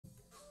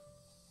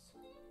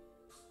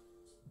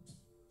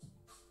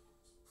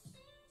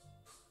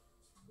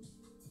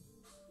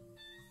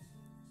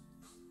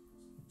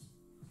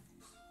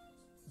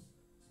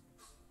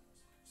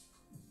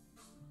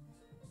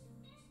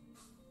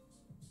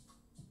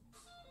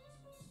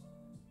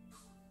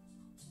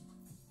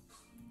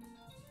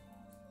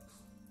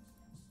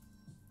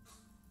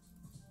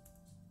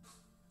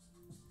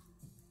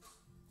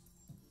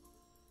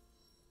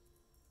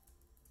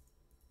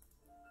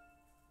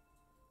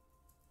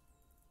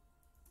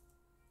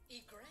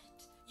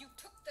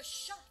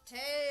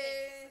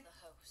Hey! Thank you for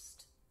the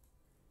host.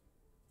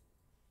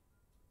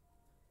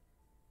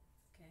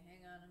 Okay,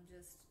 hang on. I'm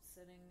just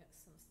setting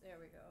some...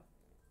 There we go.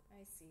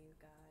 I see you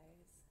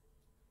guys.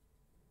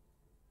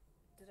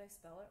 Did I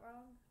spell it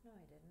wrong? No,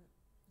 I didn't.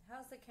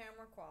 How's the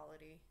camera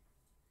quality?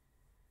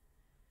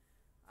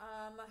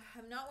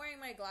 I'm not wearing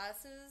my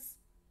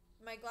glasses.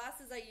 My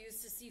glasses I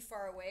use to see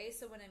far away,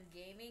 so when I'm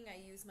gaming, I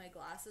use my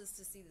glasses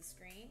to see the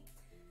screen.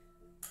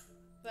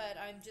 But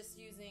I'm just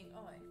using...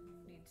 Oh, I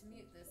need to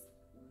mute this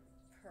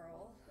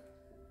pearl.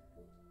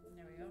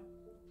 There we go.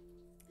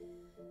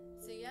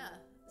 So yeah,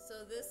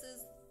 so this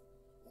is...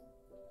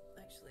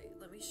 Actually,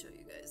 let me show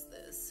you guys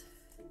this.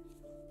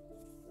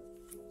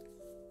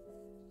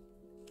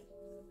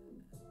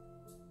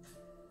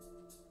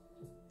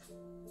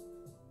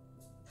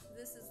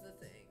 This is the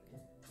thing.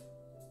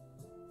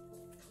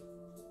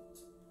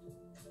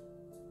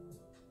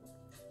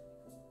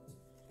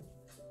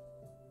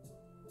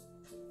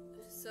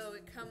 So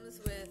it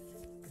comes with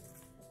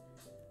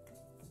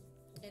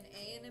an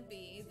A and a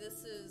B.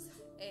 This is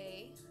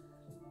A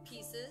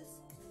pieces.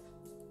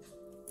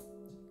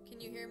 Can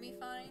you hear me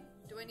fine?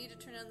 Do I need to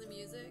turn on the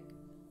music?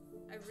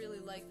 I really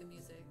like the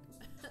music.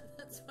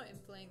 That's why I'm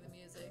playing the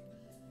music.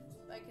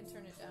 I can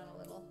turn it down a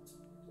little.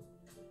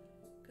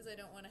 Because I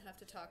don't want to have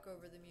to talk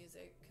over the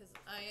music. Because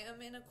I am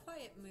in a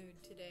quiet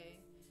mood today.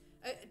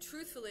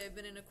 Truthfully, I've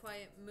been in a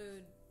quiet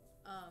mood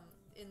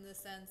in the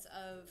sense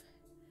of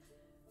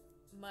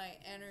my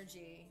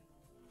energy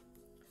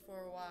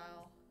for a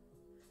while.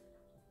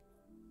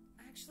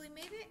 Actually,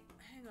 maybe...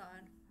 Hang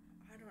on.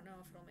 I don't know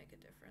if it'll make a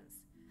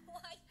difference.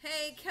 Why?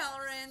 Hey,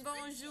 Kelrin,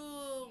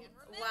 bonjour.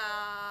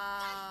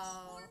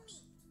 Wow.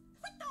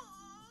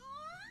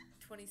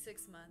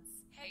 26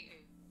 months.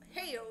 Hey.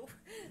 Heyo.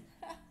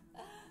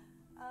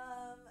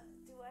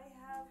 Do I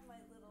have my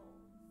little...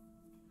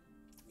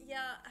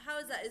 Yeah, how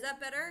is that? Is that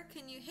better?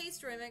 Can you... Hey,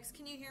 Strymix,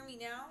 can you hear me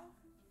now?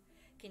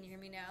 Can you hear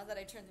me now that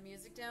I turned the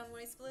music down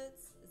when I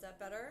splits? Is that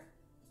better?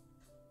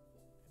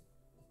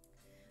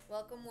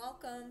 Welcome,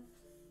 welcome.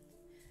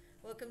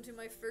 Welcome to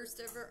my first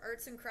ever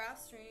arts and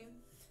crafts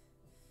stream.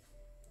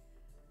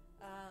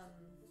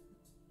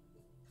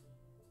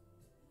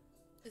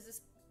 Is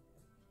this...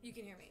 You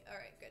can hear me.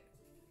 Alright, good.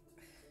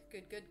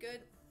 Good, good,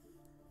 good.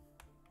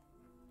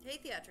 Hey,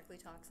 Theatrically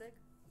Toxic.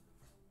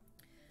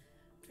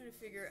 I'm trying to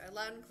figure...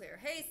 Loud and clear.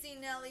 Hey, C.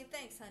 Nelly.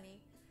 Thanks,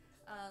 honey.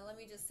 Let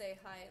me just say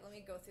hi. Let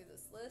me go through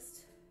this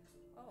list.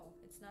 Oh,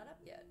 it's not up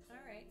yet.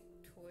 Alright.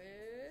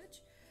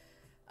 Twitch.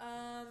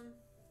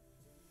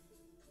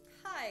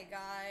 Hi,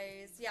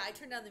 guys. Yeah, I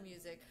turned down the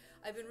music.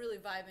 I've been really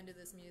vibing to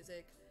this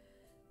music.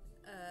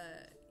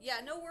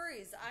 Yeah, no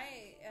worries.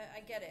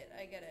 I get it.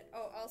 I get it.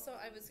 Oh, also,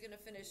 I was gonna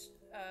finish...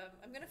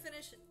 I'm gonna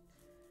finish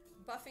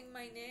buffing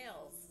my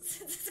nails.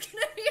 Since it's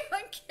gonna be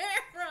on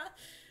camera.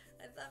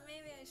 I thought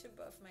maybe I should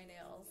buff my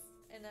nails.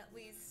 And at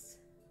least,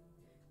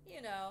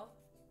 you know...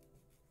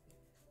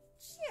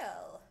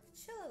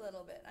 Chill a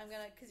little bit. I'm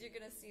gonna, because you're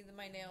gonna see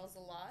my nails a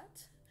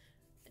lot.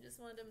 I just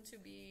want them to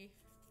be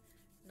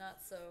not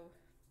so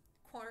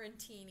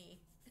quarantine-y.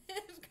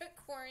 I've got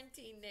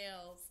quarantine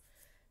nails,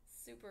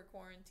 super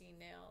quarantine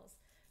nails.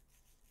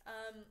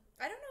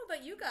 I don't know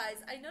about you guys.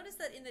 I noticed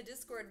that in the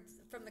Discord,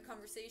 from the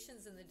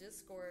conversations in the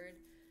Discord,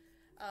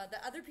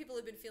 that other people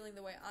have been feeling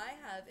the way I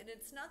have, and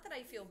it's not that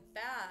I feel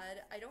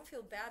bad. I don't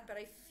feel bad, but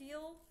I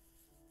feel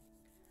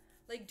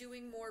like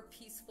doing more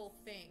peaceful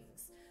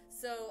things.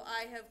 So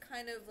I have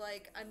kind of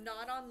like, I'm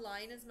not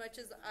online as much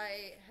as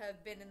I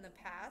have been in the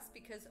past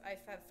because I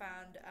have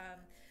found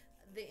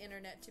the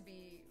internet to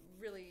be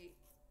really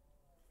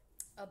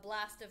a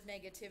blast of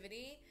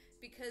negativity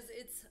because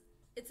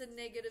it's a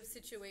negative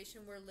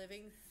situation we're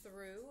living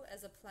through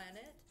as a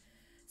planet.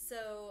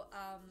 So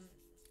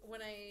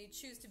when I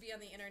choose to be on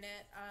the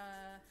internet,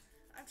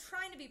 I'm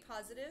trying to be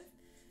positive.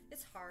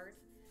 It's hard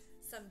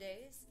some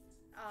days.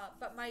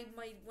 But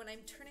when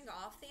I'm turning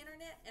off the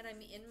internet and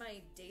I'm in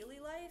my daily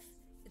life,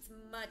 it's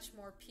much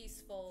more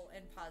peaceful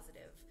and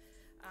positive.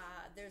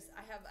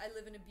 I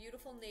live in a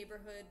beautiful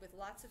neighborhood with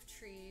lots of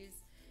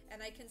trees,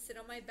 and I can sit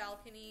on my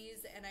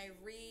balconies and I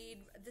read.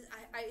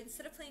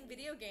 Instead of playing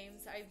video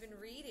games, I've been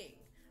reading.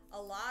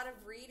 A lot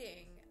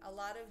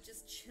of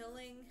just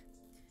chilling,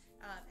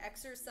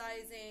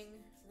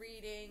 exercising,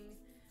 reading.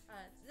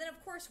 Then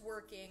of course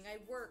working. I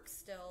work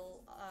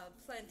still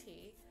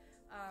plenty.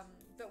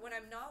 But when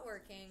I'm not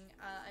working,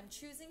 I'm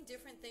choosing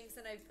different things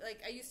than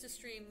I used to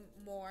stream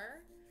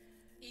more.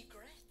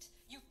 Egret,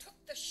 you took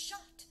the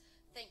shot.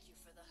 Thank you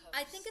for the host.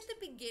 I think at the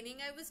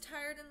beginning I was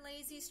tired and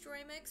lazy,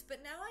 Strymix,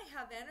 but now I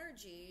have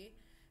energy.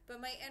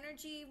 But my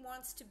energy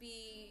wants to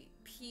be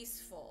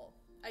peaceful.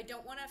 I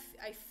don't want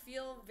to... I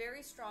feel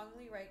very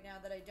strongly right now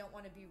that I don't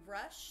want to be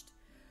rushed,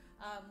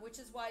 which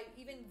is why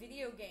even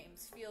video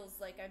games feels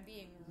like I'm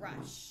being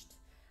rushed.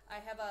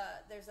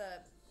 There's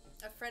a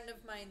friend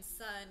of mine's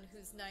son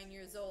who's 9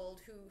 years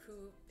old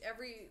who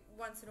every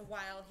once in a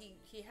while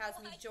he has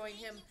me join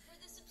him.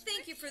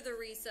 Thank you for the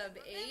resub,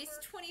 Ace.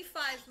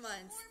 25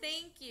 months.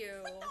 Thank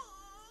you.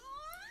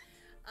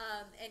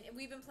 And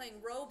we've been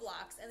playing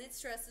Roblox, and it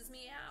stresses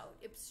me out.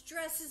 It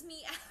stresses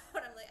me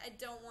out. I'm like, I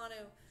don't want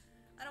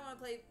to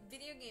play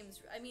video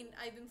games. I mean,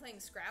 I've been playing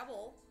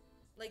Scrabble.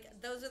 Like,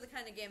 those are the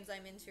kind of games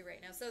I'm into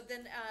right now. So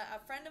then a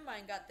friend of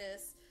mine got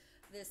this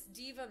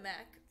Diva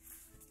mech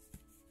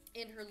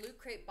in her Loot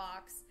Crate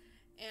box,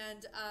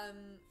 and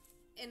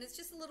it's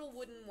just a little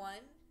wooden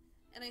one.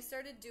 And I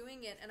started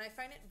doing it, and I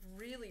find it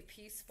really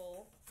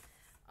peaceful.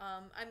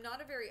 I'm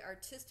not a very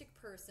artistic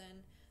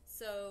person,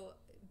 so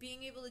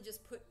being able to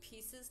just put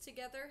pieces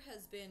together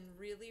has been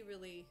really,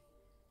 really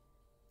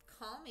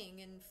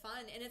calming and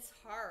fun. And it's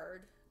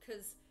hard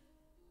because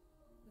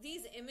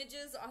these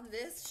images on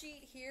this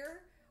sheet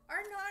here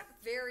are not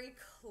very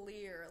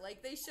clear.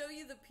 Like, they show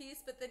you the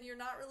piece, but then you're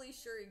not really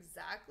sure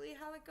exactly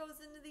how it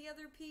goes into the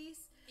other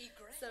piece.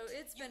 So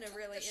it's been a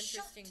really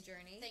interesting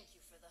journey. Thank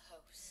you for the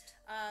host.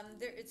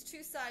 It's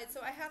two sides.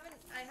 So I haven't.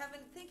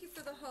 Thank you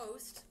for the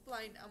host,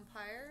 Blind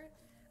Umpire.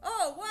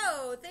 Oh,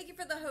 whoa! Thank you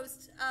for the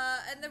host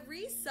and the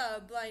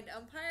resub, Blind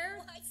Umpire.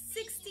 Why,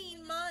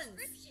 16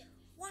 months.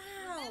 Wow.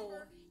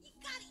 Remember, you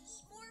gotta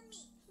eat more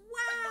meat.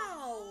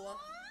 Wow.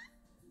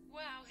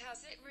 Wow,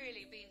 has it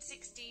really been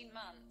 16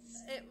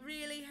 months? It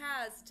really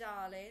has,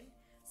 darling.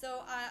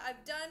 So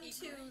I've done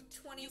to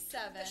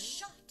 27. The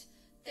shot.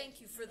 Thank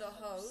you for the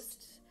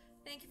host.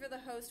 Thank you for the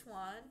host,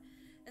 Juan.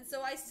 And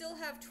so I still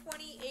have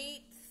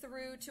 28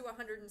 through to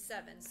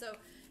 107. So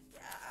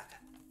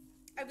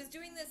I was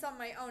doing this on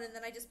my own, and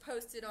then I just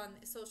posted on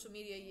social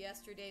media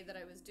yesterday that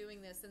I was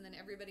doing this, and then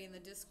everybody in the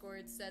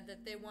Discord said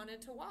that they wanted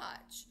to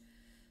watch.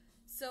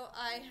 So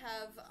I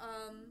have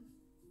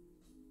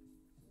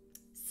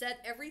set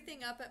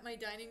everything up at my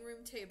dining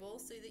room table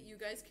so that you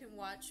guys can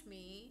watch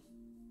me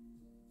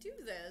do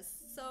this.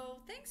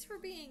 So thanks for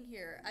being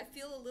here. I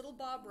feel a little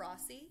Bob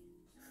Rossi.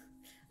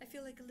 I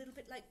feel like a little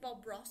bit like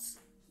Bob Ross.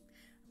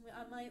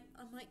 I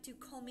might do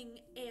calming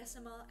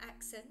ASMR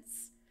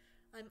accents.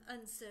 I'm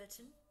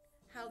uncertain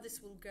how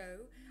this will go.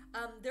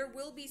 There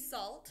will be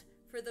salt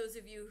for those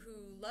of you who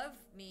love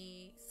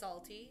me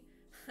salty.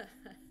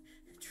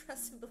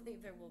 Trust and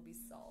believe there will be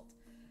salt.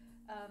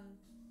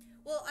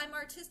 Well, I'm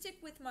artistic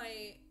with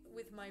my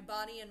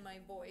body and my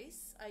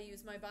voice. I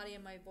use my body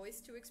and my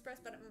voice to express,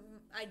 but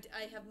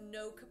I have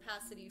no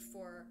capacity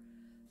for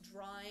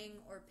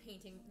drawing or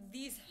painting.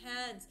 These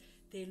hands,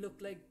 they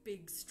look like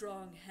big,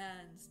 strong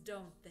hands,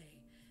 don't they?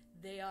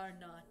 They are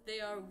not. They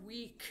are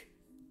weak.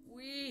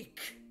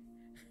 Weak.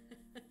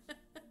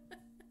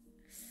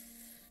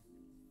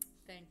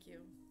 Thank you.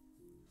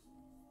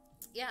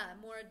 Yeah,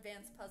 more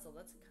advanced puzzle.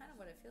 That's kind of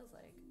what it feels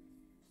like.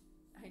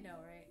 I know,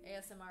 right?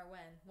 ASMR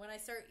when I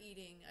start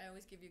eating, I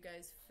always give you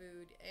guys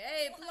food.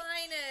 Hey,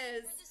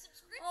 Blinus!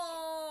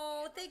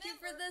 Oh, thank you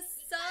for the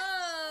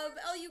sub!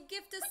 Oh, you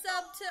gift a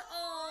sub to...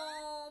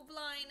 Oh,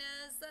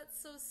 Blinus,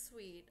 that's so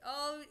sweet.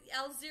 Oh,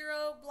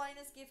 L0,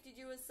 Blinus gifted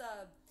you a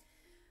sub.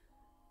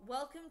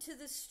 Welcome to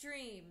the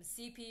stream.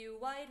 CPU,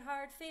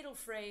 Whiteheart, Fatal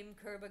Frame,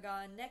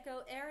 Kerbagon,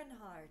 Neko,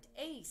 Ehrenhardt,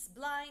 Ace,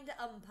 Blind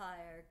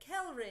Umpire,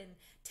 Kelrin,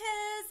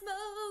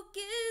 Tesmo,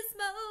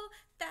 Gizmo,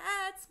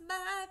 that's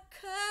my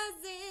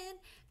cousin.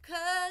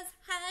 Cuz,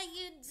 how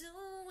you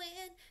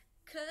doing?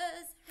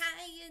 Cuz,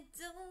 how you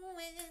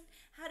doing?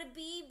 How the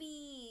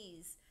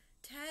BBs?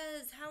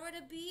 Tez, how are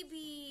the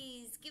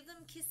BBs? Give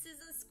them kisses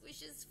and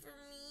squishes for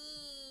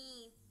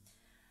me.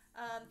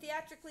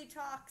 Theatrically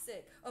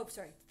Toxic. Oh,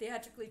 sorry.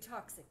 Theatrically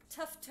Toxic.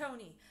 Tough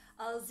Tony.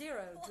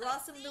 Zero.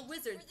 Drossum the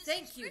Wizard.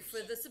 Thank you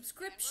for the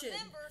subscription.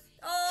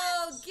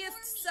 Oh,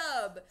 gift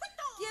sub.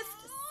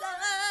 Gift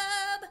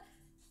sub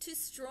to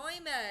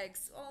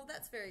Stroymex. Oh,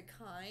 that's very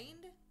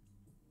kind.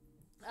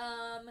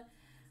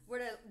 We're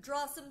to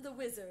Drossum the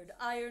Wizard.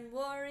 Iron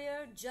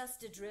Warrior.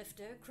 Just a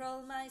Drifter.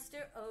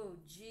 Krollmeister. Oh,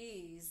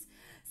 jeez.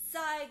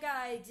 Psy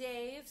Guy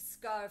Dave,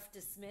 Scarf to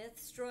Smith,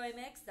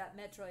 Stroymex, that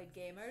Metroid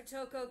Gamer,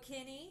 Toko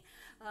Kinney,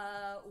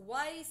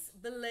 Weiss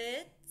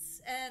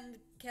Blitz, and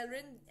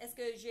Kelrin. Est-ce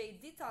que j'ai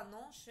dit ton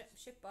nom? Je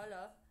sais pas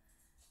là.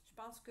 Je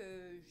pense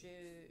que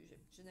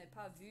je n'ai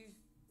pas vu.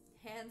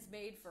 Hands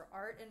Made for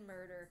Art and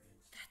Murder.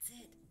 That's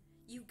it.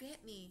 You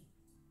get me.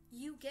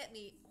 You get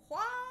me.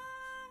 Juan!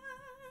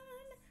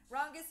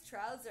 Wrongest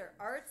Trouser,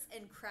 Arts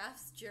and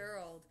Crafts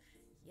Gerald.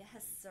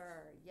 Yes,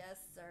 sir. Yes,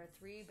 sir.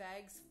 3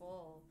 bags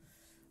full.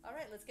 All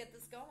right, let's get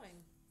this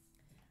going.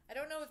 I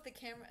don't know if the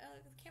camera's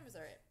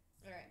all right.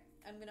 All right,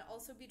 I'm gonna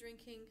also be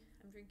drinking.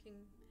 I'm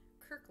drinking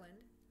Kirkland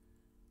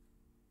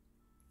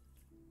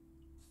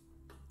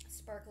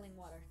sparkling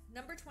water.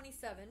 Number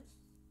 27.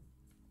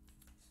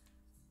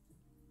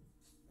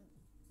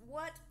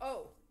 What?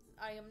 Oh,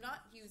 I am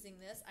not using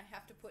this. I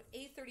have to put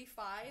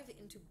A35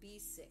 into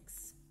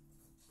B6.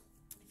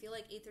 I feel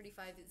like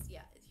A35 is,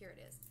 yeah, here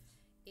it is.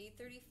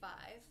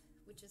 A35,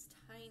 which is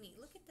tiny.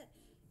 Look at that.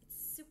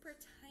 Super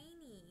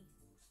tiny.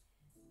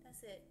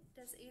 That's it.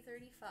 That's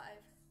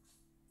A35.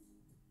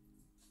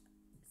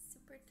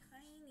 Super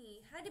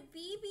tiny. How the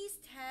BBs,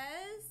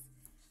 Taz?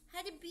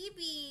 How the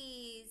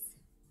BBs?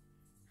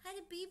 How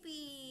the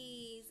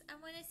BBs? I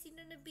want to see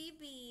the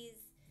BBs.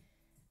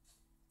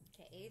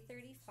 Okay,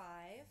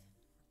 A35.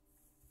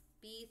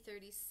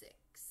 B36.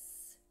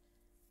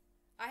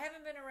 I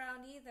haven't been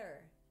around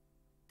either.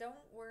 Don't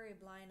worry,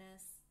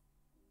 Blindness.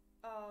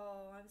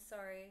 Oh, I'm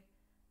sorry.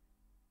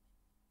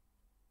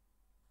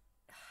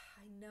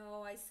 I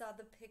know, I saw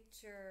the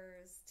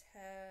pictures,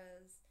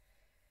 Tez.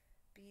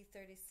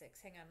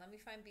 B36. Hang on, let me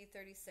find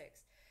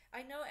B36.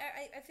 I know,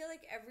 I feel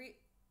like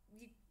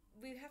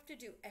we have to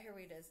do, here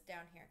it is,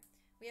 down here.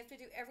 We have to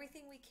do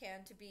everything we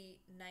can to be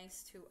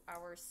nice to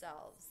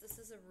ourselves. This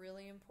is a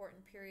really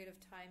important period of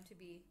time to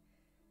be,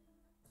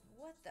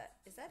 what the,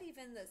 is that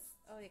even this?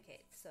 Oh,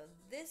 okay, so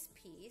this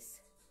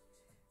piece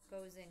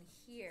goes in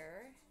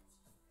here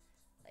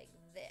like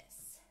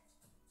this.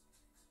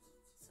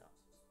 So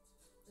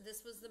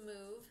this was the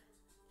move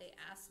they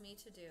asked me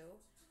to do.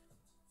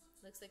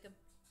 Looks like a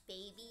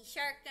baby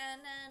shark,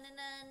 na na na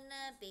na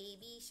na,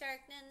 baby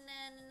shark, na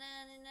na na na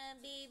na na,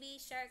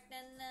 baby shark, na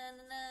na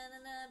na na na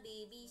na,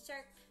 baby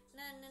shark,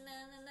 na na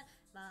na na na,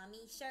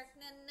 mommy shark,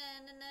 na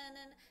na na na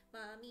na na,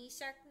 mommy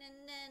shark, na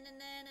na na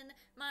na na na,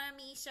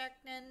 mommy shark,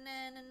 na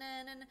na na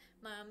na na na,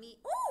 mommy.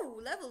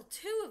 Ooh, level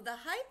 2 of the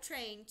hype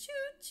train.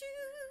 Choo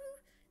choo.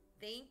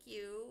 Thank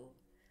you.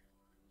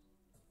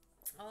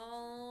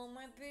 Oh,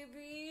 my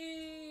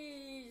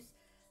babies.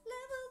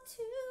 Level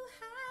 2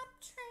 hype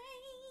train.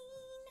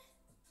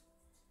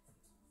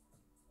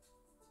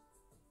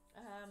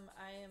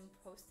 I am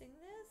posting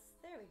this.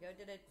 There we go.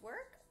 Did it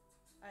work?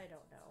 I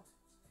don't know.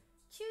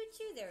 Choo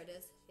choo. There it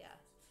is. Yeah.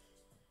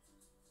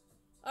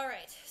 All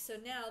right. So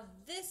now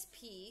this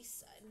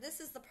piece, this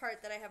is the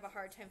part that I have a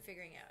hard time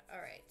figuring out.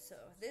 All right. So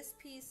this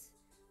piece,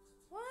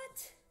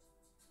 what?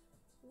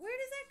 Where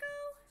does that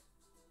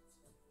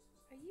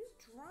go? Are you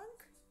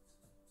drunk?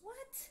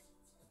 What?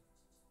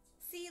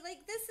 See,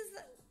 like this is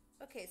the,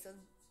 okay, so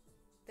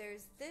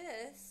there's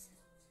this,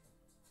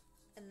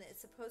 and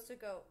it's supposed to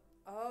go,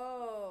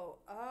 oh,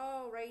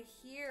 right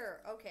here.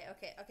 Okay,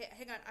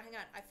 hang on,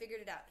 I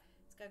figured it out.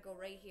 It's gotta go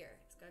right here.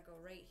 It's gotta go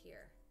right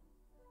here.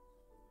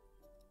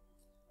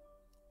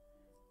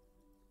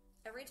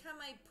 Every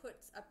time I put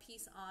a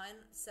piece on,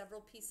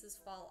 several pieces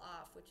fall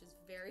off, which is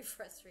very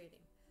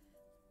frustrating.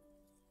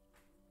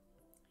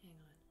 Hang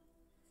on.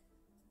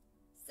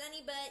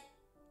 Sunny butt,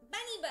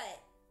 bunny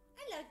butt.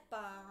 I like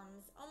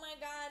bombs. Oh my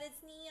god,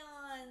 it's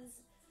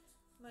neons.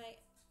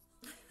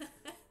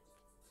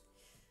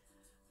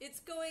 It's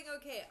going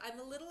okay. I'm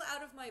a little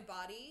out of my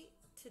body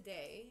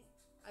today.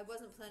 I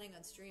wasn't planning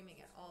on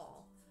streaming at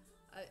all.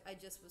 I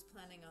just was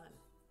planning on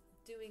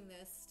doing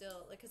this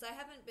still. Like, because I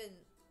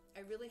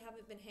really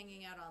haven't been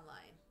hanging out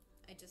online.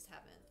 I just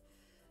haven't.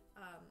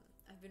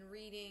 I've been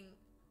reading.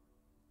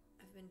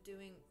 I've been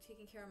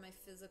taking care of my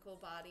physical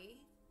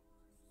body.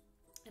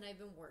 And I've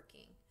been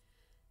working.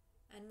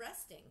 And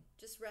resting,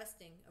 just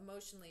resting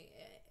emotionally.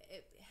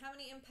 How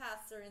many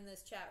empaths are in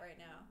this chat right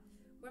now?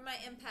 Where my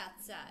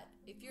empaths at?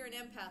 If you're an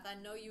empath, I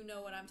know you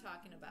know what I'm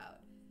talking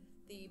about.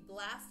 The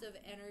blast of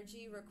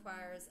energy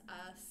requires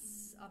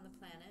us on the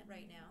planet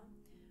right now,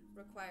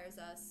 requires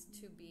us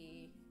to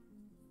be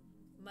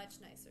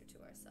much nicer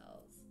to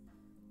ourselves.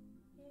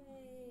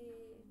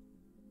 Yay.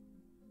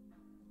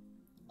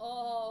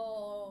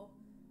 Oh,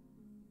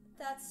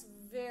 that's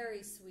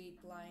very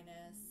sweet,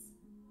 Blindness.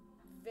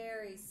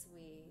 Very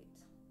sweet.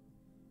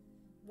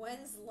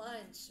 When's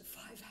lunch?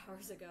 5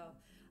 hours ago.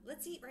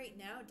 Let's eat right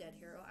now, Dead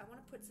Hero. I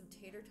want to put some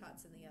tater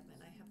tots in the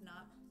oven. I have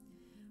not.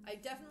 I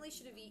definitely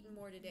should have eaten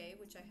more today,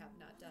 which I have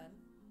not done.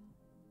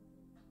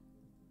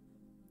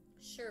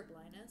 Sure,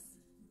 Blindness.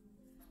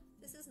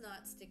 This is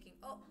not sticking.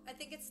 Oh, I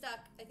think it's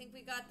stuck. I think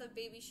we got the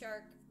baby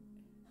shark.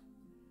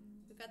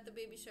 We got the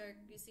baby shark.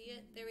 You see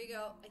it? There we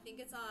go. I think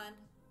it's on.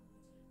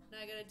 Now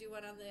I gotta do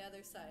one on the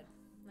other side.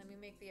 Let me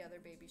make the other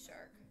baby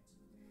shark.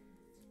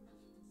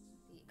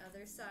 The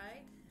other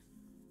side.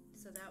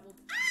 So that will...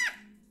 Ah!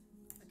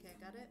 Okay,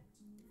 I got it.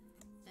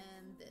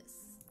 And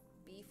this.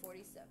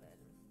 B47.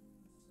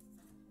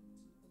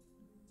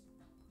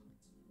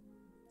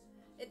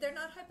 If they're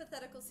not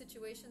hypothetical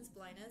situations,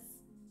 Blindness,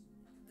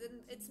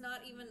 then it's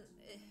not even...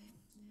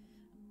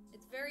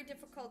 It's very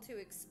difficult to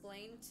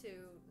explain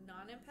to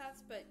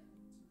non-empaths, but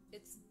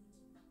it's...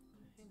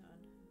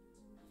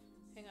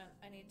 Hang on.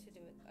 I need to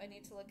do it. I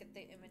need to look at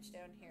the image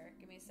down here.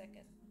 Give me a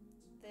second.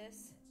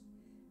 This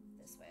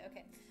way.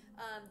 Okay.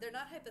 They're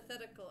not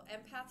hypothetical.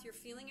 Empath, you're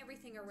feeling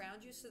everything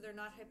around you, so they're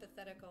not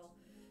hypothetical.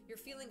 You're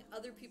feeling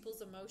other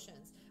people's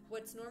emotions.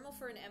 What's normal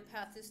for an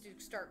empath is to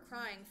start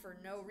crying for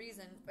no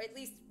reason. At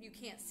least you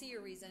can't see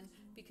a reason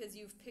because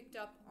you've picked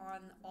up on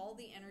all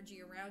the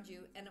energy around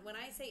you. And when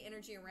I say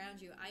energy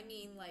around you, I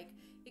mean like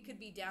it could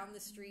be down the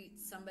street,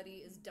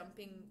 somebody is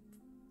dumping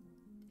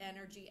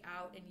energy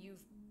out, and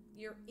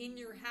you're in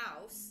your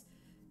house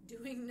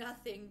doing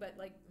nothing but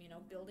like, you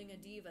know, building a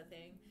diva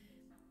thing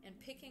and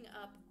picking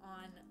up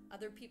on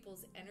other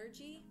people's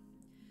energy.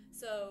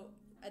 So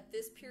at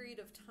this period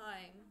of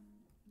time,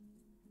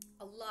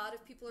 a lot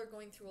of people are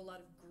going through a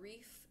lot of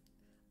grief,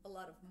 a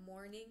lot of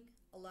mourning,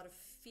 a lot of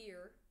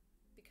fear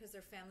because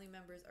their family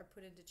members are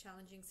put into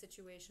challenging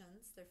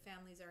situations. Their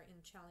families are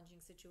in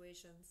challenging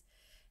situations.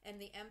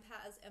 And the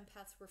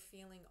empaths were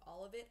feeling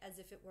all of it as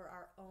if it were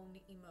our own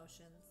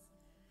emotions.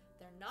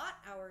 They're not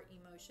our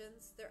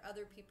emotions, they're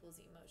other people's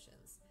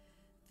emotions.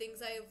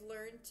 Things I have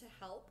learned to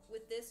help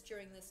with this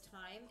during this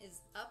time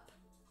is up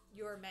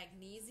your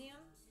magnesium.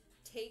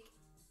 Take,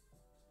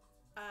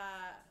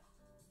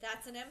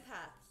 that's an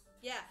empath.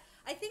 Yeah,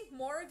 I think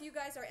more of you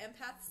guys are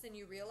empaths than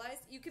you realize.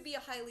 You could be a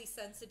highly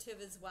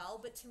sensitive as well,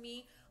 but to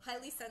me,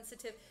 highly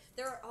sensitive,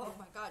 there are, oh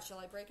my God, shall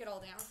I break it all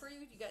down for you?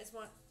 You guys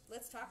want,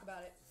 let's talk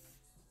about it.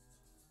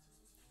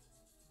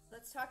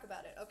 Let's talk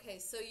about it. Okay,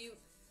 so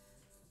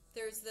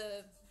there's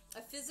a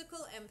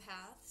physical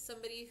empath,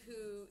 somebody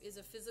who is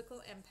a physical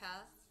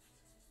empath.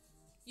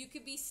 You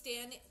could be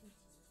standing,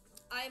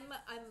 I'm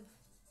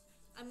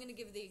going to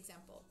give the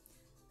example.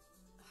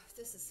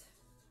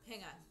 Hang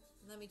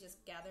on, let me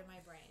just gather my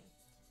brain.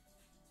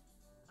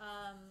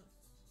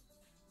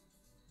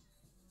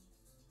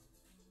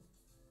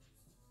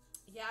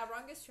 Yeah,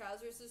 Rungus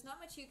trousers, there's not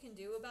much you can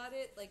do about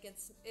it. Like,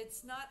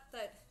 it's not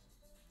that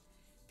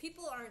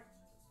people aren't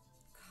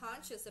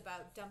conscious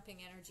about dumping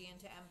energy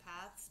into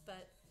empaths,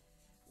 but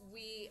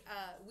we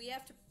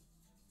have to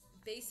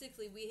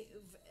basically,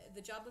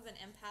 the job of an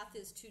empath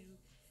is to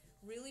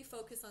really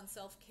focus on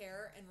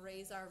self-care and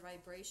raise our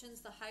vibrations.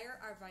 The higher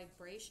our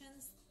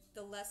vibrations,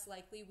 the less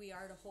likely we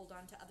are to hold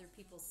on to other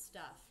people's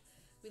stuff.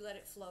 We let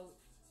it flow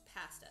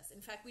past us.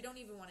 In fact, we don't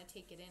even want to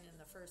take it in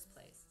the first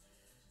place.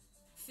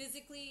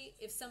 Physically,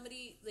 if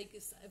somebody, like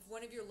if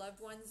one of your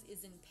loved ones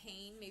is in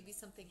pain, maybe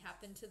something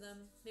happened to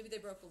them, maybe they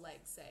broke a leg,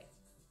 say.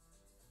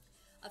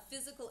 A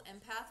physical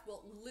empath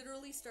will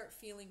literally start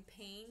feeling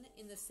pain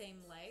in the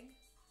same leg,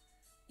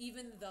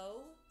 even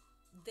though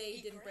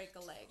they didn't break a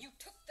leg. You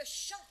took the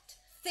shot.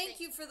 Thank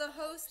you for the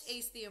host,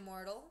 Ace the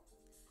Immortal.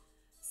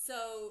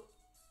 So,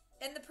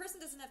 and the person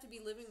doesn't have to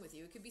be living with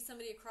you. It could be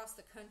somebody across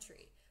the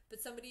country.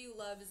 But somebody you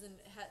love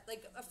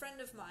like a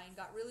friend of mine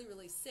got really,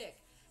 really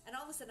sick. And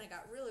all of a sudden I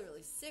got really,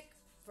 really sick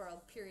for a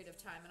period of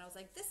time. And I was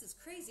like, this is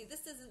crazy.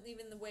 This isn't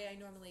even the way I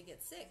normally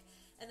get sick.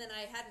 And then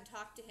I hadn't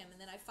talked to him. And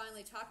then I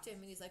finally talked to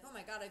him. And he's like, oh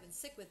my God, I've been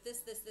sick with this,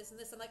 this, this, and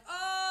this. I'm like,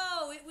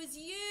 oh, it was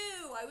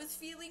you. I was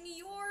feeling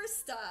your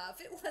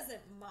stuff. It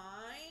wasn't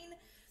mine.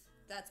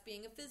 That's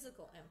being a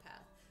physical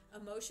empath.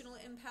 Emotional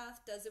empath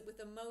does it with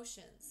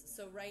emotions.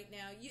 So right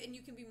now,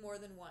 you can be more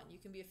than one. You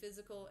can be a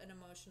physical and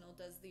emotional,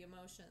 does the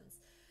emotions.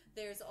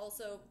 There's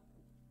also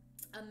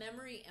a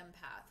memory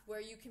empath,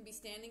 where you can be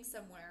standing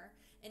somewhere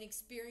and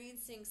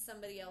experiencing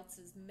somebody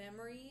else's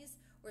memories,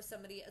 or it's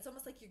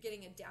almost like you're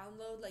getting a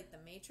download, like the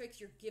Matrix.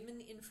 You're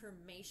given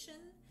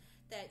information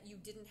that you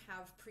didn't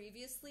have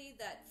previously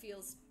that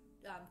feels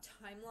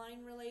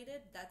timeline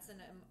related. That's a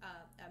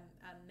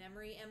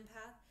memory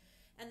empath.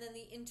 And then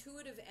the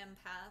intuitive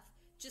empath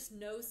just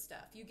knows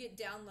stuff. You get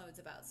downloads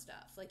about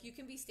stuff. Like, you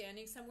can be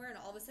standing somewhere and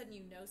all of a sudden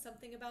you know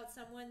something about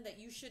someone that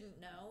you shouldn't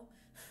know.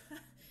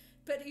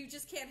 But you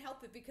just can't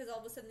help it because all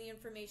of a sudden the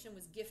information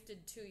was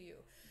gifted to you.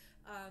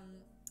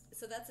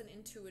 So that's an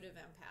intuitive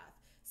empath.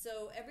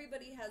 So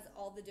everybody has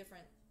all the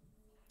different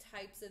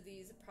types of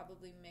these,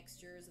 probably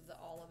mixtures of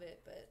all of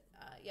it. But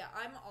yeah,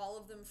 I'm all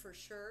of them for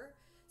sure.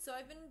 So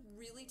I've been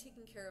really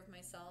taking care of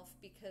myself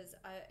because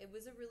it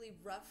was a really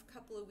rough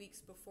couple of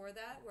weeks before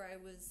that where I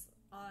was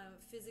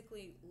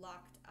physically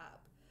locked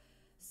up.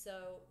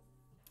 So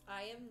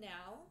I am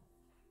now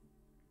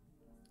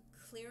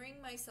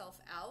clearing myself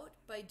out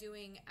by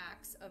doing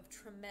acts of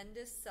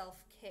tremendous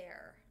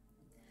self-care.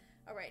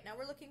 All right, now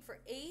we're looking for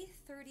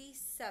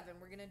A37.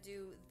 We're going to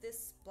do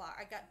this block.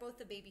 I got both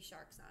the baby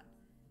sharks on.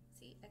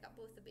 See, I got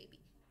both the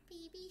baby.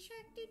 Baby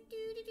shark do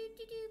do do do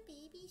do do.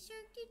 Baby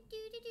shark do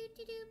do do do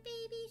do do.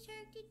 Baby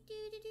shark do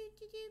do do do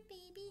do do.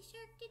 Baby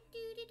shark do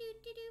do do do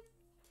do do.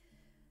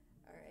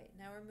 All right,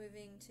 now we're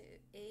moving to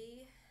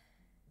A37.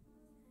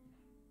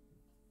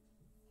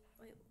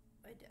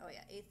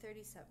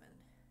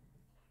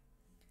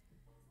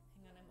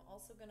 I'm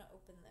also going to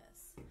open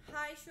this.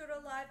 Hi,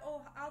 Shuro Live.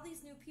 Oh, all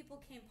these new people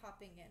came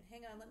popping in.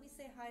 Hang on, let me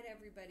say hi to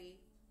everybody.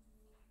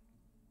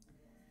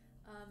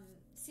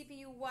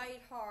 CPU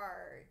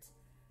Whiteheart.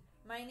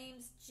 My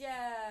name's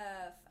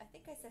Jeff. I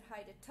think I said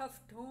hi to Tough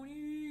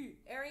Tony.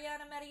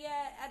 Ariana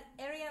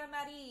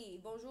Marie.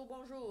 Bonjour,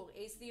 bonjour.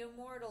 Ace the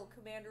Immortal.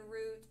 Commander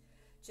Root.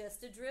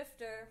 Just a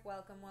Drifter.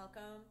 Welcome,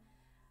 welcome.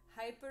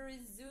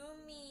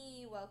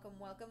 Hyperizumi, welcome,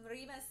 welcome.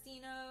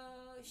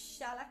 Rimastino,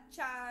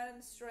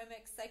 Shalak-chan,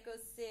 Stroimix, Psycho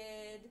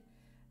Sid.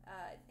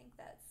 I think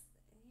that's,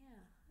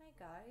 yeah. Hi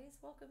guys,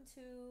 welcome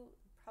to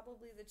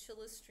probably the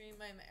chillest stream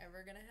I'm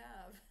ever gonna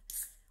have.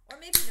 Or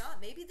maybe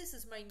not, maybe this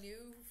is my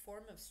new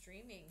form of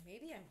streaming.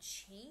 Maybe I'm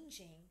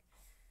changing.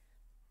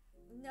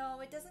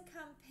 No, it doesn't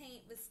come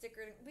paint with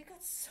sticker. We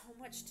got so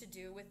much to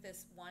do with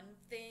this one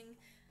thing.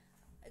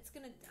 I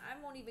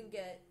won't even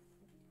get,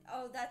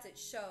 oh, that's it,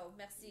 show.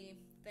 Merci.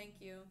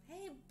 Thank you.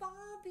 Hey,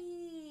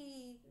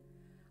 Bobby.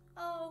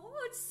 Oh,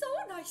 it's so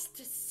nice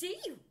to see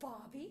you,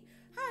 Bobby.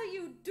 How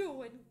you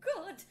doing?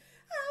 Good.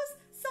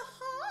 So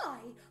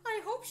hi.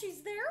 I hope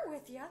she's there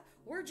with you.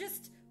 We're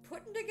just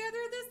putting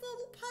together this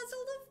little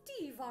puzzle of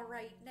Diva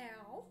right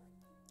now.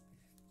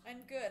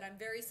 I'm good. I'm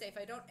very safe.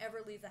 I don't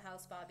ever leave the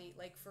house, Bobby.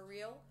 Like, for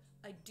real,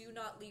 I do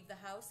not leave the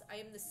house. I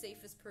am the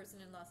safest person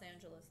in Los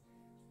Angeles.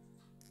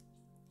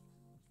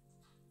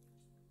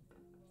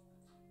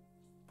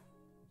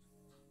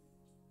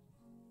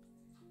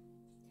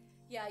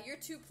 Yeah, you're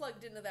too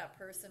plugged into that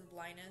person,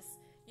 Blindness.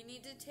 You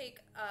need to take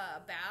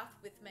a bath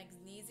with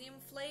magnesium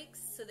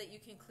flakes so that you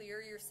can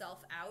clear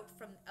yourself out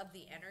of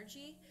the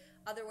energy.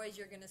 Otherwise,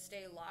 you're going to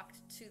stay locked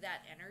to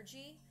that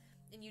energy,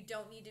 and you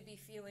don't need to be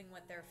feeling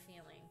what they're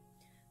feeling.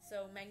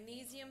 So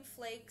magnesium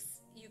flakes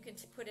you can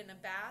put in a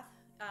bath.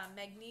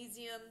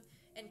 Magnesium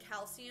and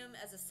calcium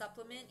as a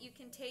supplement you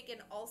can take,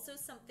 and also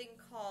something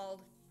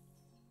called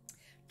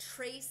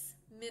trace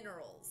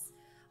minerals.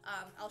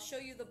 I'll show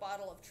you the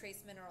bottle of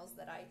trace minerals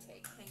that I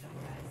take. Hang on,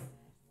 guys.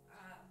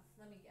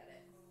 Let me get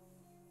it.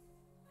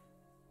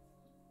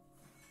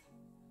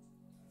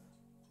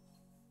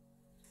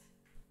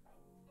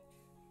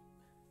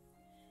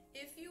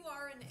 If you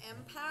are an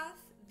empath,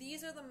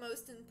 these are the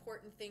most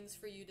important things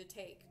for you to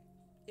take.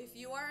 If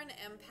you are an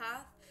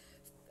empath,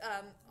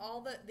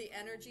 all the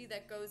energy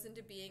that goes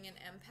into being an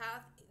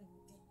empath,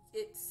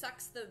 it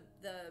sucks the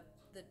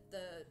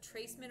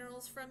trace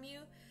minerals from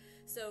you.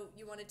 So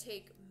you want to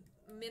take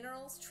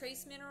minerals,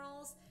 trace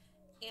minerals,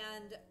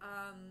 and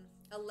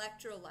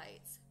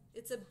electrolytes.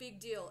 It's a big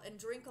deal. And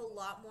drink a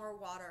lot more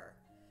water.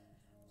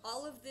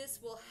 All of this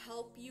will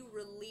help you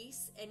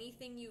release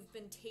anything you've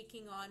been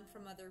taking on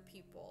from other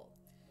people.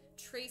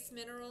 Trace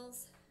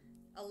minerals,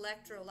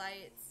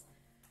 electrolytes,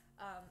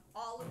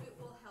 all of it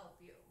will help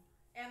you.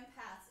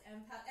 Empaths,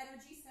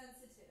 energy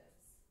sensitives.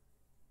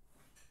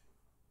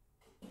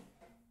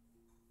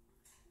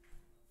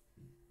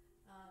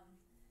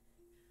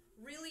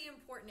 Really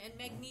important. And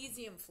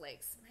magnesium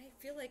flakes. I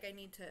feel like I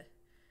need to...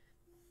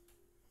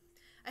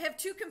 I have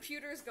two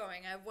computers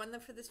going. I have one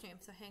for the stream,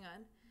 so hang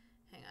on.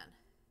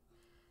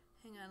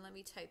 Hang on, let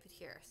me type it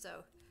here.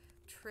 So,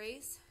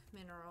 trace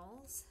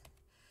minerals,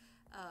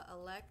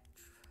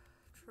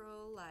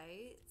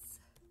 electrolytes,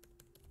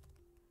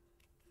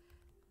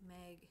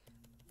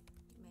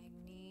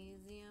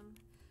 magnesium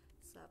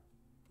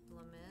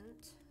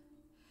supplement,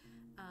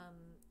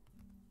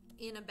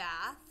 in a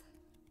bath,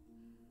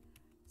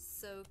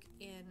 soak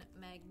in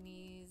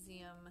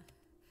magnesium.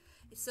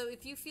 So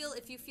if you feel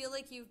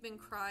like you've been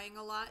crying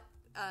a lot,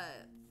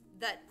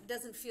 that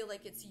doesn't feel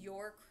like it's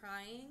your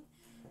crying.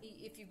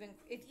 If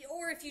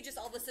you just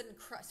all of a sudden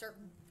start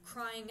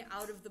crying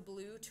out of the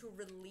blue to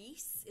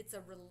release, it's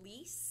a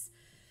release.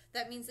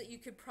 That means that you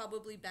could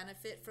probably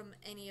benefit from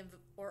any of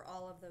or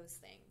all of those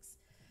things.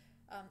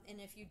 And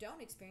if you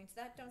don't experience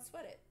that, don't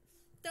sweat it.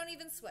 Don't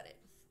even sweat it.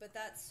 But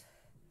that's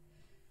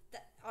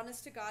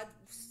honest to God,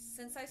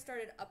 since I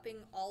started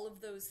upping all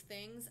of those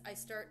things, I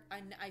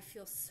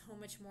feel so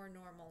much more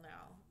normal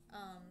now.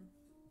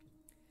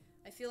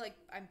 I feel like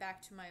I'm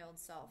back to my old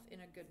self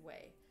in a good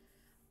way.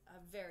 A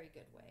very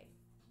good way.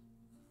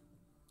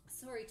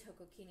 Sorry,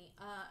 Tokokini.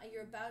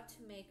 You're about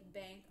to make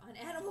bank on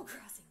Animal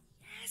Crossing.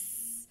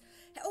 Yes!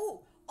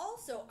 Oh,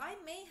 also, I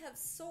may have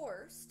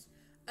sourced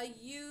a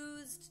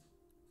used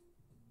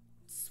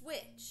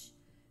Switch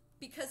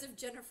because of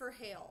Jennifer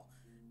Hale.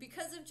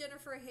 Because of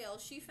Jennifer Hale,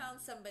 she found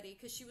somebody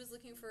because she was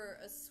looking for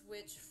a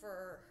Switch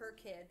for her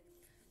kid.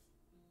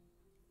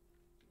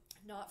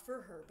 Not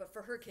for her, but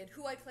for her kid,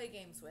 who I play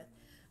games with.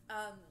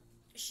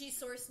 She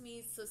sourced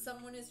me, so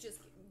someone is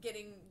just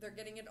getting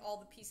it all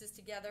the pieces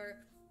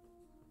together,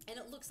 and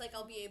it looks like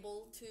I'll be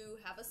able to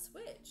have a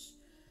Switch.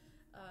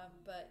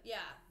 But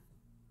yeah.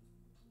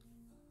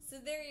 So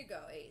there you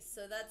go, Ace.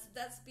 So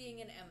that's being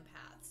an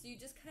empath. So you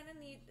just kind of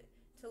need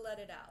to let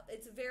it out.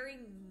 It's a very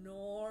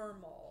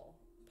normal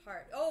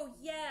part. Oh,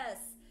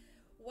 yes.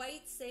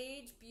 White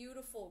sage,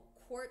 beautiful.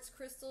 Quartz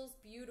crystals,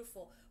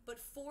 beautiful. But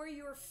for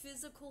your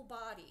physical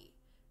body,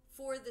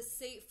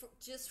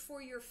 just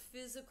for your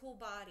physical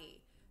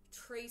body,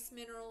 trace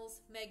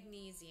minerals,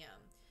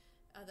 magnesium.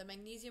 The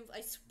magnesium,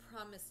 I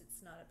promise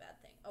it's not a bad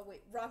thing. Oh,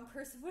 wait, wrong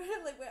person.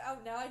 Oh,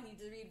 now I need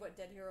to read what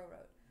Dead Hero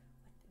wrote.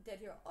 Dead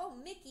Hero. Oh,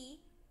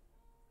 Mickey.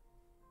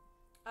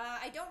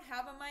 I don't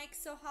have a mic,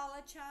 so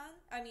Shala-chan,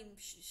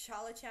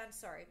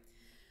 sorry.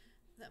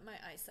 That my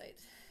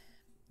eyesight.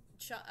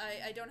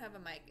 I don't have a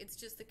mic. It's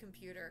just the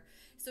computer.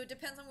 So it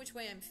depends on which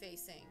way I'm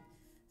facing.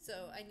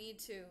 So I need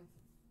to...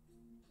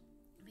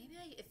 Maybe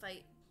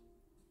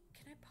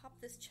can I pop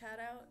this chat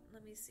out?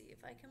 Let me see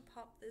if I can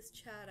pop this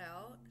chat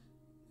out.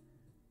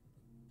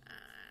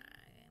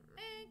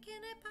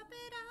 Can I pop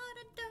it out?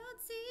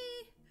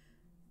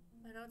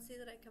 I don't see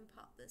that I can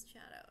pop this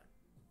chat out.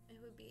 It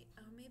would be,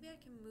 maybe I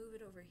can move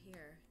it over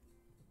here.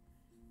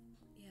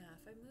 Yeah,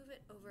 if I move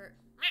it over.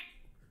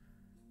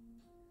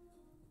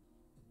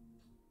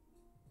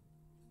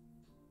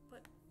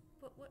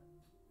 But what?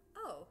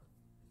 Oh.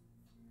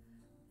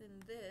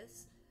 Then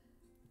this,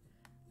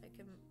 I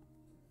can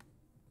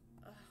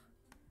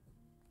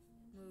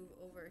move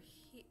over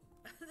here.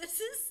 This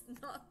is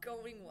not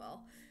going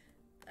well.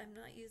 I'm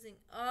not using,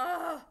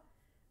 oh,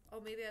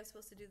 maybe I'm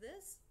supposed to do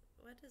this?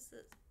 What is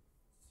this?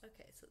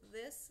 Okay, so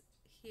this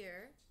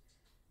here,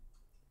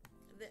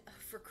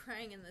 for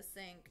crying in the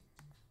sink.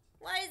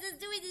 Why is this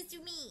doing this to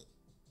me?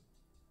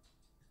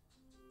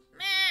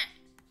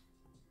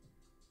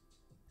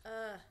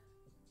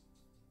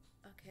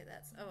 Okay,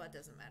 it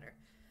doesn't matter.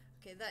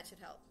 Okay, that should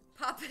help.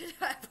 Pop it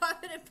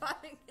and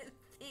popping it.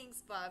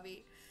 Thanks,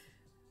 Bobby.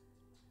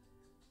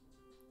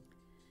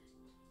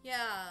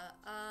 Yeah,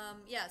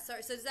 yeah,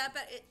 sorry. So is that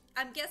better?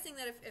 I'm guessing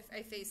that if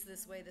I face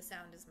this way, the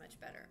sound is much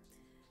better.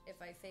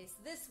 If I face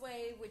this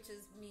way, which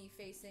is me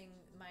facing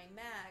my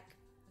Mac,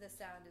 the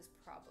sound is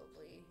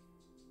probably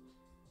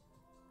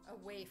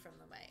away from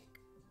the mic.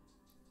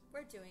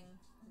 We're doing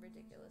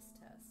ridiculous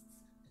tests.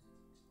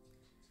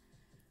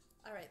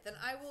 All right, then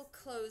I will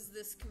close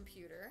this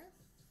computer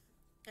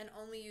and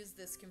only use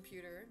this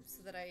computer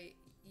so that I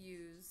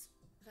use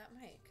that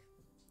mic.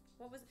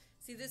 What was...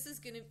 See, this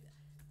is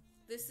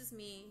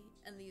me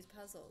and these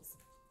puzzles.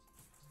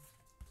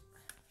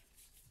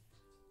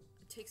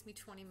 It takes me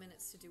 20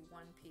 minutes to do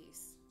one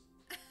piece.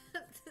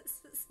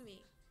 This is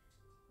me.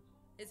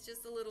 It's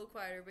just a little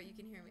quieter, but you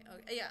can hear me.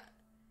 Okay, yeah.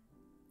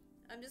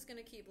 I'm just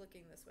gonna keep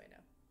looking this way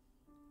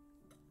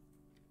now.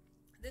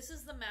 This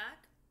is the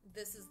Mac.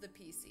 This is the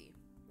PC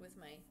with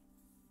my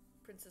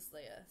Princess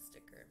Leia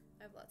sticker.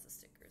 I have lots of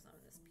stickers on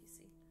this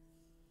PC.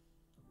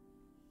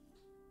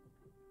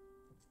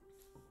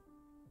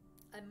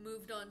 I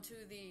moved on to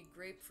the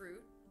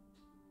grapefruit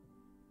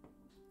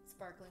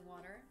sparkling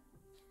water.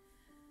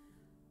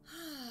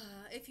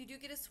 If you do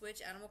get a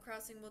Switch, Animal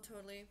Crossing will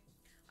totally...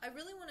 I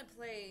really want to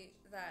play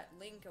that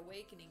Link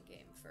Awakening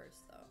game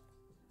first, though.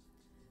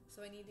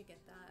 So I need to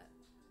get that.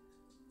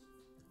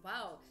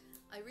 Wow,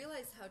 I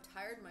realized how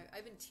tired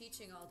I've been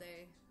teaching all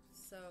day,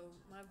 so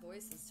my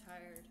voice is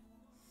tired.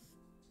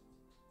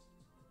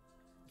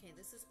 Okay,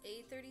 this is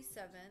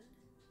A37.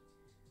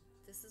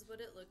 This is what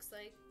it looks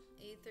like.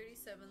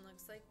 A37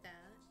 looks like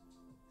that.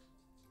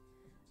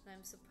 And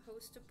I'm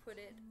supposed to put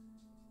it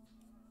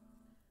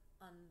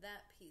on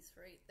that piece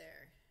right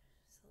there.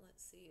 So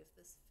let's see if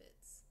this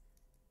fits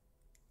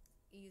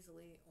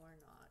easily or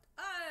not.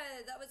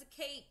 Ah, that was a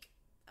cake.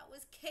 That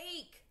was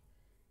cake.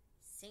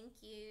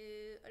 Thank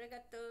you.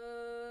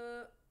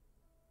 Arigato.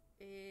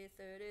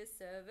 A37.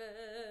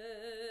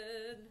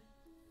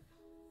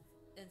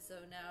 And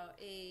so now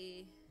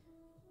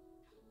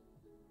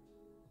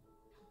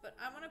but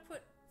I want to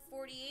put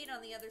 48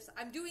 on the other side.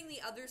 I'm doing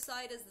the other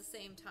side at the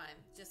same time.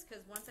 Just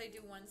because once I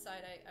do one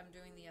side, I'm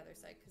doing the other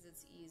side because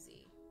it's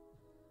easy.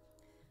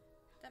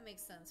 That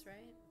makes sense,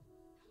 right?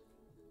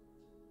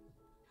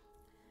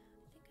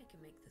 I think I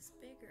can make this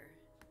bigger.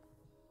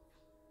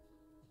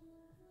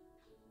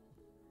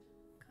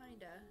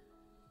 Kinda.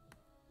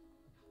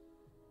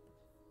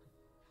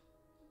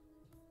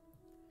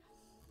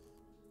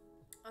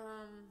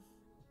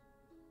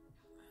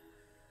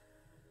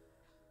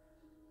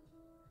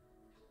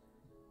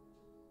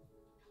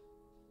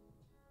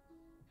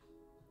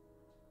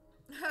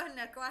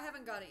 Neko, I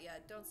haven't got it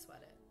yet. Don't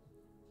sweat it.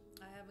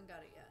 I haven't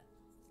got it yet.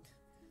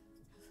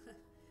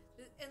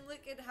 And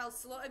look at how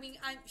slow. I mean,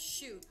 I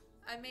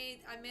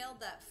mailed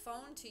that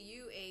phone to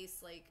you,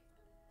 Ace, like,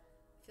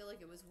 I feel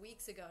like it was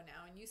weeks ago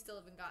now, and you still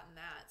haven't gotten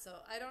that.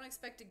 So I don't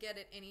expect to get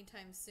it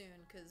anytime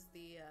soon, because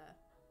the,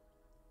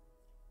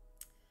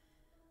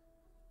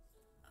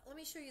 let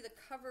me show you the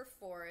cover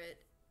for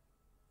it.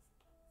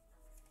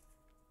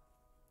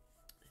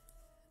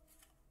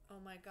 Oh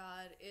my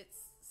god,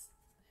 it's,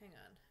 hang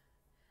on.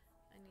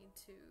 I need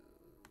to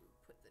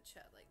put the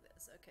chat like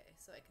this. Okay,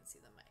 so I can see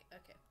the mic.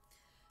 Okay.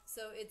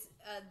 So it's,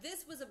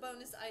 this was a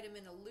bonus item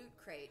in a loot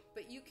crate,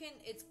 but you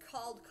can, it's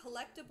called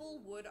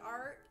Collectible Wood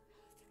Art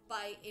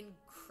by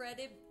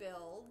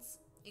Incredibuilds.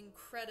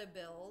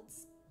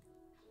 Incredibuilds.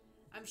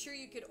 I'm sure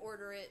you could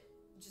order it,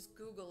 just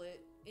Google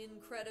it.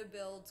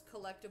 Incredibuilds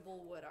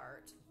Collectible Wood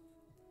Art.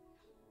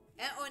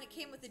 And, oh, and it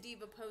came with a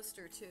Diva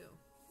poster too.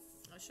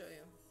 I'll show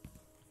you.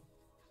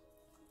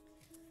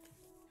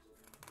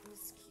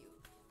 It's cute.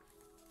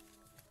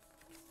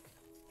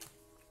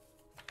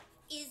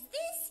 Is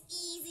this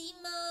easy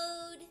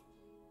mode?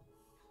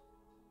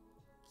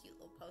 Cute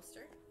little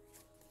poster.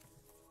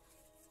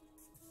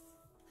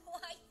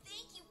 Why,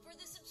 thank you for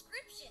the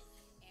subscription.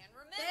 And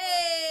remember,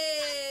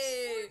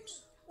 Hey! me.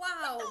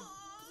 Wow,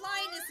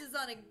 Blindness is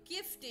on a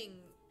gifting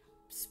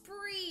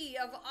spree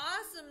of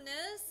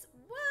awesomeness.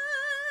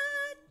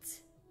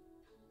 What?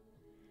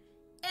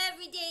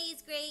 Every day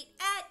is great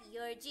at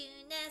your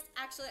Juness.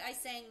 Actually, I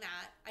sang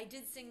that. I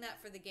did sing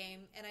that for the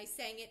game, and I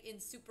sang it in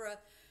Supra.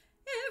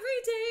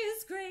 Every day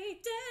is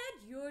great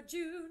at your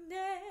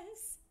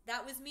Juness.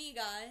 That was me,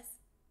 guys.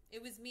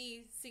 It was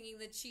me singing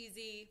the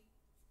cheesy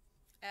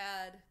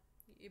ad.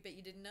 I bet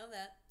you didn't know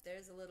that.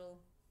 There's a little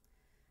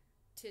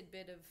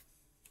tidbit of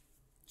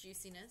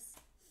juiciness.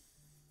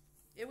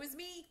 It was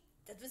me.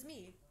 That was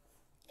me.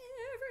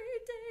 Every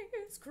day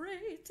is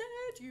great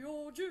at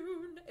your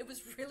June. It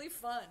was really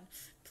fun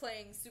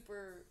playing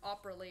Super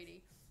Opera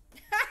Lady.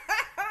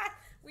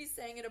 We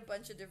sang it a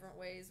bunch of different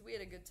ways. We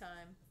had a good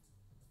time.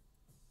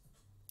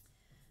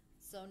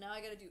 So now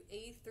I gotta do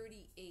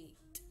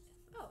A38.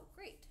 Oh,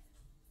 great.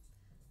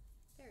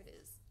 There it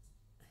is.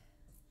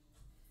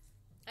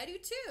 I do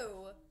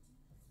too.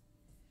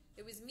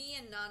 It was me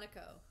and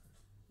Nanako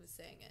who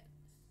sang it.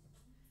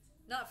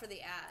 Not for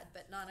the ad,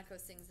 but Nanako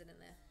sings it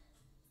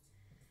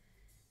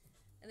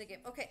in the game.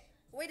 Okay,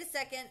 wait a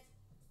second.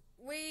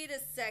 Wait a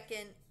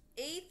second.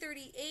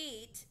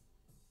 A38.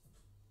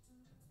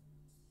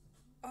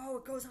 Oh,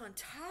 it goes on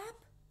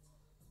top?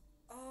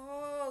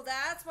 Oh,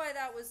 that's why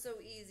that was so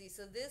easy.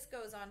 So this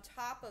goes on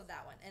top of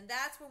that one. And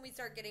that's when we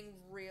start getting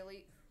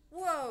really...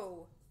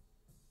 Whoa!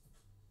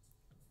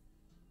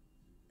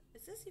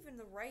 Is this even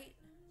the right...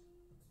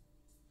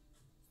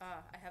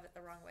 I have it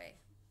the wrong way.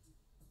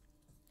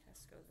 It has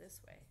to go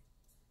this way.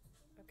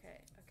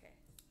 Okay, okay.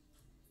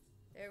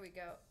 There we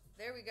go.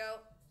 There we go.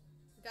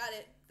 Got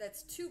it.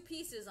 That's 2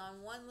 pieces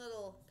on one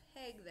little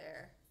peg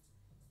there.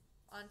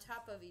 On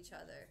top of each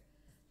other.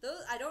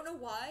 Those, I don't know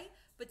why,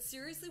 but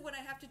seriously, when I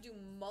have to do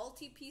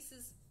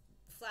multi-pieces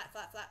flat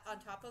on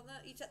top of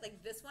each other,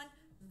 like this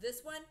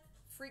one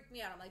freaked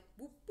me out. I'm like,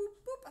 boop, boop,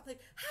 boop. I'm like,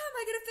 how am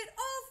I going to fit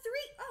all 3?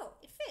 Oh,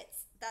 it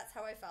fits. That's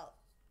how I felt.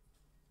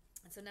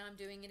 And so now I'm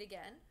doing it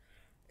again.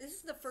 This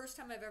is the first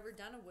time I've ever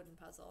done a wooden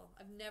puzzle.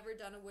 I've never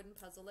done a wooden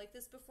puzzle like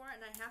this before,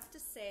 and I have to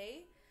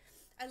say,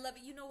 I love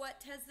it. You know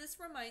what, Tez, this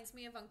reminds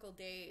me of Uncle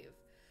Dave.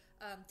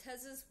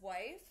 Tez's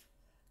wife,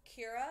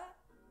 Kira,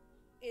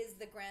 is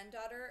the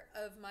granddaughter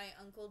of my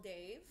Uncle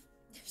Dave.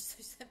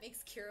 So that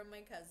makes Kira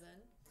my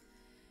cousin.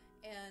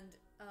 And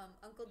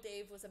Uncle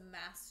Dave was a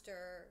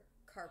master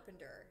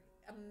carpenter.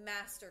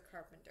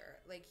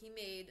 Like, he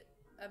made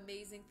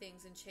amazing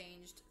things and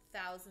changed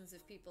thousands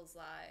of people's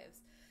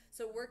lives.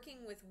 So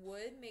working with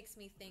wood makes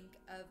me think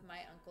of my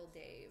Uncle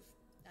Dave,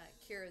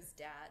 Kira's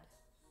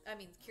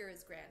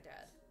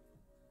granddad.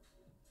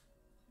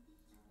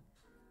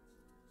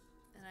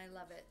 And I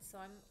love it. So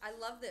I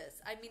love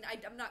this. I mean,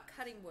 I'm not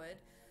cutting wood.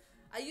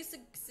 I used to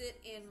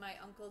sit in my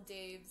Uncle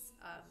Dave's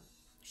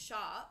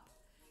shop,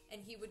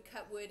 and he would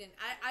cut wood. And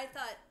I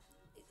thought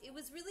it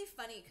was really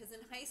funny because in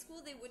high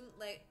school they wouldn't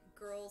let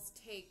girls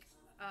take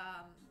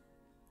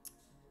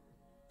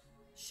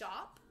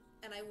shop,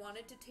 and I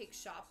wanted to take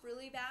shop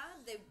really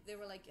bad. They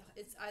were like,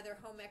 it's either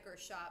home ec or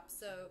shop.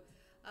 So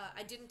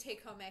I didn't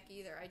take home ec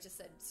either. I just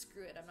said,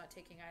 screw it, I'm not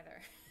taking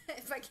either.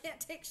 If I can't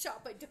take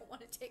shop, I don't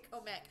want to take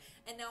home ec.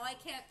 And now I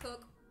can't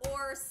cook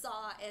or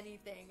saw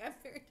anything. I'm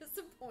very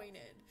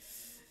disappointed.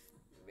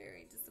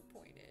 Very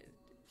disappointed.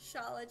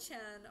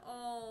 Shala-chan.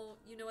 Oh,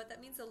 you know what? That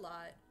means a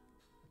lot.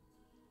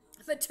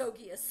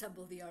 Matogi,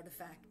 assemble the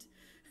artifact.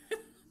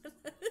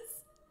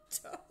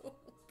 That's dope.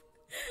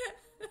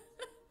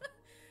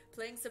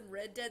 Playing some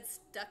Red Dead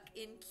stuck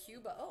in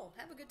Cuba. Oh,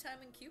 have a good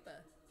time in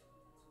Cuba.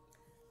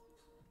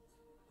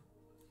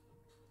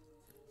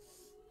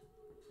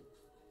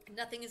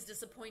 Nothing is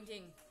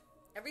disappointing.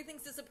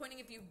 Everything's disappointing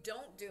if you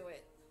don't do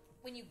it.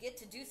 When you get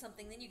to do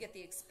something, then you get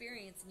the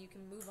experience and you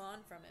can move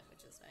on from it,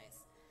 which is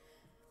nice.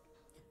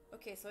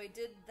 Okay, so I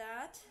did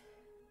that.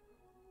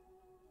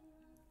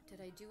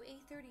 Did I do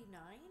A39?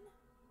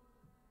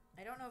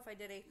 I don't know if I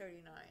did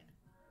A39.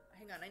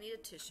 Hang on, I need a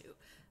tissue.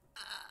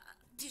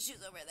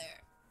 Tissue's over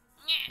there.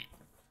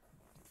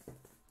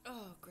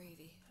 Oh,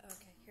 gravy.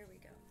 Okay, here we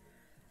go.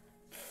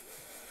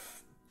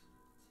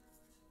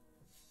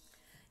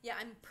 Yeah,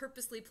 I'm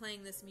purposely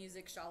playing this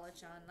music,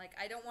 Shala-chan. Like,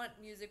 I don't want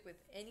music with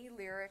any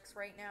lyrics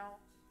right now.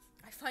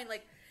 I find,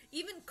 like,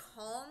 even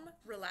calm,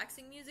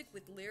 relaxing music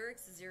with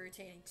lyrics is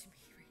irritating to me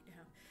right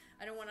now.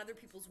 I don't want other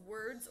people's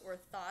words or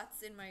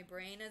thoughts in my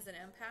brain as an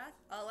empath.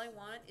 All I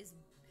want is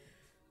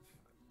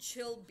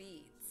chill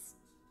beats.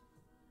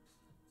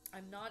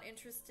 I'm not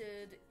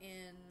interested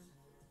in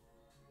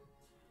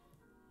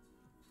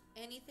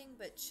anything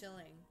but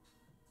chilling.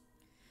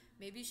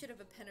 Maybe you should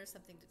have a pen or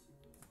something to...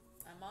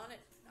 I'm on it.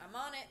 I'm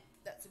on it.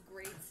 That's a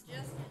great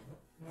suggestion.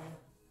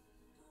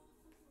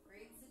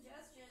 Great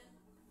suggestion.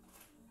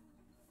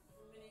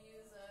 I'm going to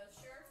use a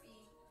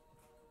Sharpie.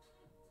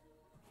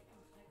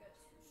 I got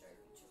 2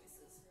 Sharpie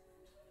choices.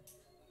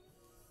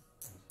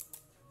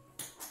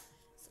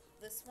 So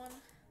this one,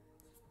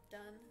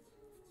 done.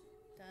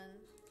 Done.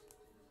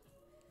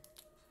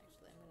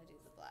 Actually, I'm going to do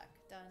the black.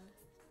 Done.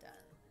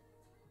 Done.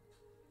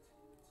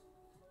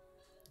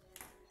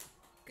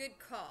 Good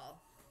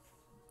call.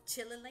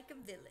 Chilling like a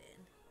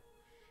villain.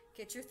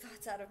 Get your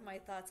thoughts out of my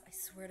thoughts. I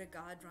swear to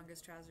God, Runga's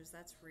Trousers,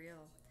 that's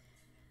real.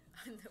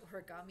 I'm the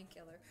origami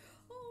killer.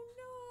 Oh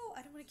no!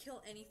 I don't want to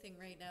kill anything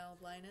right now,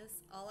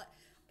 Linus.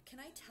 Can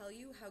I tell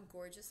you how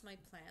gorgeous my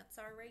plants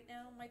are right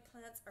now? My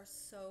plants are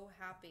so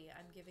happy.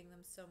 I'm giving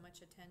them so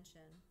much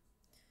attention.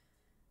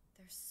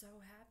 They're so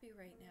happy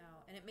right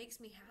now. And it makes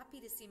me happy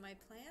to see my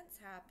plants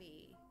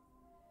happy.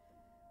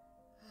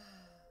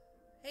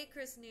 Hey,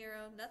 Chris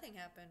Nero. Nothing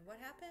happened. What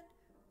happened?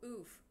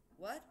 Oof.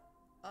 What?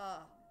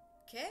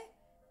 ¿Qué?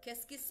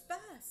 Qu'est-ce qui se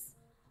passe?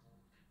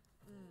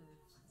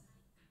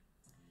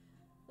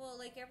 Well,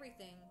 like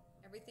everything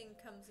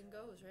comes and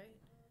goes, right?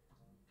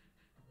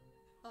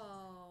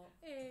 Oh,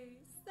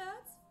 Ace,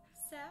 that's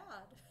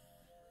sad.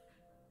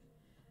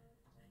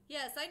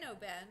 Yes, I know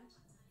Ben.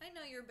 I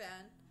know you're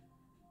Ben.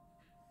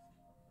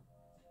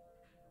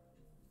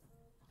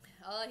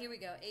 Oh, here we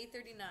go.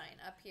 A39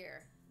 up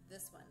here.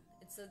 This one.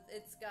 It's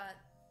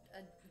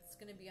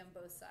gonna be on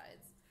both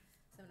sides.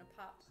 So I'm gonna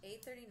pop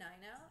A39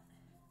 out.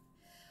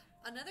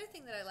 Another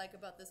thing that I like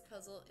about this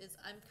puzzle is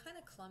I'm kind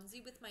of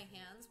clumsy with my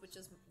hands, which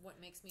is what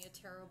makes me a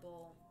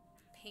terrible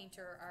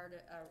painter,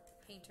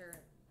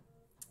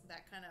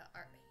 that kind of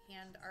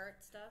hand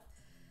art stuff.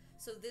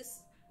 So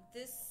this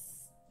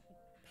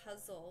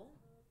puzzle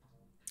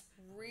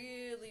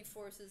really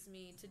forces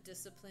me to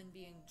discipline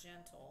being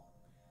gentle,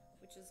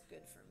 which is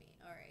good for me.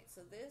 All right,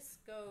 so this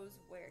goes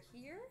where?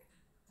 Here?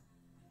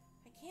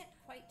 I can't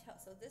quite tell.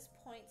 So this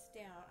points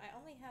down. I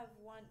only have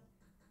one.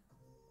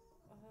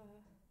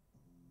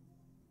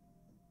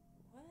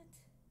 What?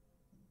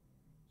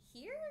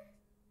 Here?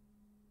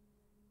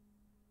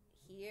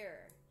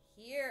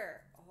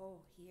 Here.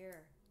 Oh,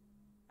 here.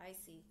 I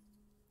see.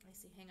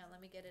 Hang on, let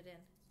me get it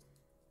in.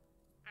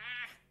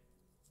 Ah!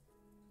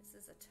 This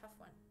is a tough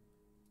one.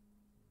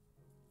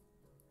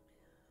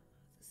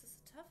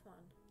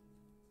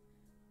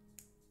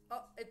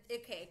 Oh,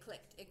 okay, it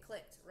clicked. It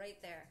clicked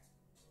right there.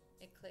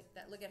 It clicked.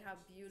 Look at how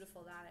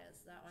beautiful that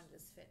is. That one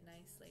just fit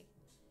nicely.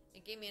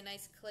 It gave me a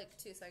nice click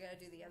too, so I gotta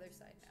do the other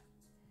side now.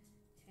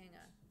 Hang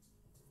on.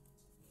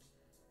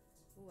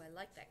 Ooh, I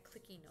like that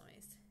clicky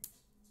noise.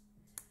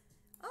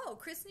 Oh,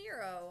 Chris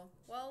Nero.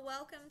 Well,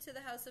 welcome to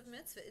the House of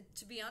Mitzvah.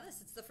 To be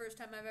honest, it's the first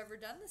time I've ever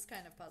done this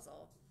kind of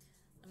puzzle.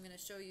 I'm gonna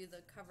show you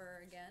the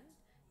cover again,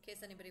 in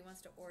case anybody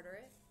wants to order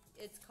it.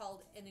 It's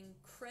called an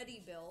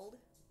Incredibuild.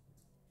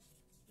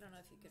 I don't know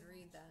if you can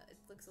read that. It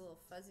looks a little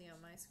fuzzy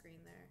on my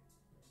screen there.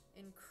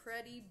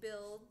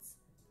 Incredibuilds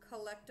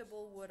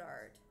collectible wood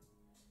art.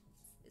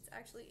 It's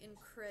actually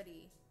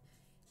Incredi.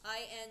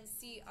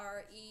 I-N-C-R-E-D-I.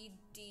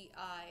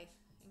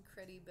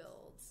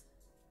 Incredibuilds.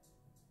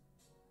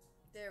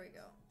 There we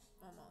go.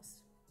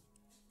 Almost.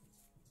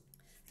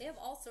 They have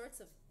all sorts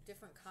of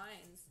different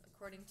kinds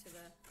according to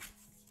the...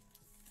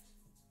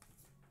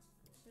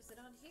 Is it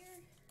on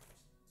here?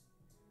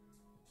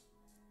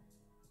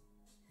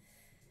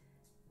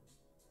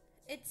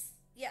 It's,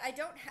 yeah,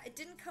 it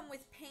didn't come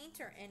with paint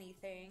or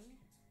anything.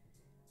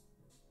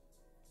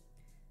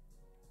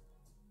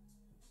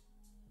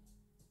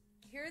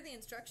 Here are the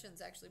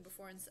instructions, actually,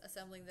 before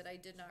assembling that I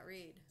did not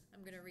read.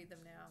 I'm going to read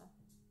them now.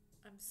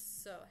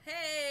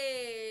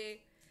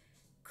 Hey!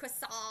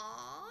 Croissant!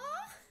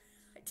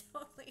 I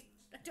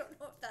don't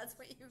know if that's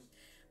what you...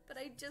 But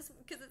I just,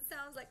 because it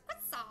sounds like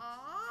croissant!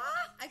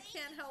 I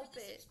can't help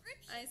it.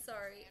 I'm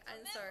sorry.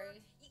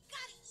 You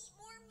gotta eat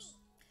more meat.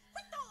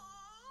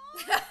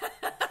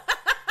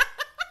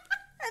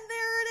 And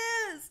there it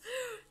is!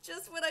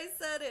 Just when I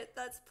said it.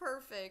 That's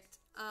perfect.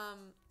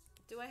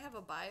 Do I have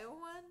a bio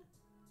one?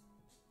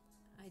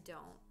 I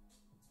don't.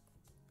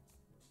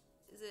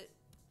 Is it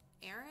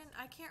Aaron?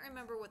 I can't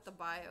remember what the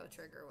bio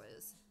trigger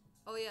was.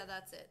 Oh yeah,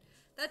 that's it.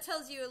 That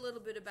tells you a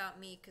little bit about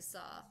me,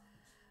 Kasa.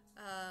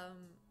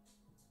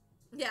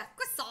 Yeah,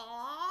 Kasa!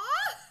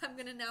 I'm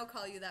gonna now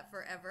call you that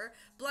forever.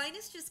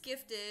 Blindness just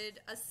gifted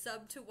a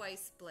sub to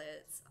Weiss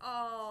Splits.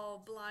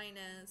 Oh,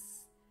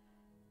 Blindness.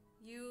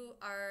 You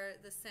are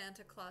the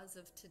Santa Claus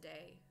of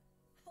today.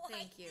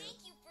 Thank you.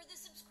 Thank you for the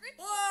subscription.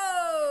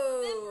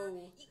 Whoa!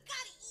 Remember, you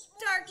gotta eat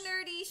more Dark meat.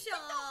 Nerdy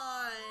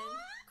Sean.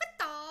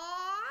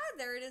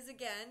 There it is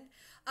again.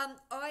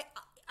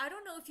 I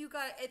don't know if you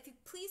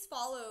please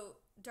follow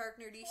Dark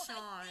Nerdy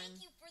Sean.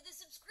 Thank you for the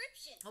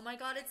subscription. Oh my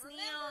God, it's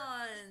Remember,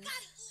 neon. you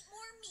gotta eat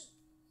more meat.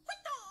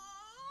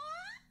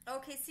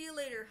 Okay, see you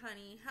later,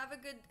 honey. Have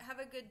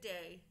a good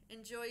day.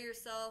 Enjoy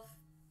yourself.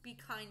 Be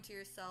kind to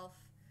yourself.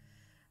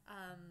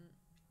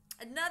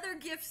 Another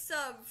gift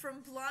sub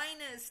from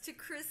Blindness to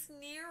Chris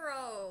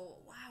Nero.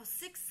 Wow,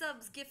 6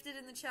 subs gifted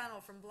in the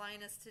channel from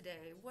Blindness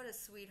today. What a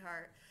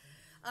sweetheart.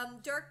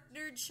 Dark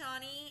Nerd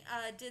Shawnee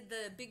did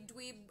the Big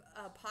Dweeb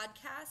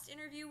podcast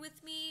interview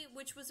with me,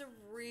 which was a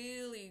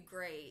really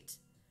great.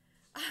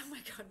 Oh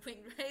my God,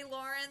 hey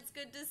Lawrence,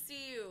 good to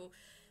see you.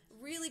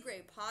 Really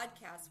great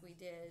podcast we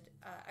did.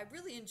 I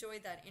really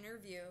enjoyed that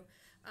interview.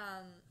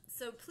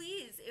 So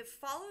please,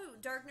 follow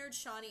Dark Nerd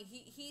Shawnee.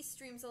 He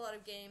streams a lot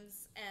of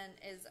games and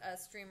is a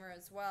streamer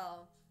as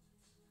well.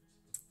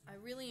 I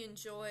really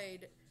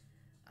enjoyed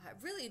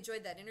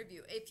that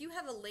interview. If you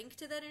have a link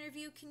to that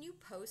interview, can you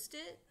post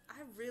it?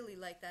 I really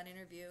like that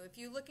interview. If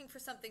you're looking for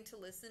something to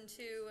listen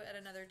to at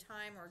another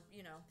time, or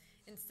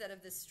instead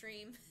of this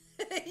stream,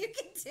 you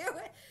can do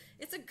it.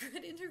 It's a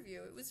good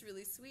interview. It was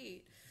really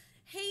sweet.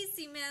 Hey,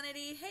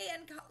 Seamanity. Hey,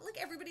 and look,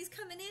 everybody's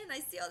coming in. I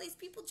see all these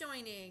people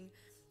joining.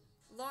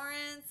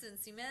 Lawrence and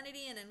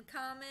Seamanity and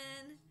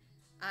Uncommon.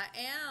 I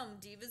am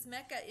Diva's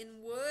Meka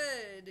in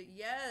wood.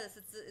 Yes,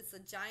 it's a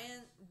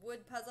giant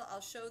wood puzzle.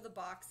 I'll show the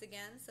box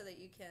again so that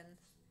you can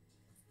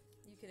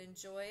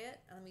enjoy it.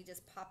 Let me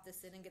just pop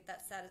this in and get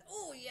that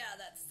Oh yeah,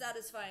 that's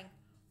satisfying.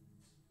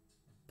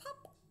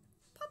 Pop,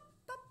 pop,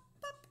 pop,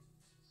 pop.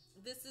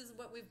 This is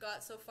what we've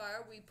got so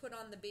far. We put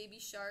on the baby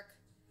shark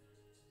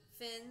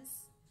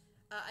fins.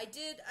 I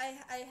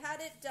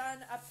had it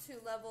done up to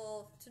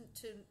level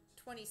to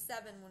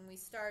 27 when we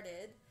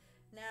started.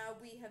 Now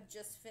we have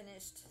just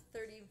finished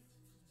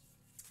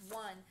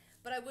 31.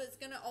 But I was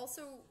going to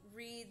also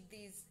read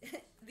the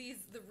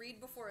read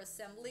before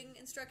assembling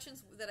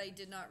instructions that I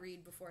did not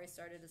read before I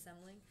started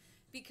assembling.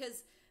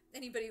 Because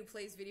anybody who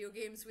plays video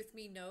games with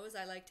me knows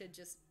I like to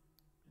just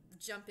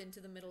jump into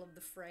the middle of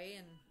the fray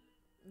and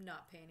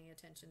not pay any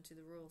attention to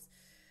the rules.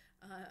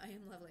 I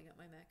am leveling up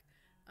my mech.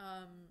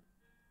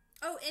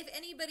 Oh,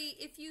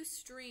 if you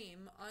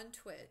stream on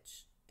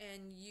Twitch,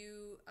 and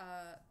you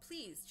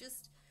please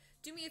just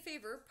do me a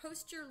favor,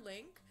 post your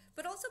link,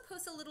 but also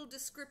post a little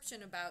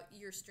description about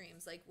your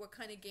streams, like what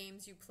kind of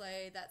games you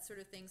play, that sort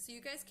of thing, so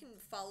you guys can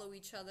follow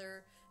each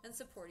other and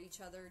support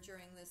each other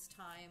during this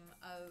time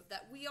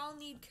that we all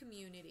need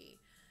community.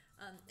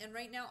 And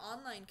right now,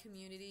 online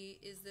community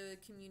is the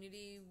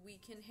community we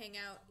can hang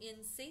out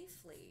in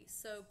safely.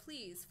 So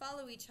please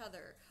follow each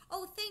other.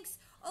 Oh, thanks.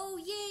 Oh,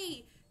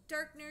 yay.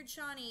 Dark Nerd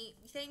Shawnee,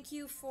 thank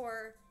you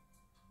for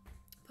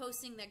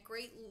posting that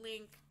great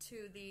link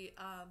to the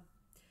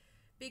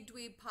Big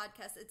Dweeb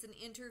podcast. It's an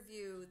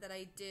interview that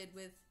I did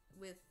with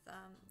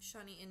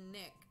Shawnee and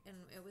Nick, and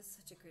it was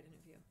such a great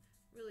interview.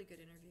 Really good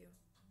interview.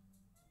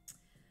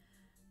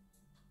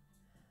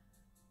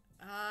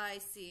 I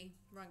see.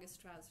 Rungus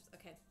trousers.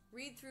 Okay.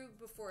 Read through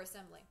before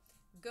assembling.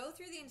 Go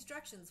through the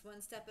instructions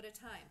one step at a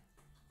time.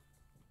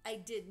 I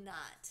did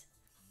not.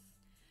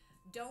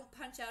 Don't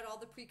punch out all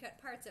the pre-cut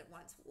parts at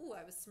once. Ooh,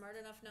 I was smart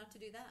enough not to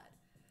do that.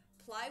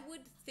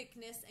 Plywood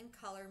thickness and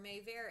color may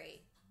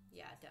vary.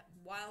 Yeah,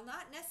 while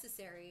not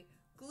necessary,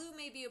 glue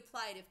may be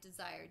applied if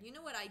desired. You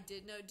know what I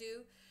did not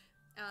do?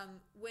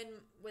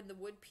 When the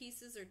wood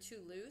pieces are too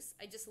loose,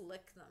 I just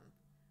lick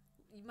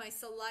them. My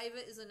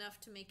saliva is enough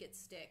to make it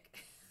stick.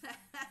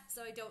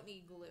 So I don't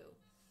need glue.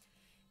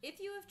 If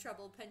you have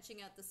trouble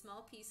punching out the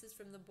small pieces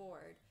from the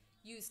board,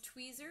 use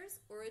tweezers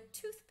or a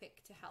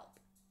toothpick to help.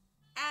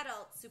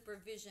 Adult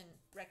supervision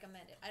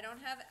recommended. I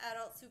don't have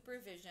adult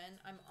supervision.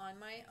 I'm on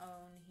my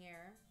own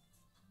here.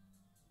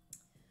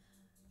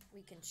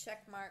 We can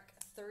check mark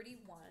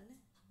 31.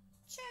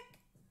 Check.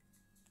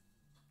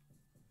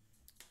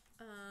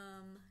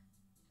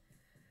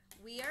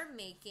 We are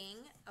making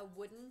a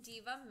wooden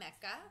diva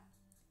mecha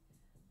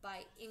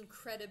by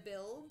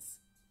Incredibuilds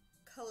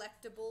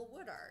collectible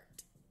wood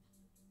art.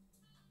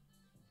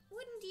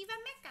 Wooden diva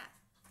mecha.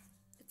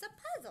 It's a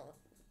puzzle.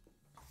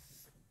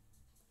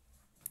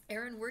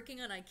 Aaron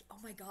working on oh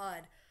my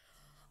god.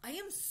 I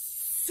am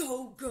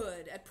so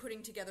good at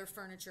putting together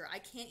furniture. I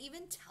can't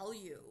even tell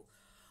you.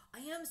 I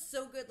am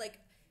so good. Like,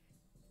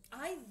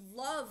 I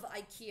love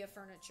IKEA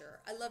furniture.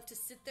 I love to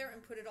sit there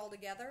and put it all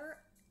together.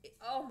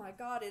 Oh my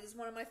god, it is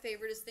one of my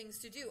favoriteest things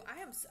to do.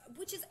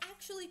 Which is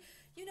actually,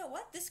 you know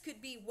what? This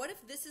could be, what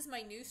if this is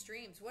my new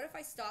streams? What if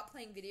I stop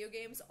playing video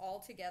games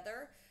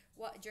altogether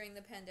during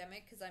the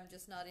pandemic because I'm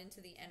just not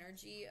into the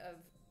energy of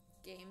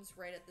games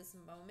right at this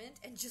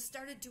moment, and just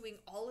started doing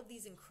all of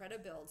these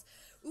Incredibuilds.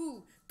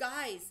 Ooh,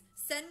 guys,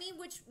 send me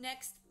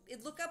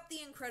look up the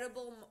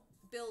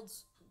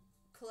Incredibuilds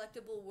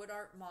collectible wood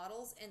art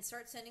models and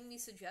start sending me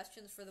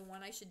suggestions for the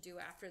one I should do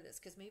after this,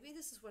 because maybe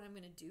this is what I'm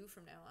going to do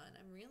from now on.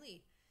 I'm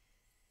really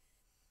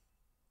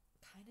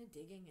kind of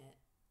digging it.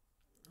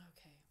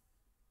 Okay.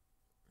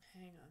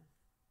 Hang on.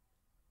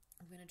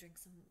 I'm going to drink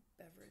some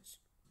beverage.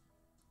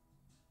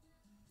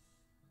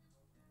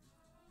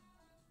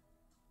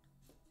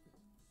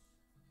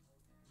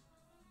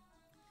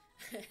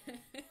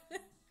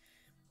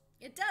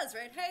 It does,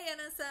 right? Hey,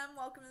 NSM,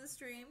 welcome to the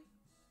stream.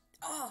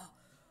 Oh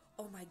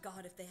my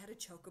god, if they had a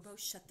chocobo,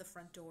 shut the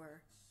front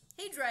door.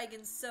 Hey,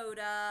 Dragon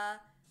Soda.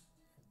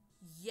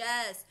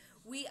 Yes,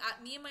 me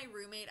and my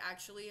roommate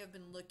actually have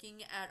been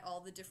looking at all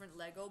the different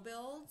Lego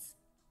builds.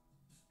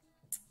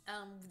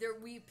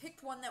 We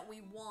picked one that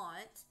we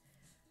want,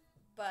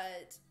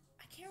 but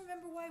I can't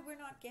remember why we're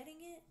not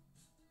getting it.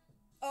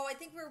 Oh, I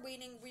think we're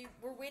waiting.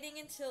 We're waiting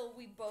until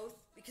we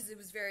both, because it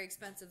was very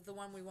expensive. The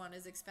one we want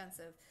is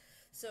expensive.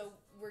 So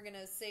we're going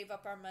to save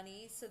up our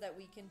money so that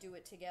we can do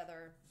it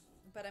together.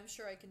 But I'm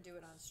sure I can do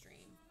it on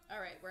stream. All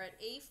right, we're at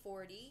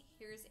A40.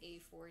 Here's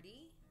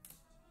A40.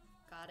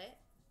 Got it.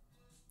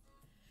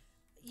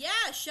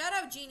 Yeah, shout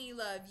out Jeannie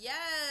Love.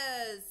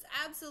 Yes,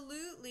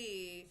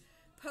 absolutely.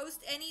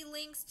 Post any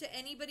links to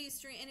anybody's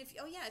stream. And if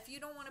you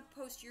don't want to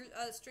post your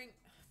stream,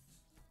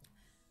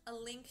 a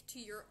link to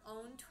your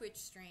own Twitch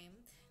stream,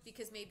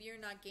 because maybe you're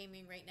not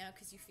gaming right now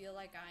because you feel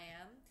like I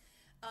am.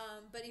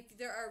 But if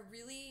there are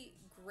really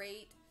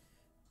great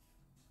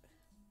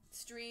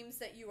streams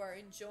that you are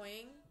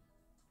enjoying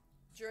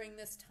during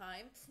this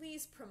time,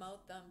 please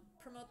promote them.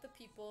 Promote the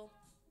people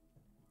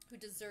who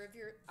deserve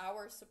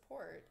our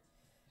support.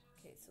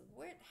 Okay, so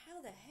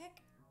how the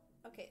heck?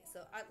 Okay,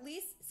 so at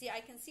least, see,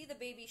 I can see the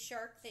baby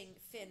shark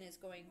fin is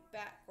going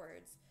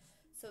backwards.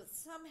 So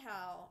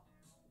somehow,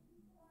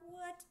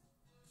 what?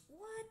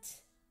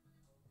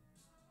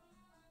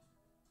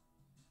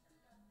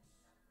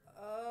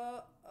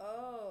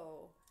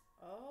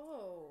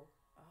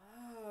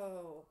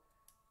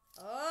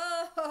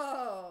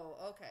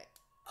 Okay.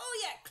 Oh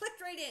yeah,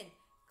 clicked right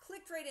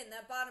in.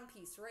 That bottom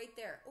piece right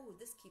there. Oh,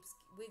 this keeps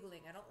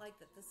wiggling. I don't like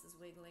that this is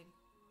wiggling.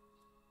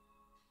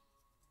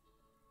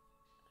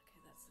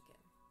 Okay, that's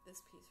again.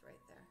 This piece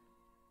right there.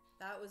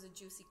 That was a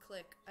juicy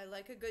click. I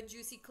like a good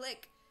juicy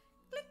click.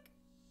 Click.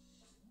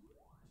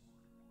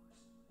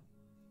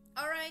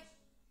 All right.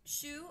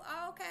 Shoe.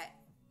 Oh, okay.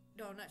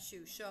 No, not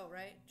shoe. Show,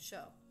 right?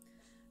 Show.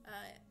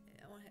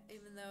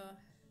 Even though...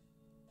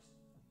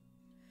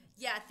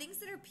 Yeah, things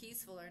that are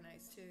peaceful are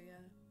nice too,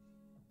 yeah.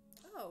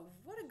 Oh,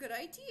 what a good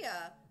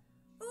idea.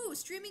 Ooh,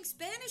 streaming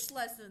Spanish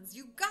lessons.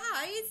 You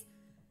guys,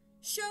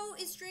 Show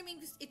is streaming.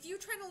 If you're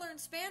trying to learn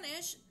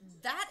Spanish,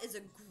 that is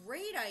a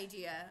great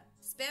idea.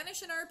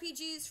 Spanish and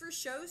RPGs for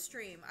Show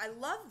stream. I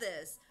love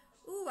this.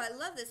 Ooh, I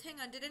love this. Hang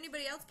on, did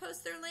anybody else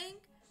post their link?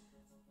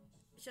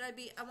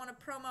 I want to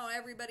promo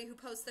everybody who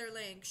posts their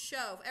link.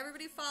 Show.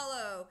 Everybody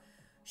follow.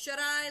 Should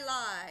I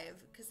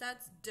Live? Because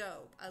that's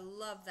dope. I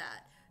love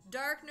that.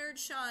 Dark Nerd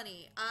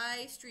Shawnee.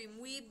 I stream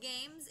Weeb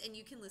games, and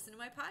you can listen to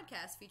my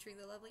podcast featuring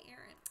the lovely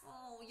Erin.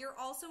 Oh, you're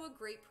also a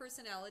great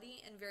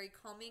personality and very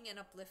calming and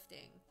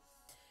uplifting.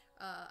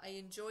 I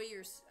enjoy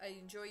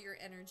your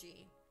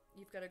energy.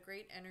 You've got a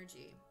great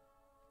energy.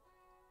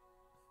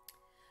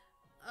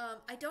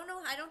 I don't know.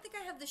 I don't think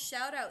I have the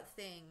shout out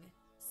thing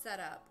set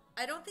up.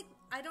 I don't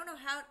know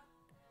how.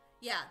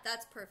 Yeah,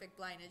 that's perfect.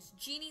 Blindness.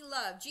 Jeannie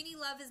Love. Jeannie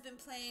Love has been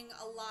playing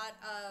a lot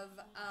of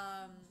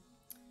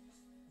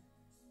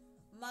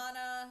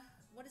Mana.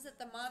 What is it?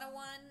 The Mana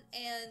one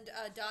and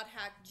Dot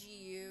Hack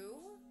GU.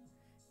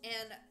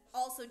 And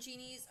also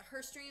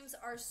her streams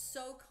are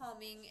so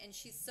calming and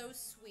she's so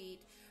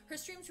sweet. Her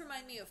streams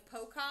remind me of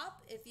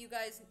Pocop. If you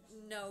guys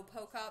know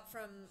Pocop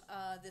from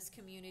this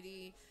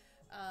community,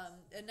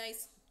 a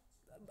nice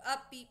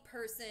upbeat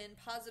person,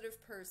 positive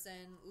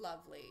person,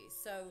 lovely.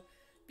 So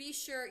be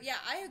sure. Yeah,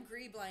 I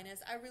agree,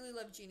 Blindness. I really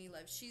love Jeannie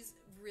Love. She's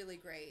really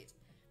great.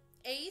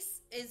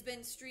 Ace has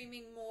been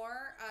streaming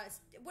more.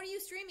 What are you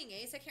streaming,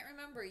 Ace? I can't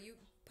remember. You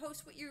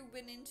post what you've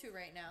been into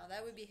right now.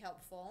 That would be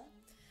helpful.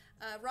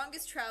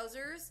 Wrongest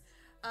Trousers.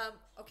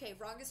 Okay,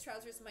 Wrongest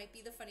Trousers might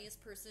be the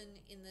funniest person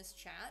in this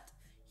chat.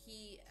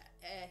 He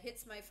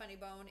hits my funny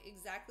bone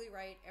exactly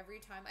right every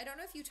time. I don't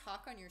know if you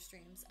talk on your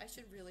streams. I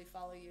should really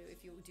follow you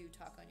if you do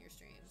talk on your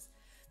streams.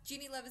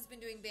 Jeannie Love has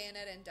been doing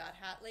Bayonetta and Dot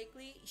Hat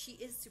lately. She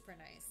is super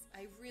nice.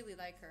 I really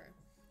like her.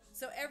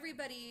 So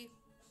everybody...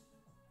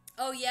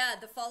 Oh yeah,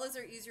 the follows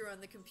are easier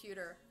on the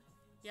computer.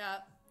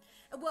 Yeah.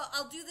 Well,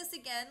 I'll do this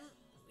again.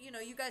 You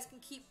know, you guys can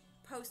keep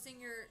post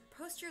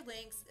your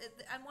links.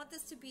 I want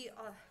this to be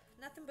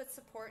nothing but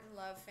support and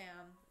love,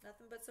 fam.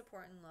 Nothing but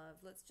support and love.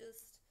 Let's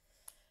just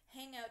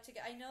hang out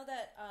together. I know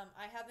that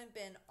I haven't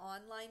been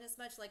online as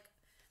much. Like,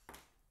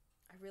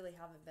 I really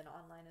haven't been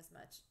online as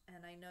much.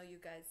 And I know you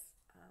guys...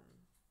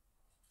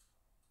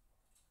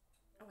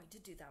 Oh, I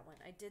did do that one.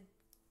 I did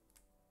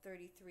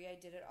 33. I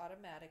did it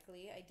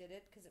automatically. I did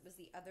it because it was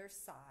the other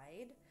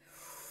side.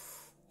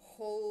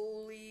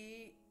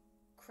 Holy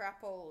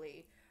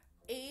crapoli.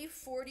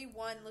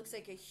 A41 looks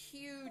like a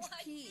huge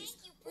piece.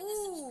 Thank you for the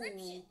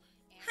subscription.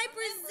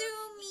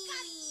 Hyperzoomy!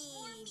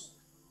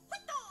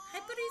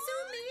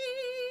 Hyperzoomy!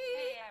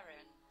 Hey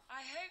Aaron,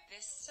 I hope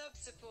this sub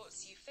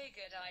supports you.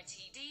 Figured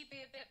ITD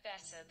be a bit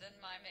better than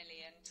my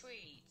million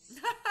tweets.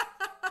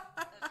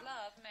 The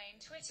love main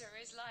Twitter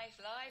is live.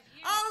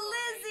 Oh,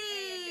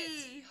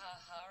 Lizzie!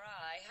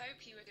 I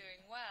hope you are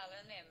doing well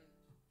and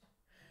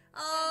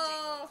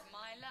Oh, sending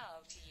my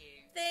love to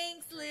you.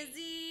 thanks,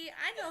 Lizzie.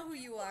 I know who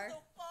you are.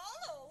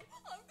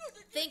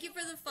 Thank you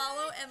for the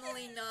follow,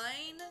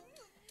 Emily9.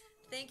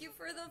 Thank you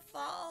for the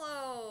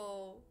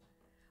follow.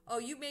 Oh,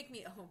 you make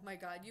me, oh my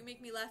God, you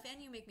make me laugh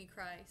and you make me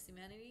cry,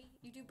 Humanity.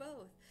 You do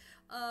both.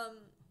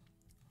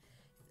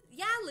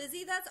 Yeah,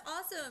 Lizzie, that's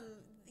awesome.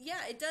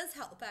 Yeah, it does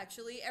help,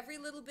 actually. Every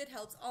little bit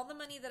helps. All the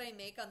money that I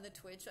make on the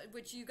Twitch,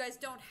 which you guys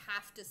don't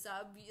have to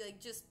sub, like,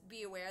 just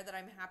be aware that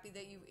I'm happy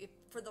that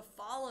for the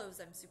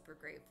follows, I'm super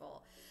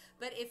grateful.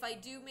 But if I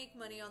do make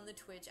money on the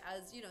Twitch,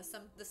 as, you know,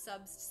 the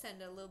subs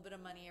send a little bit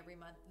of money every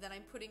month, then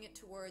I'm putting it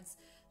towards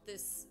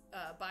this,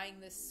 buying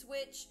this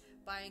Switch,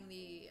 buying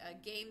the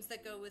games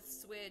that go with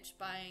Switch,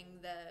 buying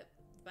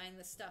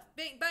the stuff,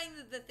 buying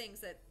the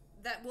things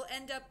that will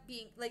end up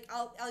being, like,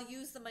 I'll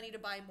use the money to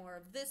buy more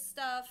of this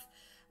stuff.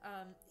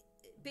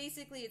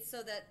 Basically, it's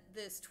so that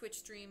this Twitch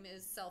stream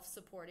is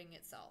self-supporting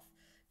itself.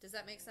 Does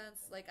that make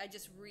sense? Like, I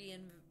just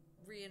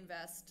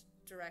reinvest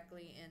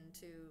directly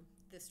into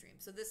this stream.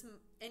 So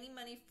any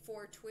money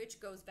for Twitch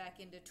goes back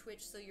into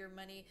Twitch. So your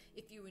money,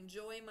 if you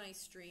enjoy my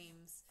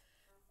streams,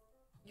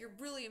 you're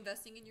really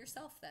investing in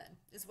yourself then,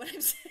 is what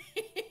I'm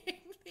saying.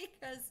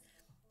 Because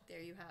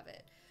there you have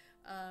it.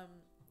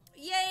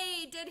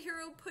 Yay! Dead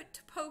Hero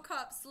put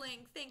Pocop's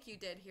link. Thank you,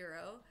 Dead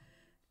Hero.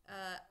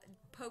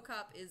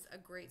 Pocop is a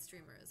great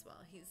streamer as well.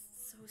 He's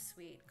so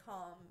sweet,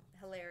 calm,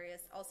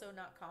 hilarious, also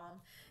not calm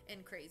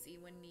and crazy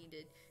when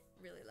needed.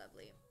 Really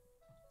lovely.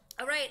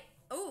 All right.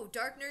 Oh,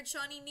 Dark Nerd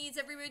Shawnee needs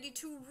everybody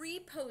to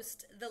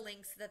repost the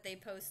links that they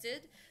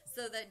posted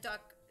so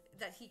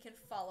that he can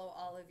follow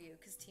all of you,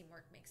 because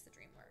teamwork makes the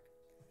dream work.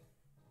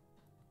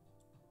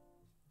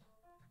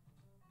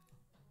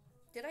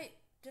 Did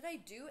I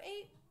do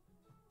 8?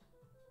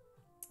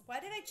 Why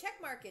did I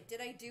check mark it?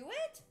 Did I do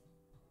it?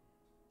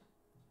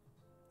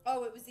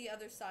 Oh, it was the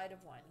other side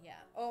of one,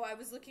 yeah. Oh, I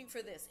was looking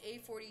for this,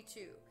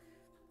 A42.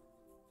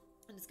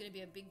 And it's going to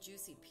be a big,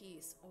 juicy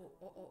piece.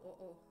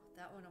 Oh.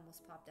 That one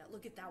almost popped out.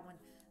 Look at that one.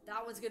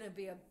 That one's going to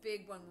be a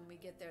big one when we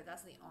get there.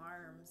 That's the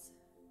arms.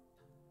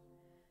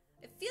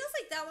 It feels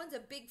like that one's a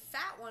big,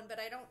 fat one, but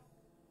I don't...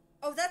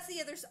 Oh, that's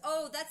the other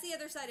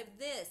side of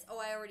this. Oh,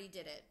 I already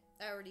did it.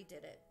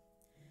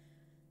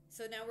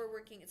 So now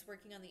it's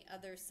working on the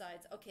other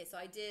sides. Okay, so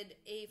I did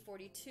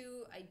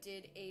A42, I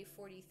did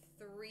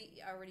A43,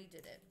 I already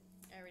did it.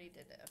 Okay,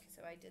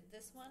 so I did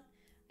this one.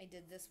 I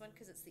did this one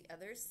because it's the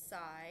other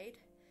side.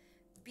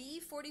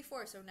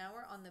 B44, so now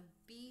we're on the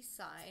B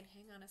side.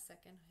 Hang on a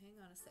second.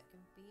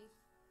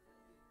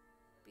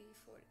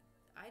 B40.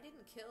 I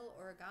didn't kill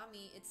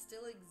origami. It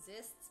still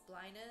exists,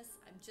 Blindness.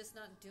 I'm just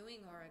not doing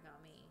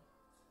origami.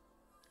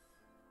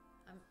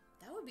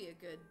 That would be a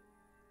good...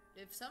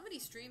 If somebody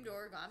streamed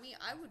origami,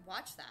 I would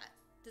watch that.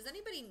 Does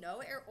anybody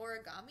know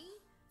origami?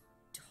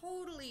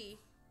 Totally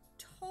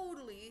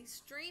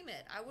stream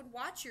it. I would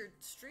watch your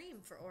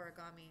stream for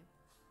origami.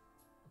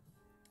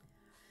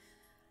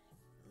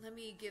 Let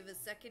me give a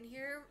second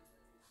here.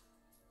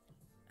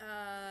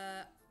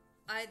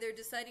 Either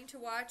deciding to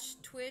watch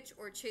Twitch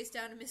or chase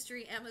down a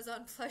mystery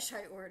Amazon plush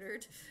I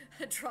ordered.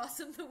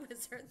 Drossum the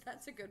Wizard.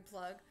 That's a good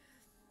plug.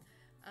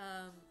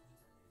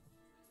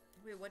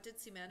 Wait, what did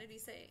Humanity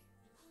say?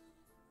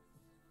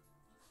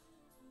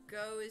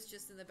 Go is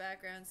just in the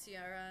background.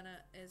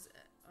 Ciarana is...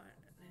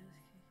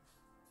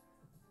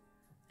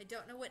 I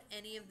don't know what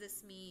any of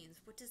this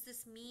means. What does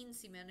this mean,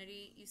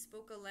 Humanity? You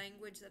spoke a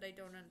language that I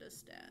don't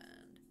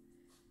understand.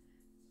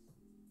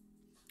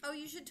 Oh,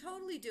 you should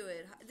totally do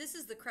it. This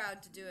is the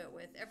crowd to do it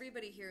with.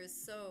 Everybody here is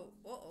so...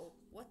 Uh-oh,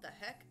 what the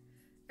heck?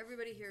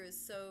 Everybody here is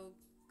so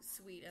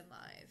sweet and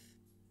live.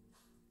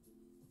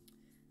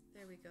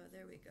 There we go.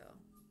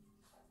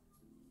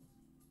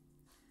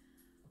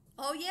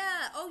 Oh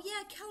yeah,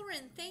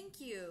 Kelrin,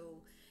 thank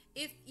you.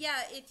 If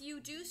you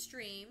do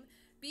stream,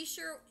 be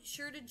sure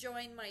to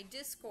join my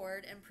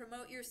Discord and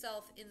promote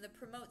yourself in the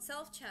Promote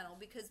Self channel,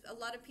 because a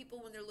lot of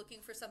people, when they're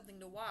looking for something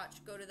to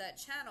watch, go to that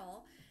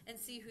channel and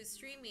see who's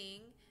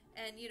streaming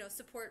and, you know,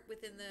 support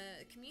within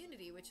the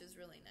community, which is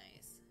really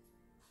nice.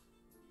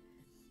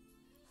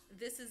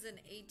 This is an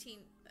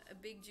 18, a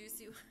big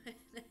juicy one.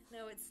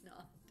 No, it's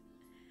not.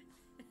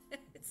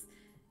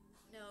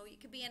 No, it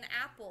could be an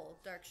apple,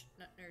 Dark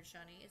Nerd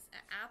Shani. It's an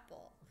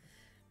apple.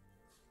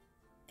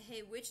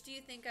 Hey, which do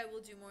you think I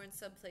will do more in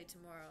subplay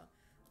tomorrow?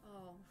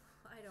 Oh,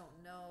 I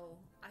don't know.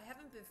 I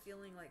haven't been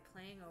feeling like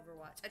playing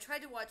Overwatch. I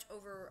tried to watch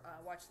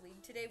Overwatch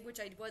League today, which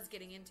I was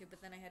getting into, but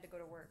then I had to go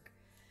to work.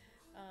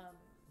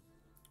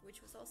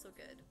 Which was also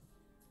good.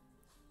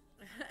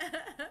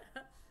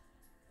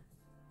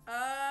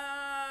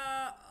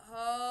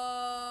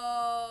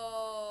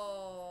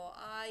 Oh,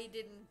 I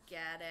didn't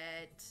get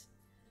it.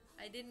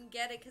 I didn't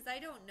get it because I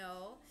don't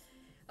know.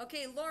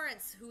 Okay,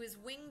 Lawrence, who is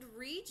Winged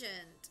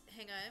Regent.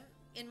 Hang on.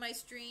 In my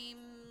stream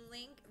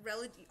link,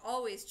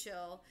 always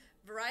chill.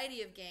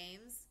 Variety of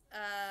games.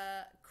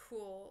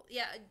 Cool.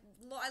 Yeah,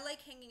 I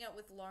like hanging out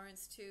with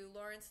Lawrence too.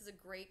 Lawrence is a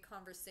great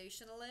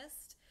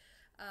conversationalist.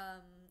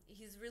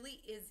 He's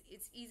really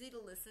it's easy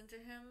to listen to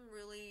him,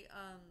 really,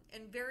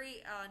 and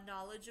very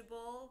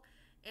knowledgeable,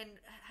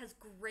 and has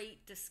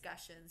great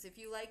discussions. If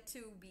you like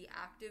to be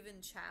active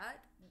in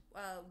chat,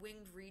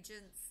 Winged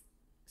Regent's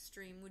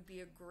stream would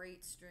be a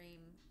great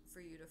stream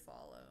for you to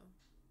follow.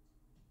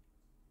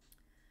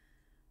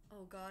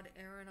 Oh God,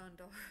 Aaron on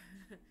Dark.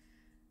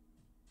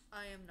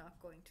 I am not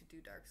going to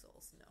do Dark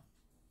Souls, no.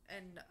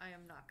 And I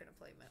am not going to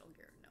play Metal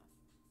Gear, no.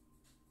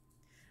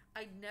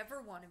 I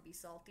never want to be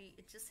salty.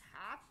 It just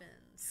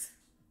happens.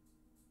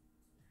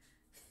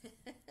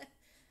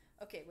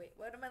 Okay, wait.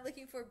 What am I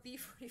looking for?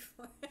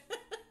 B44. You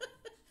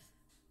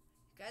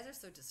guys are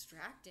so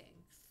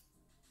distracting.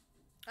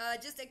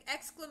 Just an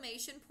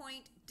exclamation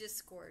point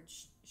Discord.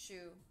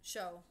 Show.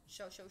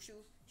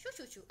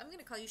 I'm going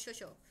to call you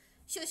Shosho.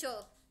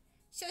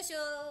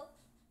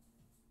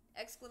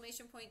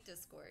 Exclamation point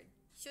Discord.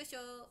 There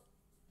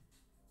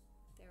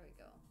we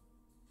go.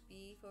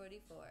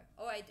 B44.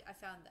 Oh, I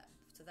found that.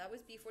 So that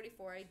was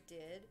B44 I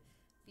did.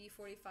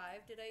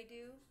 B45 did I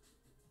do?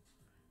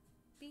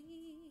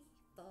 B45.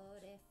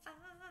 B40.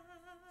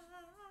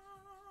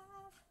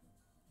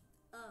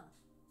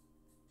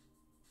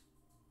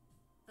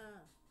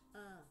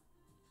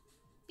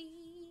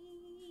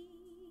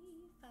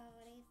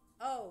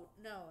 Oh,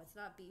 no, it's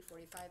not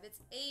B45. It's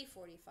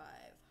A45.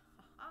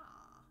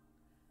 Haha.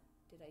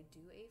 Did I do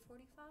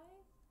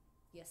A45?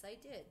 Yes, I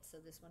did. So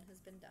this one has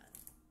been done.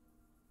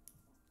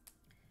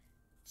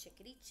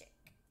 Chickadee chick.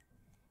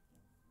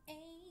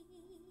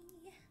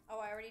 Oh,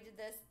 I already did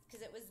this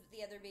because it was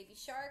the other baby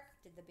shark.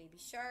 Did the baby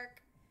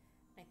shark.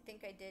 I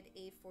think I did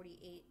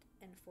A48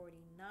 and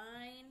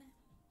 49.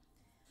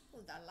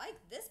 Ooh, I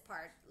like this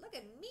part. Look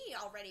at me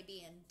already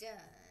being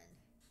done.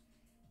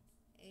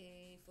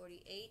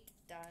 A48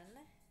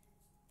 done.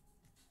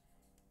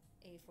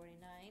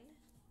 A49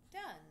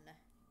 done.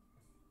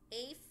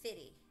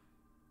 A50.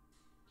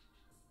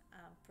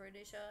 I'm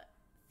pretty sure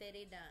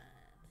 50 done.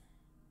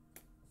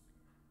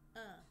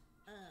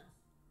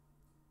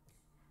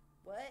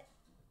 What?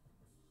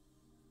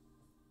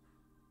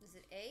 Is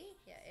it A?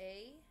 Yeah,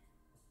 A.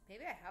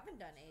 Maybe I haven't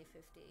done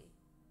A50.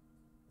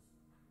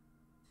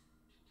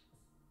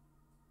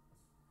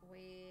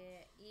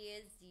 Where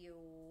is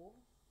you?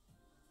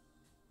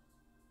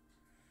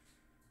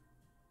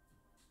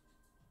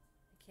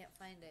 I can't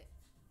find it.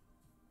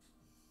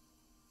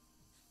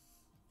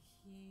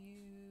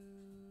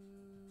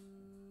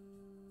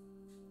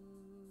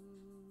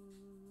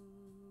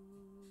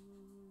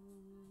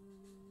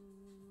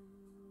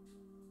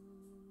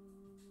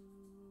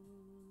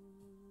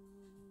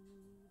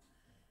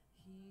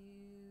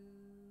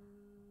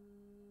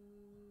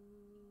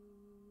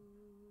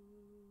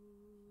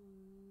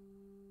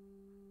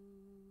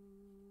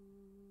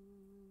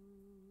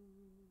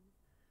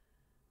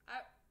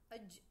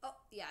 Oh,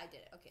 yeah, I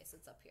did it. Okay, so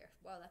it's up here.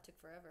 Wow, that took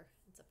forever.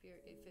 It's up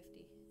here,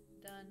 850.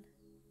 Done.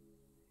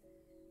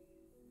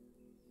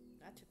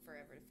 That took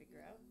forever to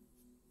figure out.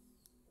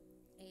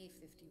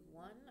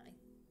 A51. I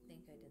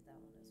think I did that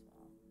one as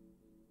well.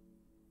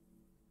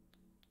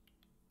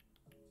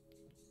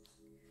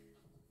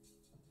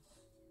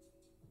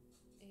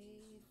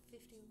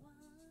 A51.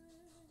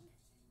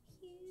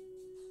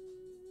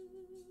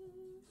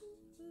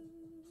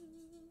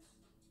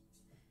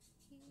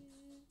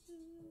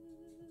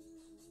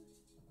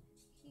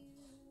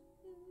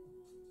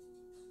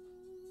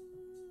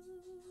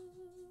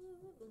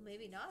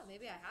 Maybe not.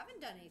 Maybe I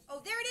haven't done it.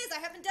 Oh, there it is. I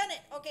haven't done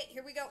it. Okay,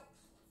 here we go.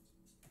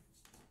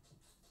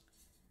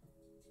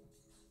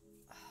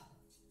 Oh,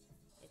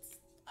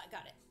 I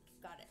got it.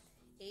 Got it.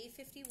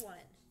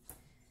 A51.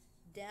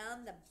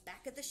 Down the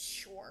back of the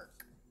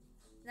shork.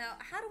 Now,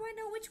 how do I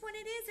know which one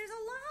it is? There's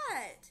a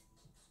lot.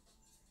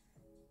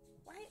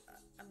 Why?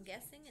 I'm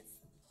guessing it's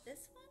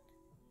this one?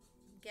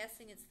 I'm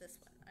guessing it's this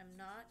one. I'm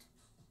not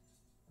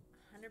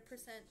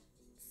 100%.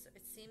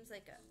 It seems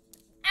like a...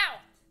 Ow!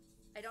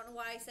 I don't know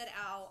why I said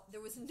ow.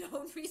 There was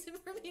no reason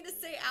for me to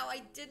say ow.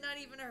 I did not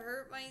even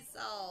hurt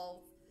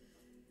myself.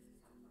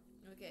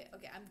 Okay,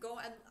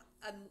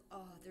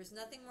 oh, there's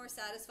nothing more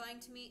satisfying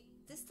to me.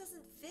 This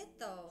doesn't fit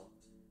though.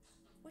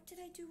 What did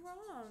I do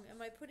wrong?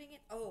 Am I putting it?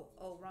 Oh,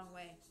 wrong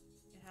way.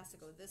 It has to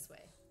go this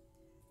way.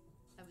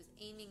 I was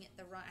aiming it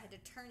the wrong, I had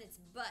to turn its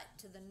butt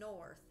to the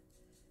north.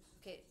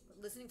 Okay,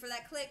 listening for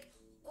that click.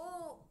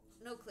 Oh,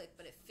 no click,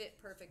 but it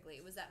fit perfectly.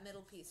 It was that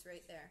middle piece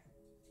right there.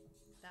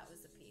 That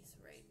was the piece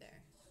right there.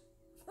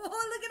 Oh,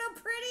 look at how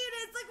pretty it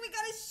is. Like we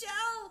got a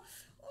shell.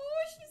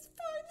 Oh, she's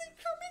finally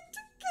coming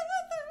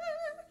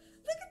together.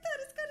 Look at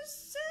that. It's got a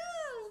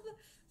shell.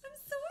 I'm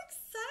so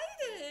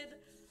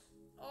excited.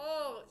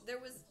 Oh, there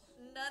was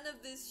none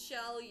of this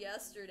shell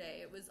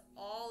yesterday. It was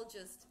all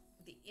just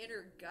the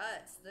inner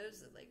guts.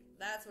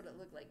 That's what it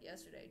looked like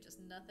yesterday. Just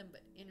nothing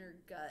but inner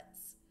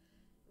guts.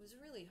 It was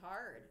really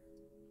hard.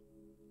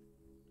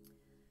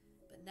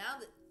 But now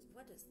that,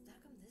 how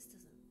come this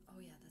doesn't, oh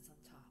yeah, that's on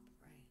top,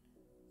 right?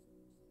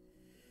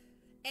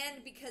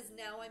 And because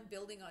now I'm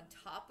building on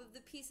top of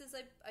the pieces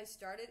I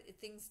started,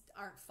 things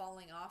aren't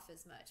falling off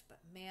as much. But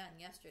man,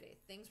 yesterday,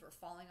 things were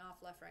falling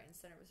off left, right, and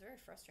center. It was very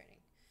frustrating.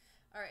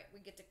 All right, we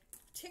get to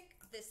tick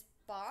this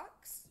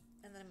box,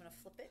 and then I'm going to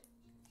flip it.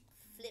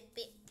 Flip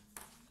it.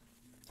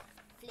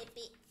 Flip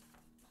it.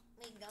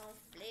 We gonna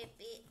flip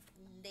it.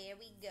 There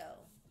we go.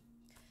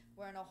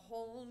 We're in a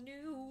whole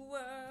new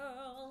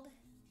world.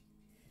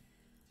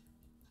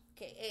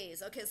 Okay,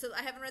 A's. Okay, so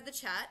I haven't read the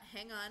chat.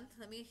 Hang on.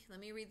 Let me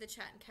read the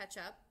chat and catch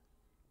up.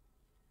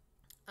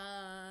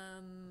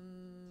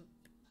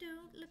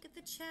 Don't look at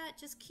the chat.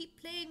 Just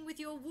keep playing with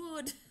your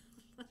wood.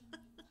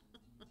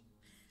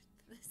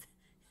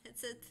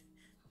 It's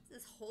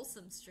this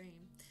wholesome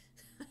stream.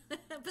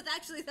 But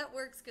actually that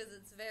works because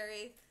it's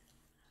very,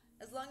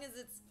 as long as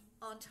it's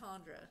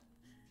entendre,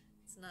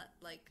 it's not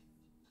like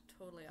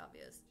totally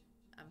obvious,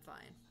 I'm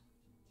fine.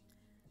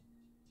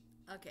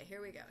 Okay,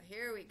 here we go.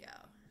 Here we go.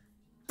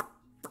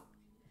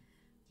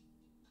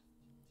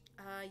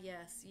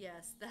 Yes,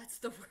 that's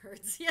the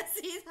words. Yes,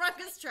 he's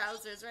ruckus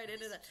trousers right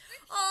into that.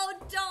 Oh,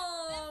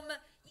 Dom!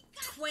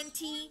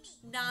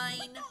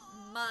 29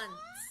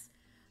 months.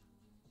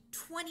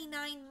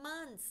 29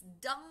 months.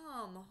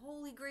 Dom,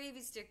 holy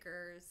gravy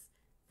stickers.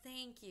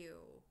 Thank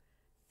you.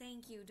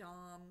 Thank you,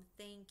 Dom.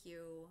 Thank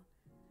you.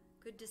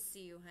 Good to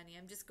see you, honey.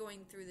 I'm just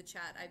going through the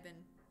chat. I've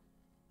been...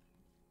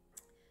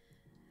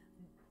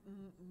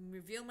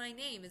 Reveal my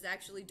name is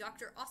actually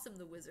Dr. Awesome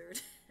the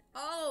Wizard.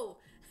 Oh!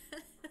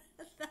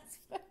 That's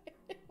funny.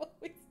 I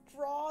always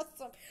draw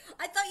some.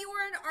 I thought you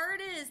were an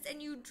artist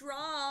and you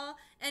draw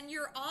and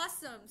you're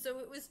awesome. So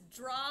it was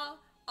draw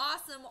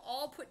awesome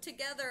all put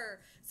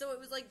together. So it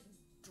was like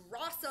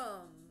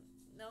Drawsome.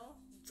 No?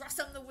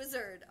 Drawsome the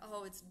Wizard.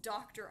 Oh, it's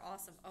Dr.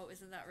 Awesome. Oh,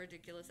 isn't that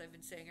ridiculous? I've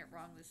been saying it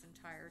wrong this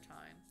entire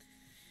time.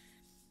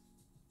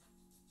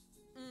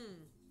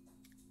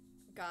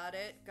 Got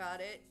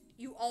it.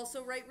 You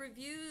also write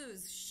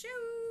reviews.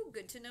 Shoo!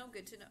 Good to know.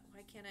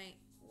 Why can't I...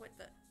 What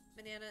the...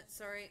 Banana,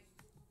 sorry.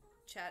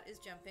 Chat is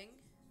jumping.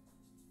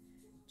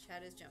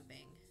 Chat is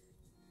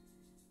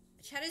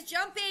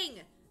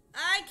jumping!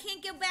 I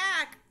can't go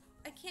back!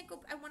 I can't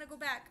go... I want to go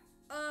back.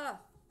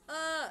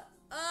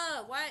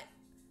 What?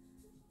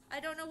 I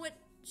don't know what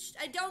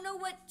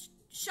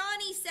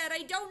Shawnee said.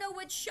 I don't know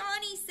what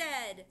Shawnee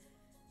said.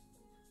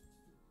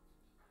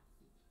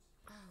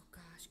 Oh,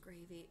 gosh,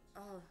 gravy.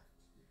 Oh,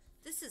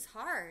 this is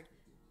hard.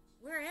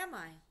 Where am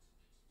I?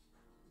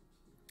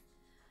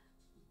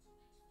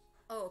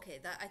 Oh, okay.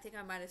 I think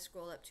I might have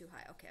scrolled up too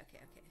high. Okay.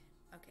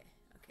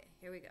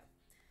 Here we go.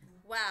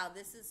 Wow,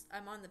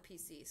 I'm on the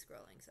PC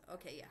scrolling. So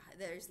okay, yeah.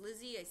 There's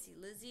Lizzie. I see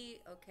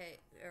Lizzie. Okay,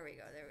 there we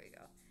go.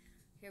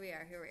 Here we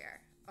are.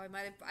 Oh, I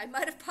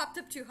might have popped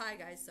up too high,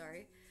 guys.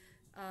 Sorry.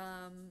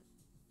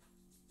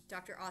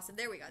 Dr. Awesome.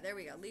 There we go.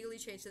 Legally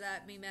changed to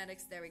that.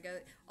 Memetics. There we go.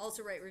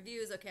 Also write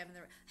reviews. Okay, I'm in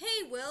there.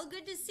 Hey, Will.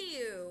 Good to see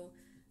you.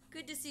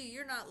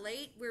 You're not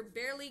late. We're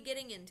barely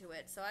getting into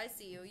it, so I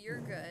see you. You're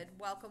good.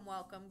 Welcome.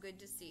 Good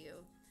to see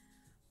you.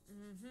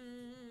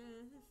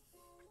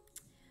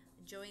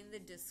 Join the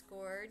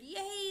Discord.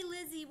 Yay,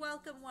 Lizzie.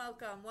 Welcome.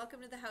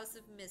 Welcome to the House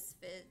of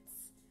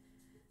Misfits.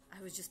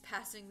 I was just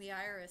passing the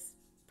iris.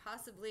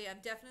 Possibly. I'm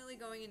definitely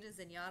going into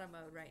Zenyatta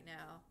mode right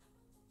now.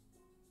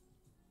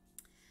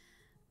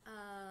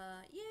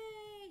 Yay.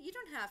 You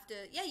don't have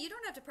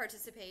to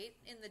participate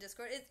in the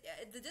Discord.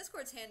 The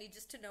Discord's handy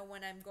just to know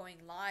when I'm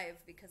going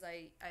live because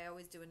I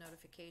always do a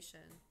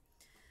notification.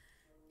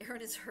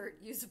 Aaron is hurt.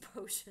 Use a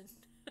potion.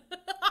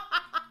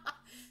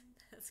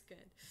 That's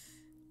good.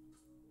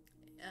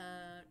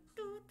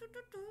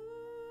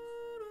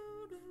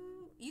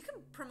 You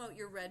can promote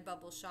your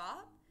Redbubble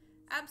shop.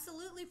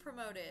 Absolutely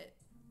promote it.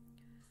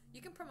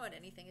 You can promote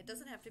anything. It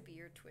doesn't have to be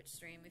your Twitch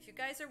stream. If you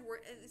guys are...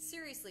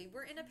 seriously,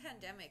 we're in a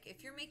pandemic.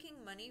 If you're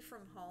making money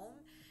from home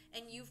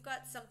and you've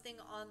got something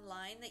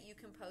online that you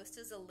can post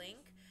as a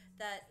link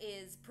that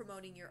is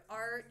promoting your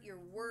art, your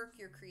work,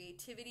 your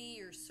creativity,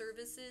 your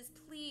services,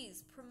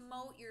 please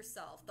promote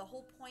yourself. The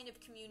whole point of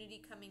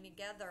community coming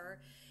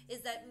together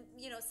is that,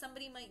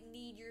 somebody might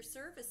need your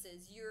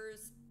services. You're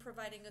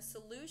providing a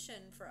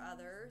solution for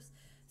others.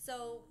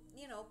 So,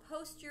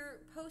 post your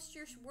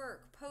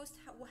work, post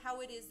how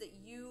it is that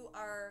you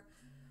are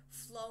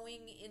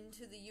flowing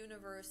into the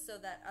universe so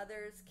that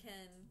others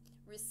can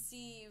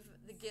receive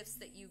the gifts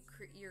that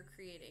you're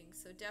creating.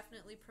 So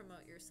definitely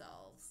promote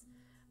yourselves.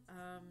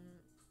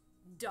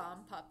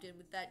 Dom popped in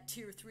with that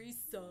tier 3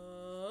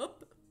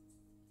 sub.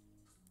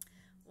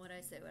 What'd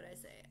I say?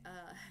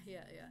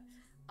 Yeah.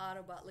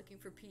 Autobot looking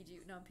for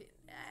PG. No,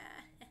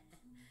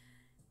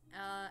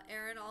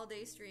 Aaron all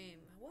day stream.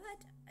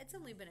 What? It's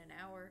only been an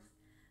hour.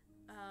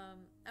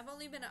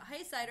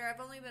 Hey Cider, I've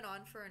only been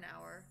on for an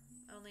hour.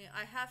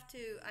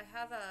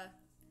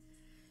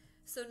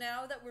 So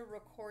now that we're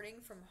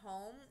recording from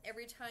home,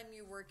 every time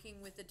you're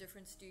working with a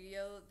different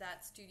studio,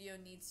 that studio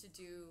needs to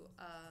do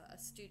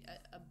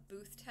a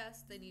booth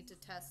test. We need to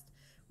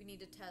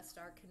test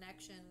our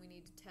connection. We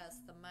need to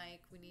test the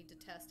mic. We need to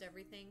test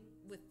everything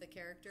with the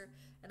character.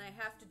 And I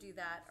have to do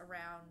that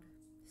around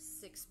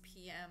 6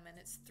 p.m. and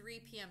it's 3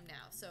 p.m.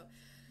 now. So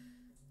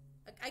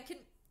I can,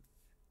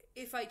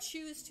 if I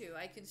choose to,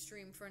 I can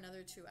stream for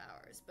another 2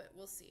 hours, but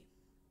we'll see.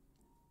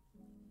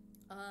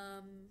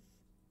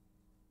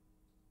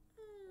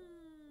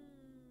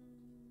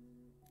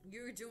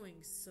 You're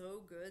doing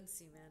so good,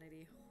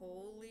 Seamanity.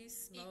 Holy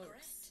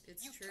smokes.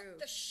 It's you true.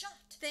 Took the shot.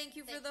 Thank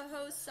you for the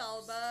host,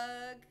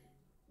 Salbug.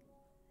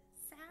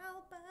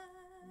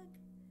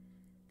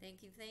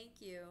 Thank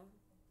you.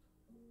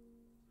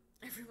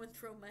 Everyone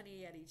throw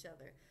money at each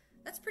other.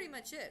 That's pretty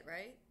much it,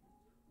 right?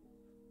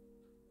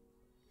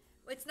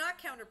 It's not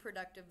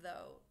counterproductive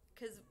though,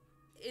 because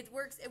it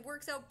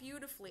works out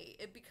beautifully.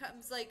 It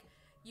becomes like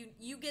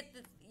you get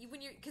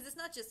because it's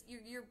not just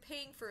you're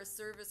paying for a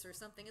service or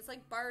something. It's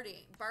like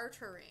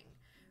bartering,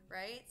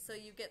 right? So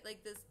you get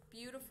like this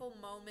beautiful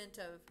moment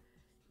of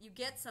you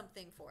get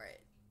something for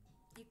it.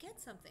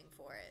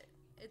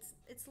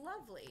 It's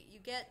lovely. You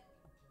get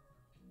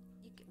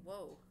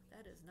whoa,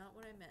 that is not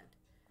what I meant.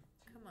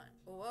 Come on.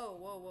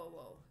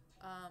 Whoa.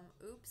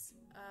 Oops.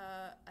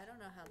 I don't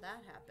know how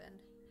that happened.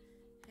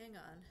 Hang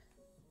on.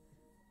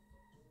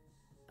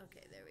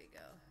 Okay, there we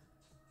go.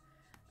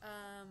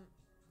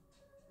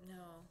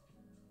 No.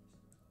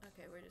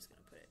 Okay, we're just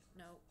gonna put it.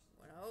 No.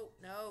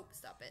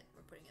 Stop it.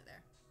 We're putting it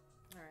there.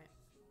 All right.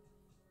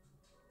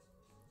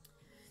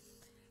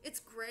 It's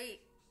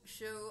great.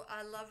 Shu,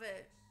 I love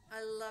it.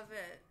 I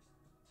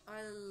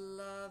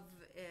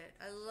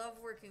love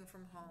working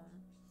from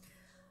home.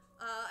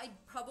 I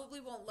probably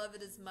won't love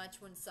it as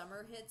much when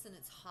summer hits and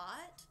it's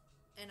hot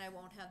and I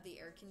won't have the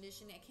air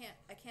conditioning.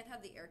 I can't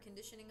have the air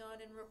conditioning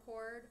on and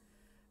record.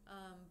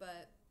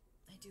 But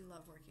I do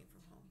love working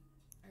from home.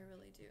 I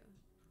really do.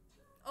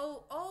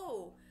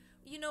 Oh,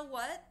 you know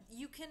what?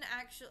 You can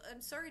actually,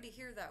 I'm sorry to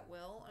hear that,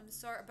 Will. I'm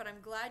sorry, but I'm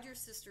glad your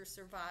sister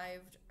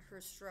survived her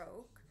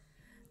stroke.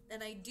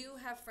 And I do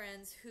have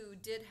friends who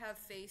did have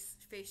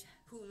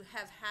who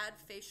have had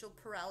facial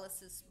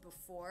paralysis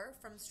before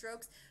from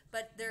strokes,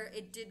 but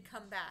it did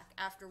come back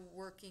after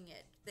working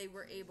it. They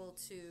were able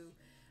to,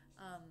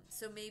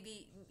 so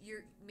maybe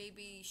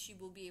she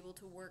will be able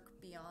to work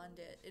beyond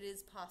it. It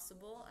is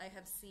possible. I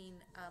have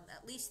seen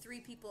at least 3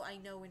 people I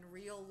know in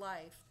real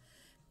life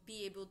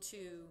be able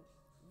to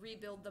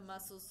rebuild the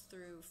muscles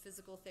through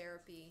physical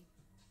therapy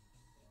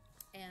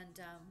and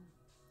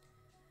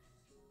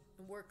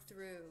work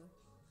through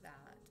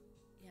that.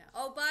 Yeah.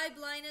 Oh, bye,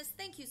 Blindness.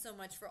 Thank you so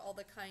much for all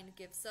the kind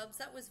gift subs.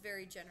 That was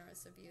very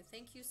generous of you.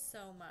 Thank you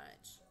so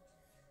much.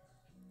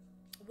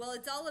 Well,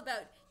 it's all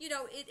about,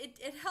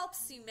 it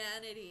helps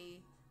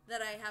humanity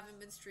that I haven't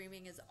been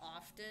streaming as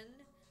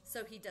often,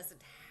 so he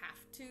doesn't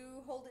have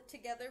to hold it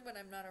together when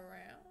I'm not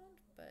around.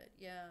 But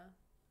yeah.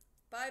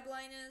 Bye,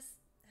 Blindness.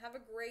 Have a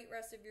great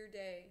rest of your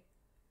day.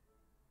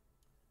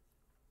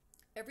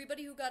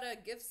 Everybody who got a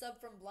gift sub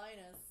from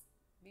Blindness,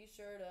 be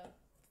sure to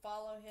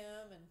follow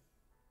him, and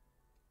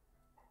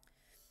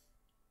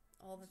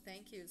all the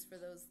thank yous for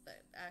those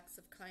acts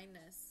of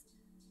kindness.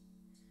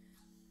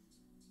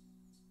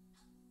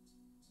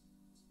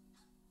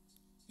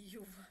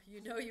 You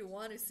know you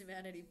want to,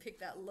 humanity, pick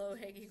that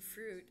low-hanging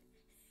fruit.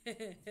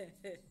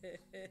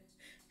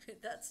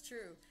 That's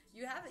true.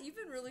 You've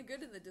been really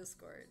good in the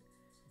Discord.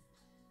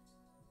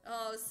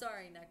 Oh,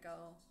 sorry,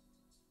 Neko.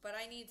 But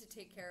I need to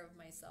take care of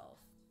myself.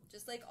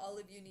 Just like all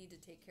of you need to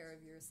take care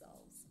of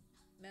yourselves.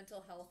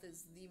 Mental health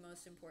is the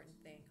most important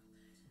thing.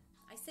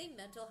 I say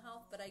mental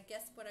health, but I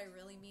guess what I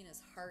really mean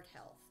is heart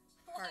health.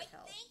 Heart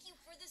health. Thank you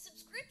for the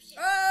subscription.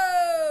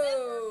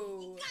 Oh!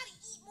 Remember, you gotta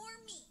eat more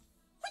meat.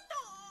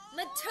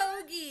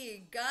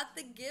 Matogi got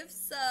the gift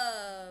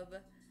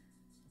sub.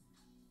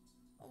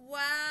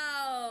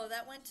 Wow,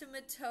 that went to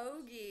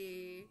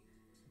Matogi.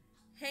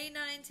 Hey,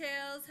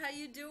 Ninetails, how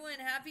you doing?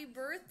 Happy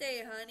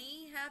birthday,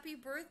 honey. Happy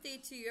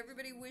birthday to you.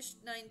 Everybody wish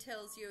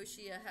Ninetails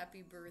Yoshi a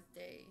happy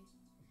birthday.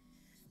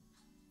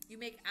 You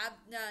make,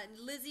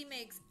 Lizzie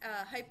makes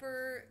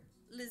Hyper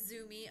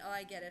Lizumi. Oh,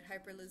 I get it.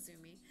 Hyper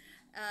Lizumi.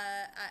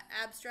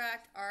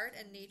 Abstract art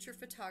and nature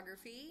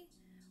photography.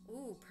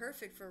 Ooh,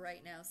 perfect for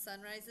right now.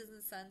 Sunrises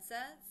and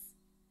sunsets.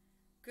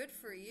 Good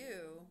for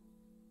you.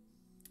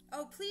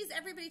 Oh, please,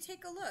 everybody,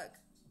 take a look.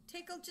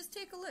 Just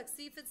take a look.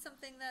 See if it's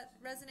something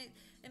that resonates.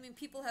 I mean,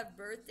 people have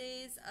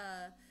birthdays.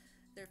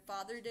 Their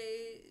Father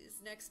Day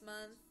is next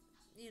month.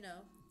 You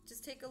know,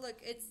 just take a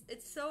look.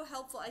 It's so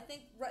helpful. I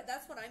think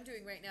that's what I'm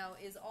doing right now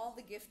is all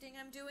the gifting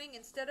I'm doing.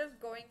 Instead of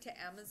going to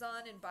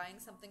Amazon and buying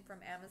something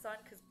from Amazon,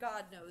 because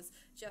God knows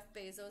Jeff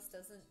Bezos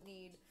doesn't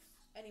need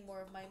any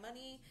more of my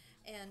money.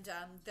 And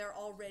they're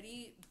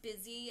already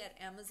busy at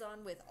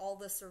Amazon with all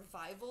the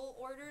survival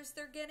orders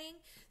they're getting.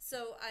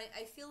 So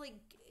I feel like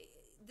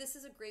this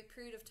is a great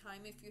period of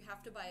time if you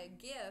have to buy a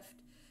gift,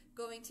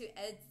 going to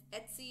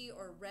Etsy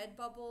or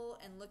Redbubble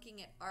and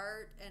looking at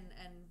art and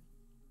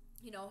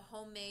you know,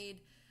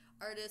 homemade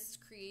artists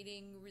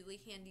creating really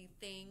handy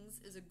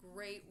things is a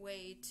great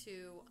way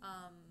to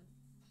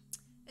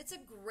it's a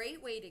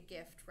great way to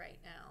gift right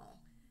now.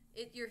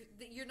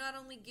 You're not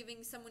only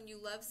giving someone you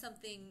love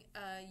something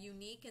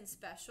unique and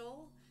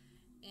special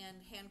and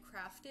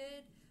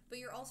handcrafted, but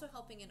you're also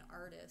helping an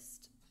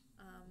artist,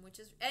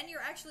 and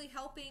you're actually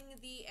helping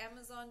the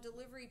Amazon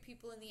delivery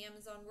people and the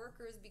Amazon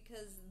workers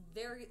because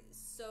they're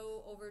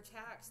so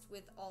overtaxed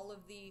with all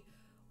of the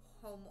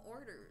home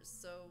orders.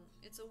 So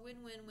it's a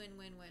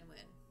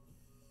win-win-win-win-win-win.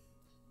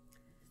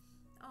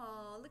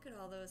 Oh, look at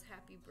all those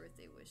happy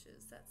birthday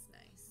wishes. That's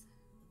nice.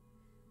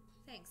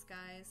 Thanks,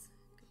 guys.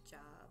 Good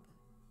job.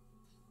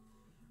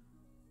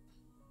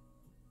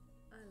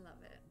 I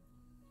love it.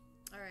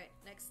 All right,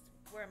 next.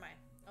 Where am I?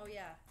 Oh,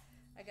 yeah.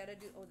 I got to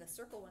do... Oh, the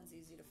circle one's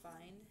easy to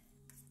find.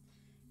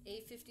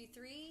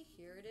 A53.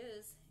 Here it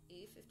is.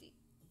 A50.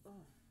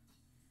 Oh.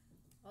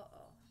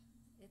 Uh-oh.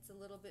 It's a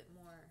little bit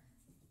more.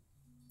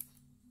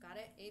 Got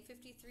it?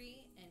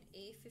 A53 and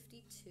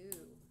A52.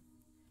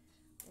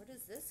 Where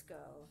does this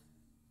go?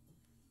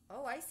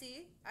 Oh, I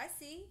see. I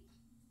see.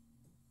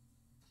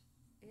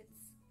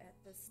 It's at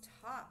this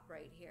top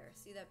right here.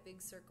 See that big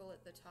circle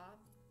at the top?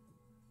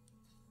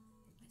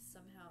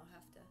 Somehow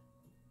have to.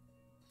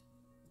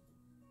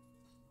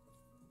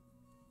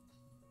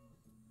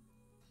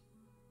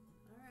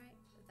 All right,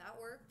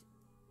 that worked.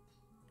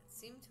 It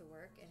seemed to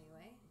work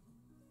anyway.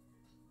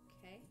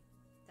 Okay,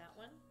 that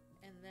one,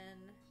 and then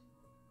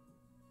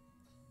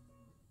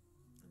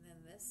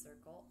this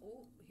circle.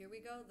 Oh, here we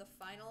go. The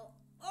final.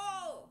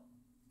 Oh,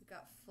 we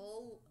got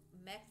full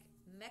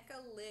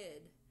Meka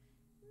lid.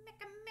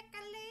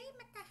 Meka lay,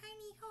 Meka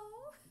hiney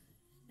ho.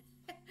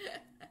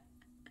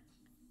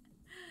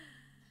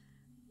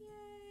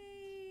 Yay!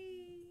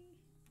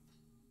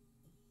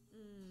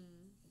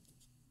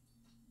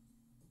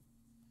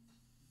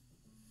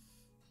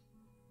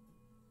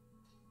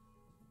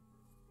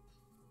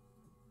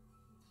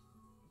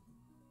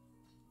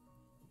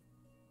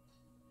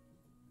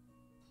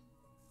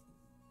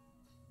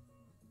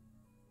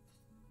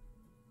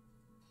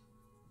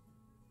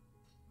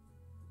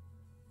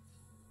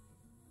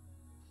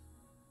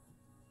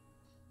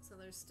 So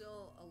there's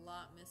still a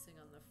lot missing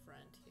on the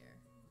front here.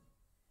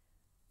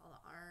 All the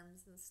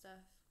arms and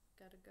stuff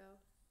gotta go.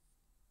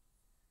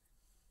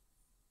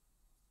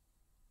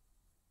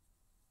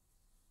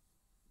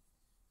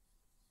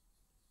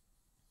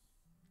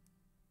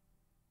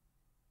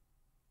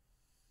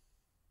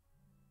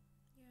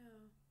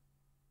 Yeah.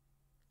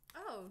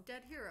 Oh,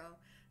 Dead Hero.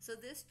 So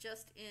this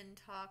just in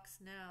talks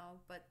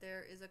now, but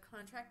there is a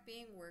contract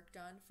being worked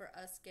on for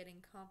us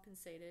getting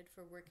compensated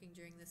for working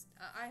during this.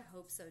 I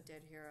hope so,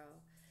 Dead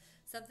Hero.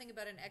 Something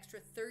about an extra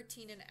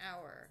 13 an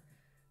hour.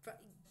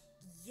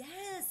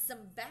 Yes,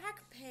 some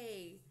back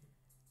pay.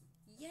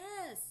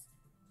 Yes.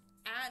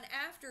 And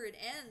after it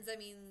ends, I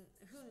mean,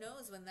 who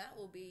knows when that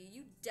will be.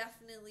 You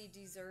definitely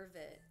deserve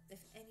it.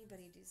 If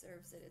anybody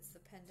deserves it, it's the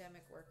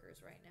pandemic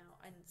workers right now.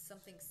 And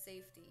something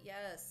safety.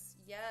 Yes,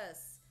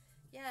 yes,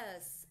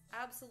 yes,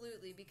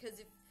 absolutely.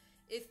 Because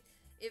if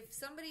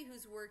somebody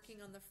who's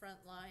working on the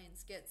front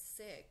lines gets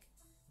sick,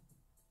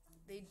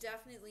 they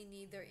definitely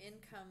need their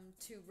income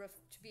to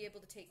be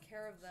able to take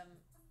care of them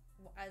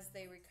as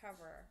they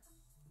recover.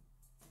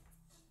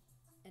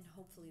 And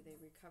hopefully they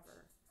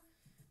recover.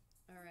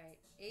 All right,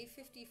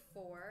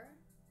 A54.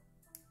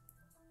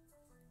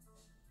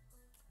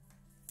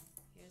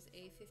 Here's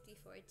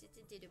A54. Just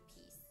a ditto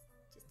piece.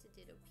 Just a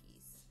ditto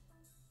piece.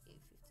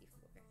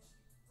 A54.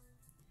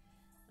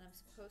 And I'm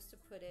supposed to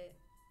put it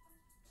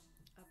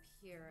up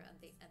here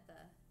at the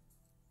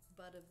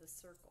butt of the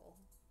circle.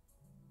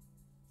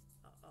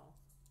 Uh-oh.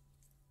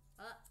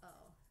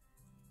 Uh-oh.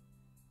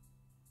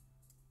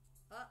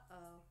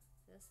 Uh-oh.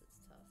 This is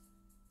tough.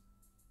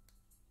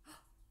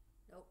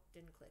 Nope,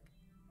 didn't click.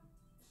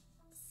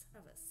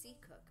 Son of a sea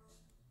cook.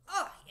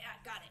 Oh, yeah,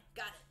 got it,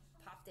 got it.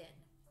 Popped in,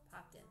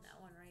 that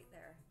one right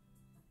there.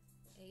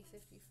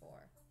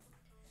 A54.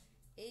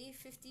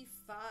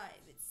 A55,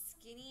 it's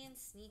skinny and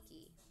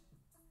sneaky.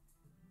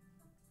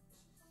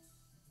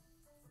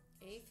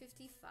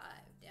 A55,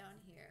 down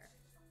here.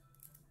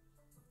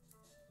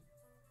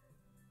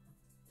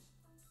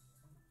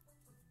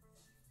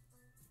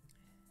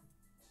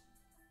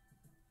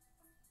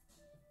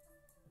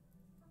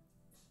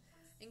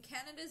 And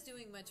Canada's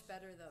doing much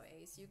better though,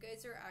 Ace. You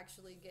guys are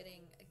actually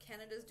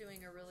Canada's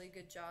doing a really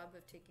good job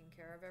of taking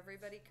care of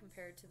everybody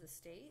compared to the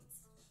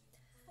States.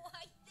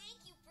 Why, thank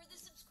you for the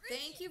subscription.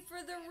 Thank you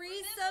for the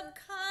resub,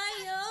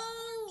 Kaio.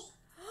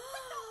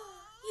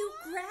 You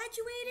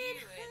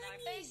graduated, You and I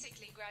honey.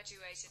 basically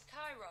graduated.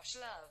 Kairosh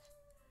love.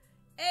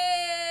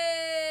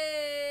 Hey!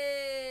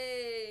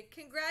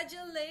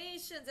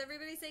 Congratulations.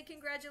 Everybody say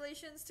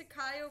congratulations to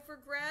Kaio for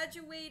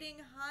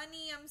graduating,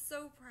 honey. I'm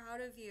so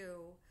proud of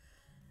you.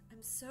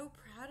 I'm so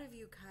proud of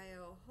you,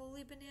 Kaio.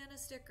 Holy banana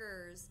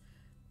stickers.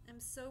 I'm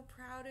so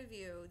proud of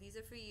you. These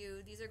are for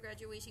you. These are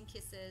graduation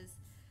kisses.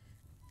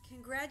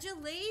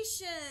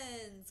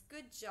 Congratulations.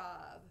 Good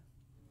job.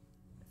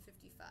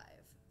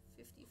 55.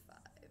 55.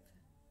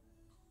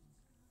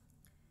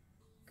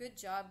 Good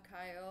job,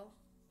 Kaio.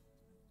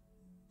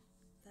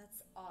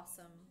 That's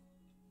awesome.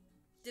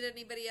 Did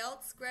anybody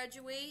else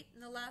graduate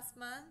in the last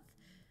month?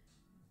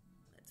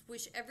 Let's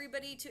wish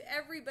everybody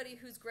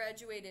who's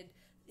graduated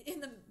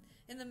in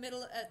the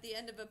middle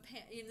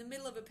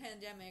of a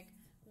pandemic.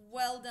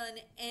 Well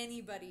done,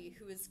 anybody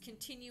who is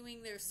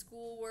continuing their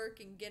schoolwork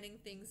and getting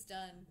things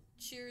done.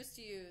 Cheers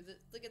to you.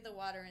 Look at the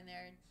water in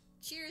there.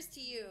 Cheers to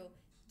you.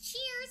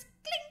 Cheers.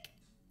 Clink.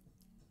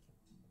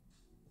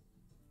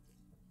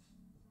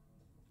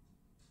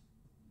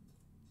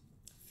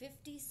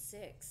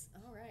 $56.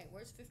 All right,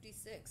 where's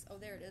 56? Oh,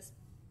 there it is.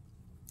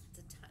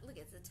 Look,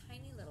 it's a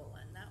tiny little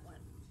one. That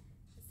one.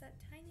 It's that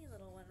tiny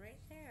little one right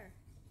there.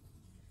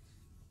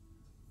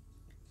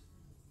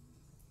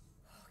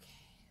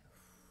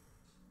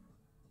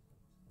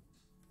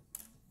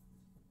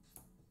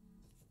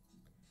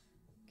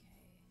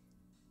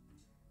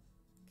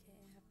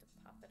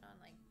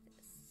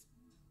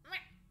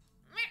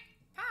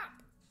 Pop!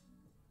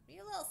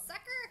 You little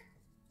sucker!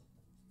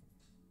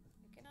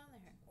 Get on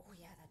there. Oh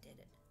yeah, that did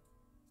it.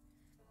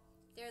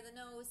 There, the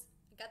nose.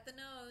 I got the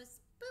nose.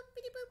 Boop,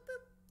 bitty boop,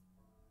 boop.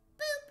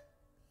 Boop!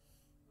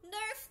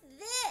 Nerf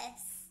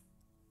this!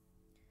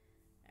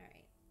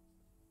 Alright.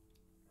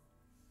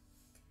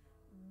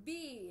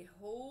 B.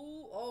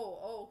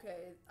 Oh,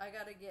 okay. I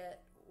gotta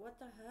get... What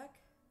the heck?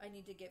 I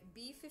need to get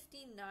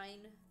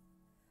B59.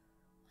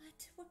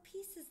 What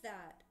piece is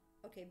that?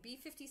 Okay,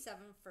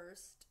 B57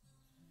 first.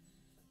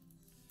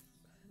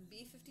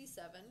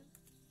 B57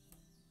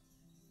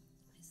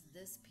 is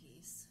this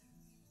piece.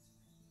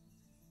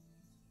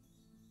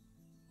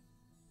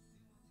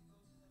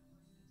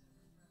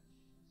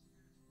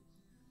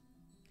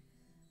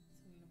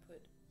 So I'm going to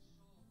put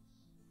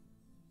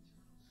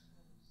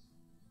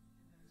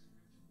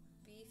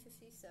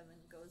B57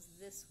 goes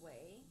this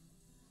way.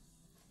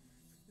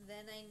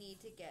 Then I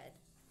need to get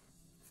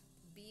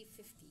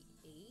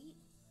B58.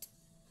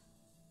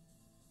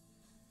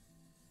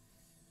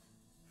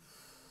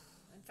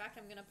 In fact,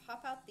 I'm going to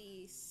pop out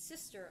the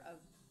sister of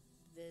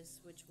this,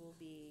 which will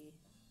be...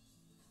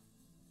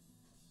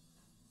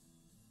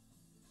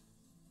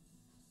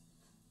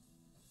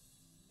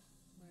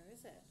 Where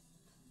is it?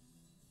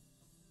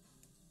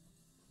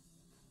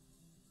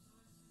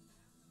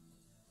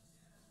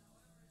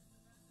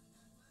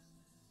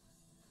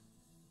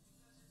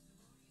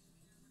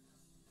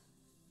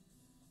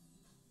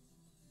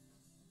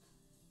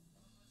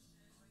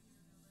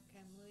 Okay,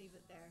 I'm going to leave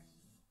it there.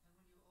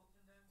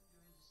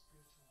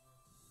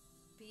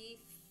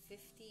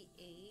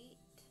 B58.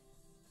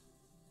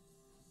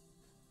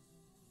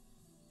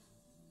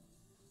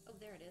 Oh,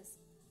 there it is.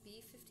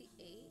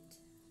 B58.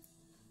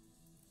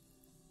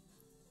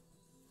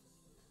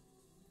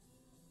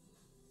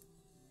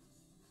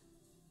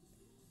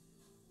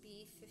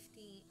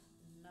 B59.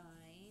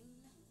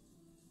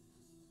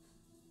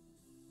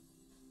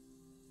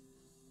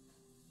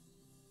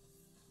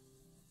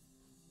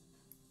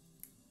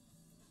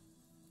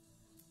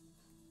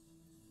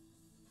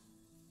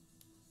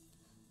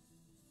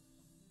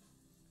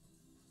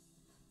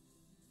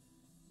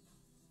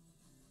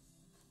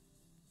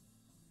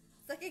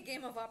 like a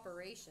game of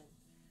Operation.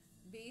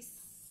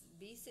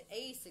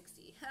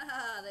 A60.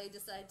 Haha, they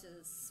decide to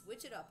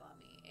switch it up on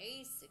me.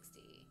 A60.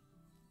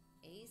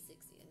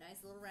 A60. A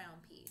nice little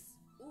round piece.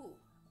 Ooh.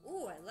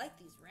 Ooh, I like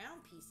these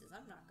round pieces.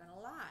 I'm not gonna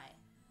lie.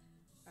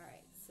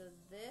 Alright, so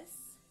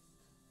this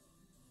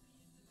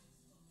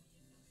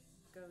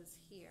goes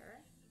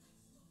here.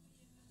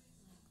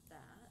 Like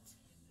that.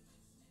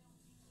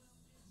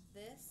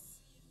 This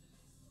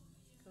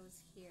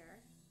goes here.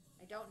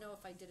 I don't know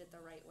if I did it the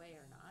right way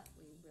or not.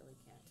 We really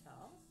can't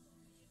tell.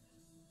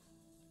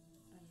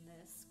 And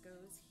this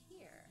goes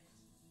here.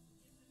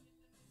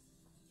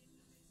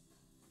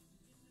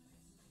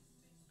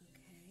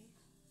 Okay.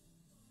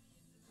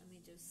 Let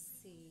me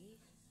just see.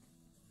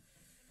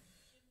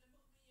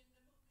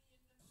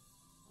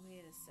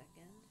 Wait a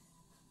second.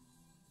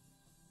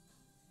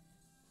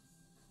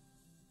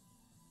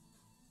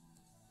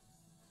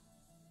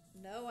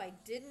 No, I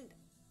didn't.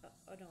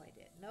 Oh, no, I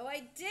did. No, I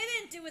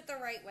didn't do it the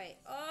right way.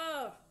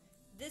 Oh,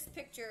 this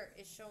picture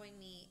is showing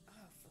me.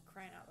 Oh, for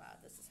crying out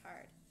loud. This is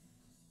hard.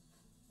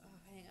 Oh,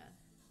 hang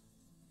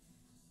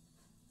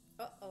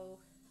on. Uh-oh.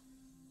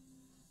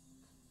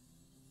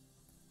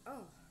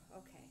 Oh,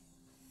 okay.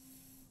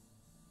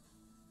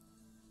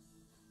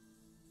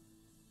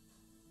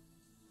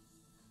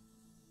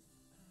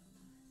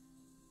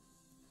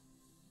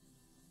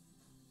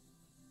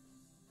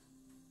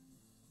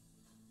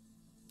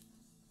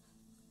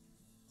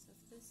 So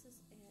if this is it,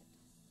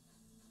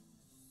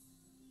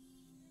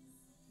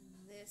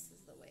 this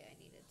is the way I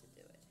needed to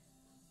do it.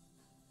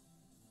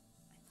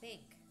 I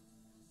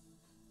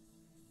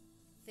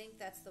think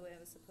that's the way I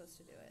was supposed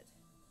to do it.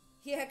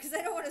 Yeah, because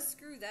I don't want to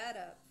screw that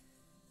up.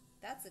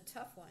 That's a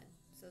tough one.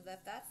 So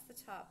that's the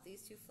top.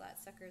 These two flat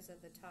suckers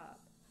at the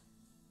top.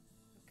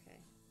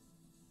 Okay.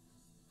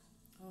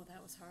 Oh,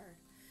 that was hard.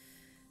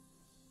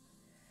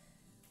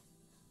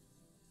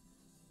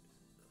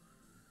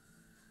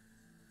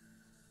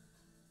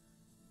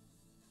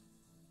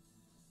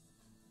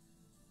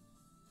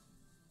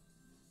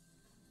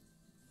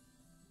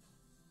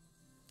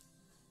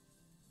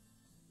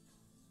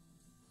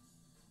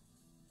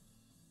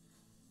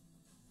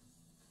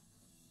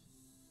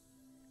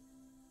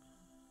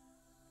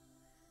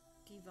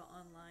 Diva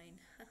Online.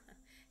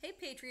 Hey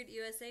Patriot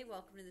USA,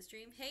 welcome to the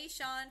stream. Hey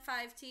Sean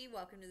 5T,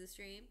 welcome to the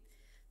stream.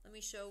 Let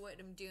me show what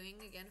I'm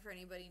doing again for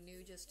anybody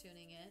new just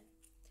tuning in.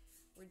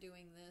 We're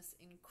doing this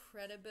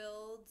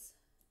Incredibuilds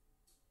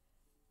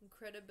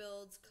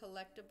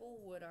collectible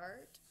wood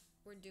art.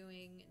 We're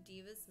doing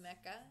Diva's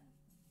Meka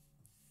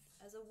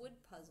as a wood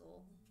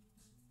puzzle.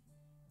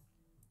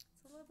 It's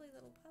a lovely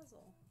little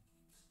puzzle.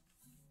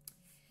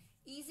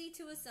 Easy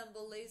to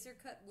assemble laser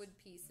cut wood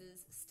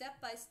pieces,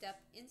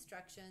 step-by-step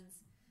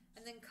instructions,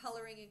 and then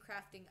coloring and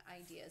crafting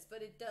ideas.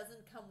 But it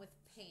doesn't come with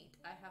paint.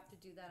 I have to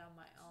do that on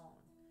my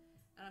own.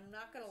 And I'm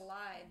not going to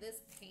lie,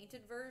 this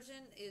painted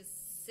version is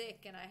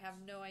sick and I have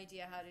no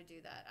idea how to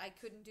do that. I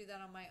couldn't do that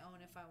on my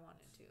own if I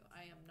wanted to.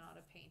 I am not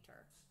a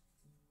painter.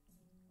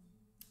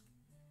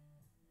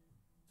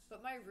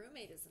 But my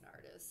roommate is an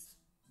artist.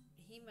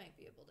 He might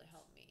be able to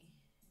help me.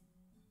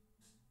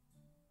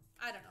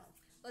 I don't know.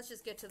 Let's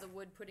just get to the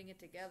wood putting it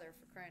together,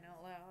 for crying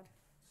out loud.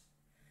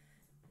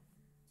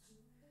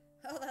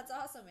 Oh, that's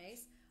awesome,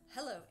 Ace.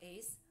 Hello,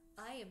 Ace.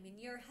 I am in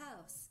your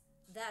house.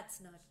 That's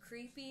not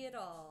creepy at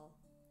all.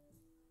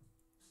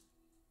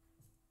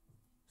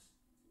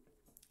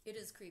 It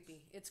is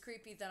creepy. It's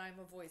creepy that I'm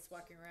a voice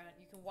walking around.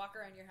 You can walk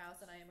around your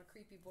house and I am a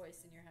creepy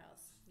voice in your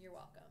house. You're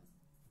welcome.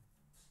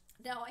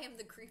 Now I am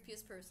the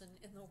creepiest person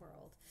in the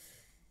world.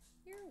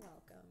 You're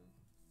welcome.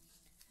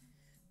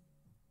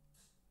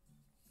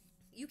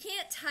 You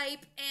can't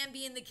type and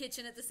be in the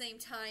kitchen at the same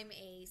time,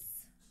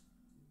 Ace.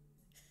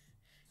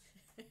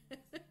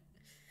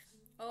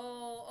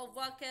 Oh,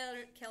 wow,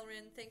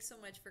 Kelrin, thanks so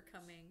much for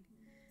coming.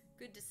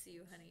 Good to see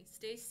you, honey.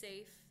 Stay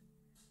safe.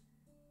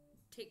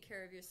 Take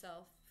care of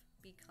yourself.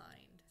 Be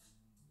kind.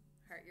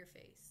 Heart your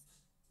face.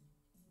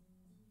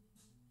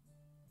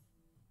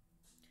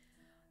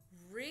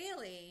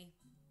 Really?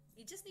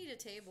 You just need a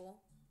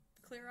table.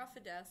 Clear off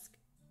a desk.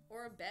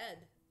 Or a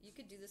bed. You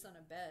could do this on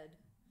a bed.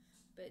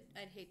 But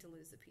I'd hate to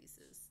lose the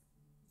pieces.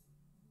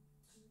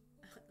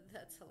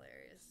 That's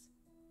hilarious.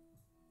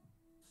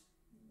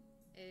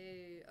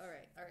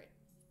 Alright.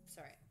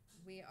 Sorry.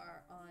 We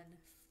are on...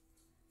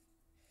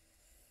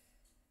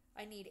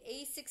 I need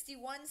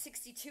A61,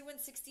 62, and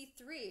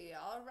 63.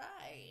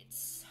 Alright.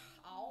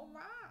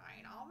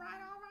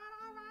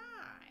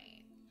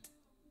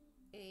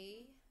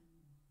 A...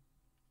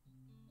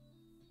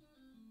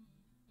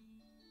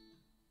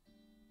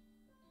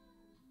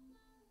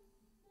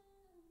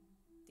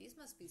 These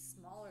must be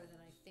smaller than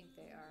I think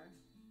they are.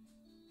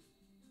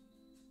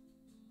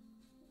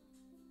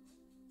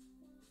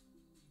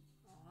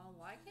 Oh,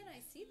 why can't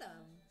I see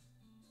them?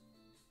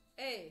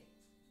 A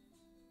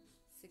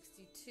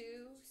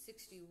 62,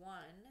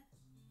 61.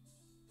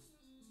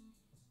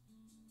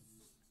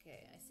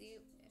 Okay, I see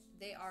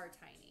they are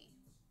tiny.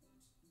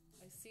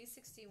 I see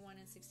 61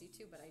 and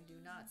 62, but I do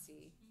not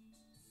see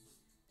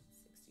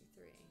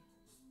 63.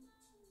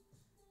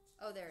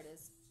 Oh, there it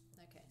is.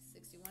 Okay.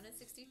 61 and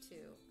 62.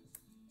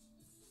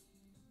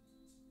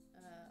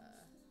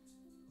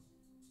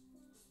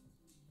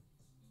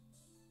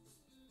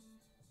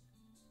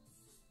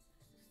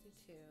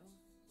 62,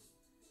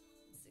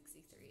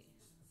 63.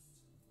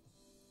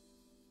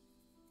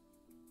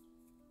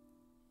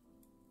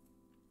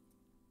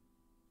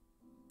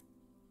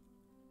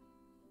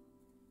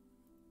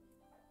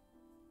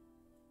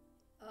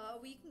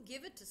 Well, you can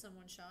give it to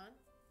someone, Sean.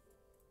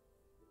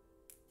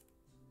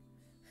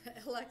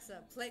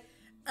 Alexa, play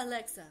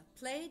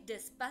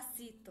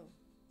Despacito.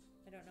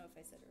 I don't know if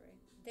I said it right.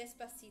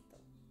 Despacito.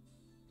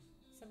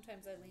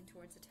 Sometimes I lean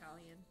towards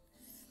Italian.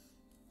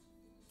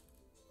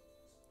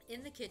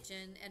 In the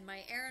kitchen, and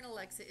my Aaron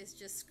Alexa is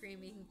just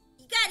screaming,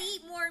 "You gotta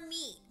eat more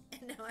meat!"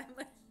 And now I'm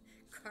a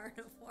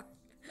carnivore.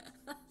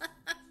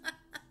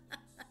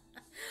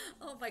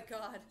 Oh my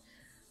god.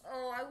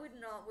 Oh, I would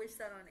not wish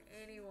that on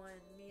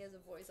anyone. Me as a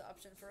voice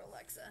option for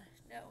Alexa.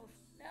 No.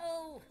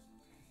 No.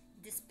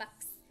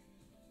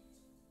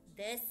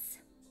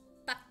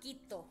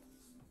 Despaquito.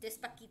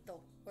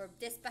 Despaquito. Or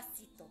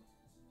despacito.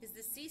 Is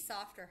the C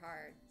soft or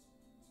hard?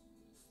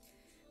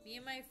 Me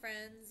and my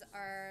friends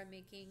are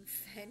making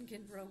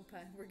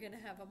Fanganrompa. We're going to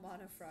have a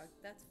monofrog.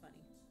 That's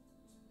funny.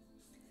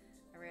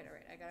 Alright.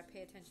 I got to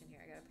pay attention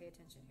here.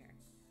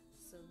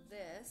 So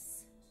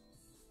this,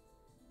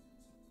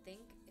 I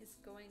think, is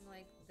going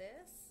like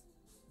this.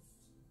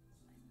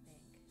 I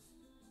think.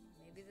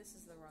 Maybe this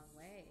is the wrong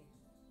way.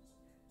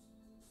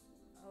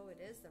 Oh,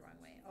 it is the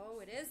wrong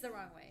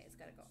way. It's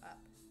got to go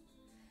up.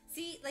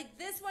 See, like,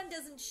 this one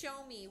doesn't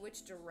show me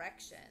which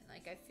direction.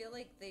 Like, I feel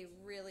like they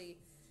really,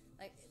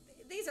 like,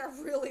 these are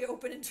really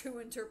open to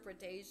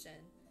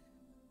interpretation.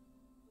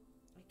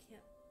 I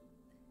can't,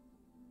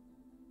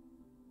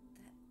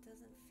 that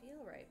doesn't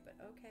feel right, but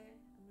okay,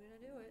 I'm gonna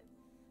do it.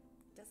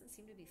 It doesn't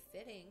seem to be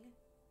fitting,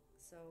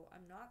 so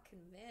I'm not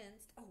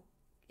convinced. Oh,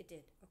 it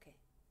did. Okay,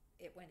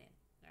 it went in.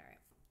 All right.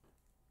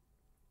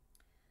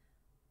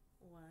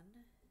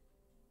 One.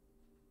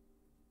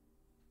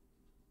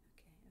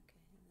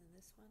 Okay, and then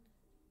this one.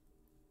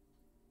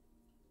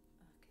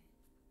 Okay.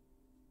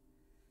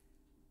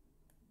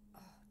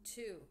 Oh,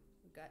 two.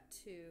 We got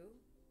two.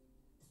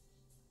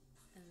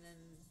 And then,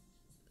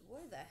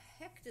 where the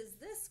heck does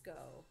this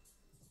go?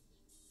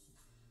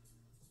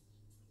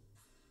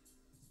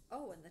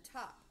 Oh, on the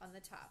top. On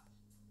the top.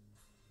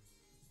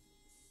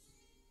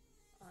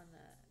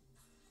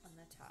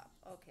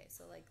 Okay,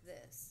 so like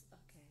this.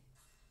 Okay.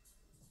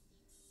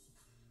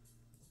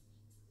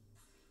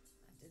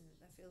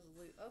 That feels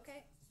loose.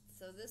 Okay,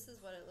 so this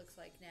is what it looks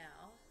like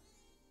now.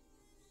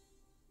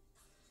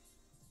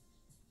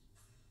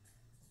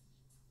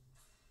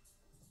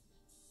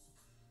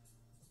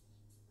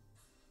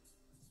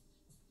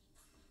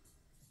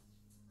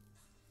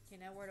 Okay,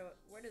 now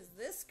where does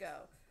this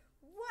go?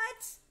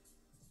 What?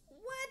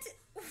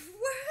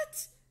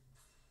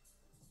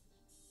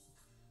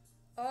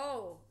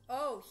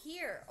 Oh,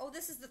 here. Oh,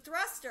 this is the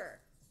thruster.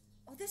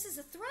 Oh, this is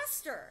a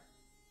thruster.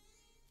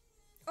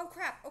 Oh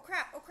crap.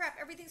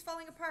 Everything's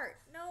falling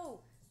apart.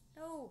 No.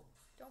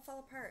 Don't fall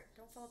apart.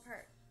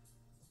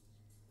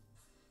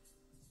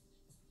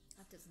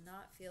 That does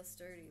not feel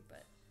sturdy,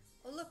 but...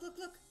 Oh, look.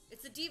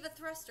 It's a Diva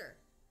thruster.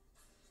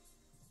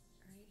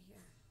 Right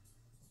here.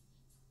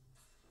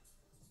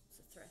 It's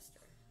a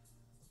thruster.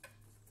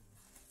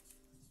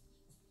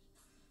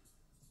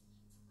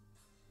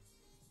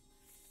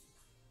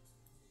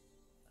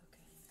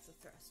 Okay, it's a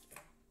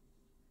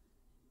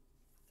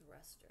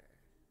thruster.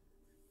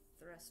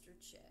 Thruster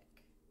check.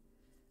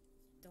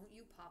 Don't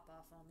you pop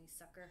off on me,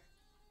 sucker.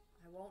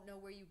 I won't know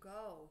where you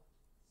go.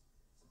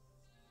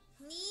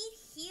 Need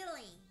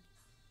healing.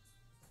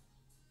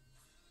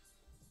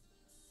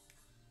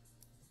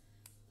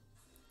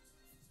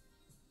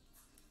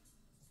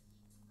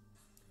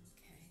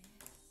 Okay.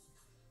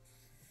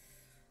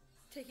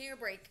 Taking a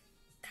break.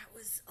 That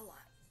was a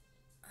lot.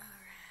 Alright.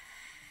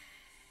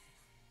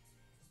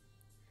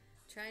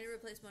 Trying to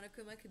replace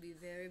Monokuma could be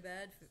very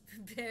bad.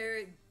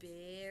 Very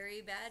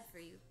bad for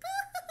you.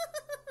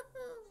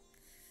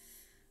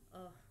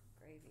 Oh,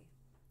 gravy.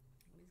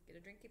 Let me just get a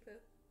drinky poo.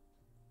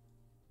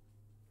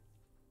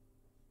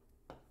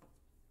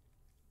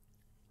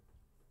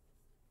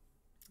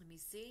 Let me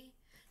see.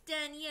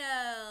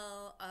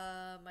 Danielle,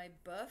 my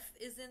buff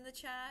is in the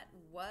chat.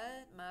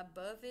 What? My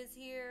buff is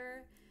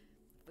here?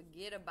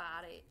 Forget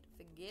about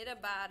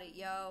it,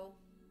 yo.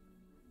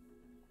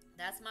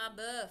 That's my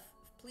buff.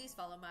 Please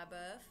follow my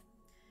buff.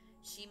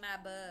 She my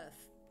buff.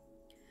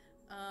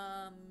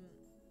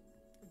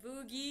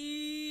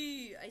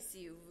 Voogie. I see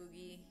you,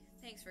 Voogie.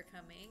 Thanks for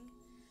coming.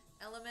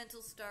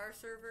 Elemental Star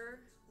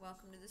Server,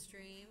 welcome to the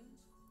stream.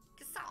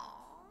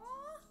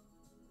 Kasaw.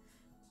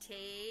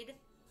 Tade.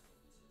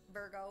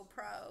 Virgo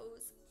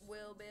Pros.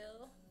 Will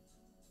Bill.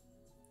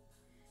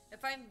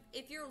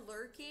 If you're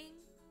lurking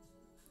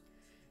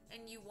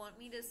and you want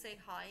me to say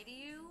hi to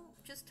you,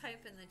 just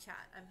type in the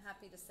chat. I'm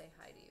happy to say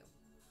hi to you.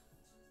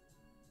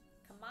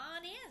 Come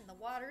on in. The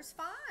water's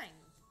fine.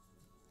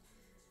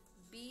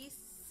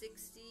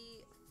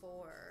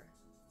 B64.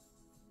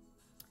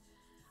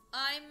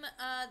 I'm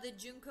the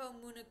Junko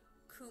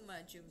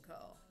Monokuma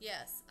Junko.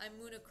 Yes, I'm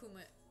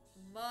Monokuma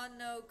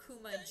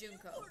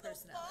Junko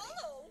personality.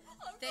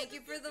 Thank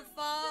you for the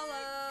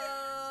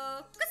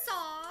follow.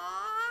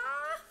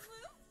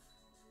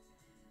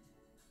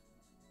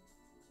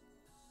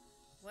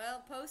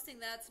 Well, posting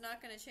that's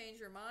not going to change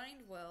your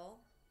mind, Will.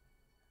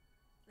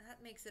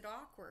 That makes it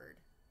awkward.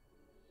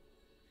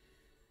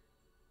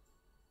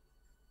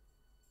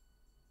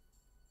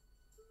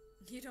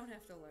 You don't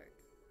have to lurk.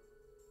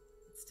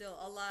 Still,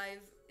 alive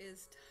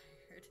is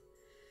tired.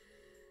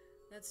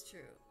 That's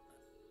true.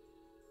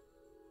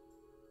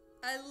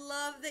 I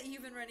love that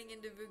you've been running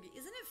into Voogie.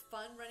 Isn't it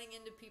fun running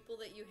into people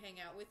that you hang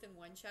out with in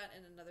one chat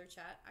and another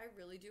chat? I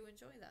really do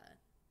enjoy that.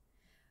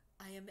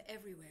 I am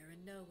everywhere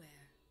and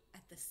nowhere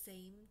at the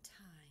same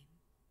time.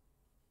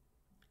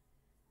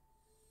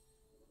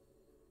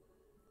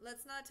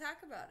 Let's not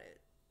talk about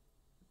it.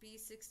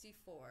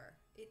 B64.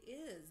 It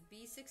is.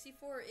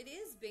 B64. It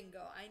is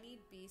bingo. I need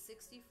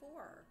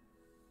B64.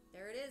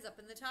 There it is up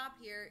in the top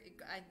here.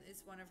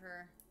 It's one of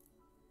her.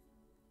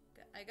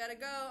 I gotta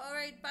go. All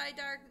right. Bye,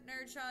 Dark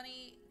Nerd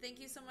Shawnee. Thank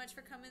you so much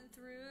for coming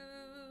through.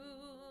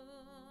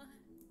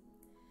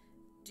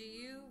 Do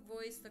you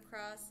voice the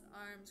cross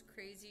arms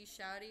crazy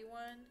shouty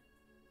one?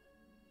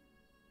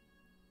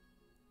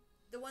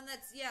 The one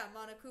that's, yeah,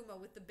 Monokuma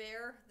with the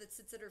bear that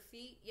sits at her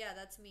feet? Yeah,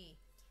 that's me.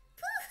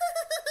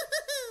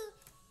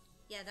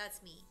 Yeah,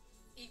 that's me.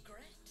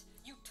 Egret,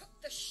 you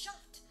took the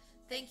shot.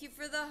 Thank you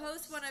for the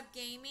host, One Up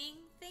Gaming.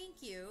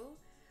 Thank you.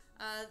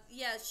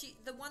 Yeah,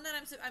 the one that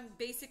I'm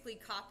basically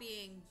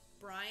copying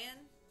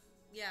Brian.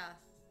 Yeah.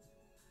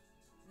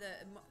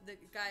 The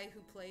guy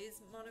who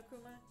plays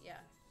Monokuma.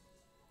 Yeah.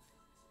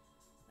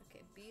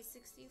 Okay,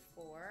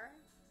 B64.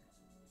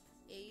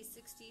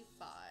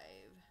 A65.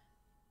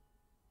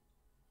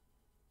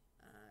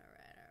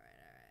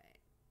 Alright.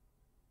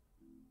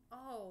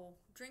 Oh,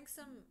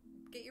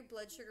 get your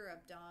blood sugar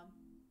up, Dom.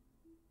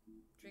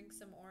 Drink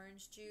some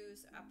orange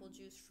juice, apple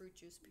juice, fruit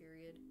juice,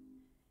 period.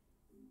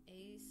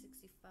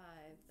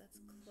 A65, that's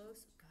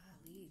close.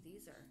 Golly,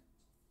 these are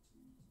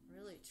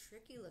really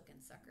tricky looking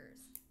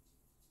suckers.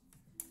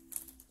 That's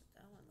what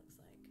that one looks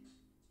like.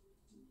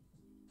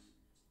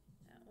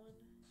 That one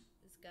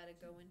has got to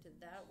go into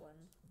that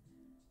one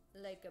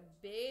like a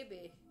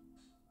baby.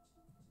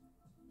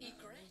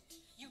 Egret,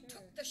 you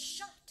took the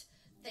shot.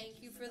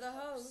 Thank you for the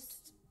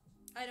host.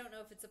 I don't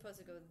know if it's supposed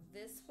to go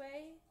this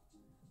way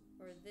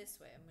or this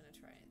way. I'm going to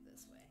try it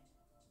this way.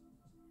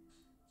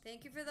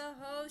 Thank you for the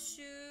host,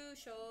 Shoo.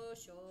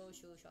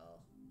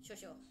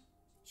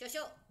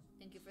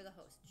 Thank you for the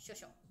host, Shoo.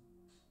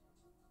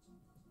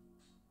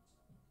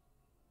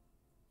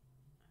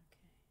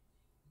 Okay.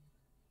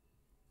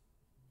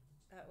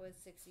 That was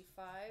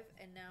 65,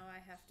 and now I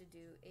have to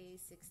do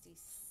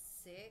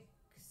A66,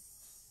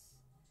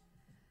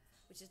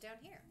 which is down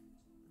here.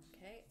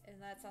 Okay,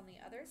 and that's on the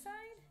other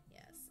side?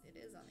 Yes, it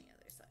is on the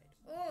other side.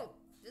 Oh,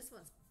 this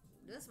one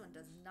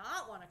does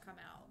not want to come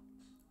out.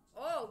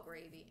 Oh,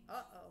 gravy.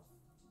 Uh-oh.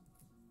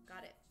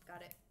 Got it.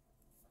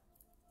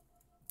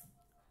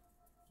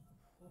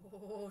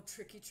 Oh,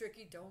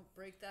 tricky. Don't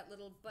break that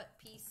little butt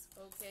piece.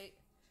 Okay.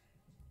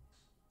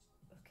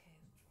 Like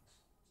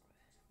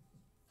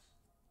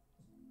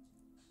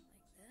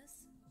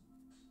this.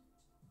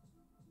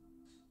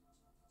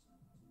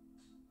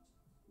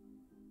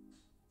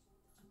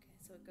 Okay,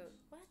 so it goes,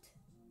 what?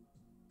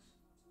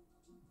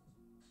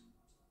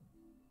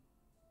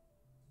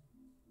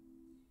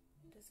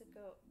 Does it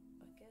go,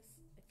 I guess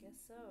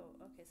so.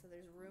 Okay, so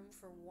there's room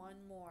for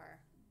one more.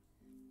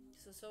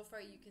 So far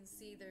you can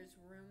see there's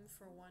room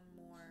for one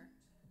more.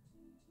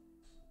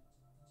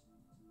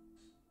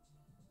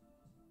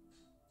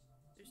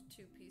 There's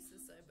two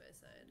pieces side by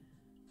side.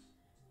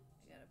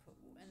 I gotta put,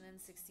 and then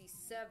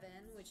 67,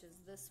 which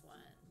is this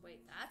one.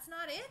 Wait, that's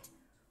not it?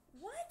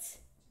 What?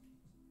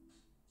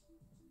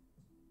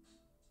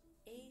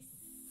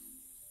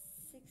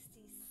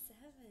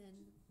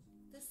 A67.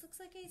 This looks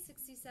like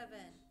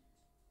A67.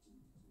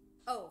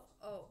 Oh.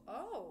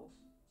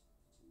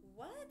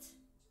 What?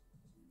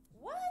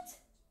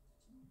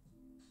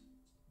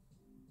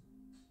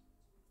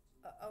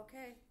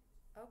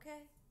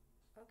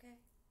 Okay.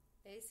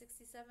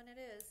 A67 it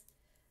is.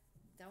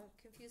 Don't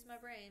confuse my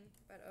brain,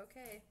 but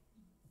okay.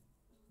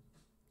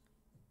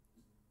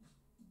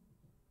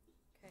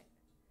 Okay,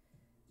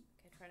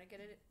 trying to get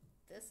it.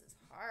 This is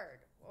hard.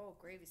 Oh,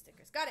 gravy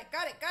stickers. Got it.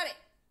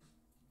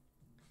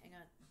 Hang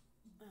on.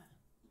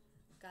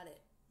 Got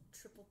it.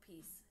 Triple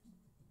piece.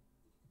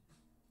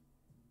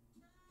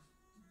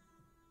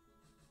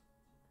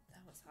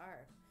 That was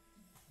hard.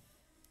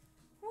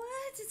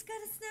 What? It's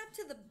got to snap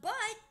to the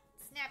butt.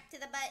 Snap to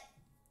the butt.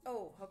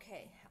 Oh,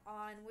 okay.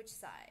 On which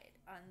side?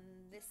 On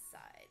this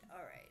side.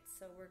 All right.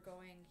 So we're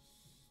going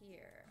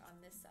here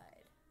on this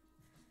side.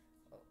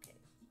 Okay.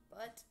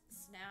 Butt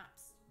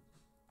snaps.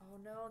 Oh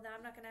no, now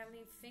I'm not going to have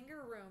any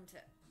finger room to...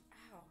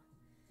 Ow.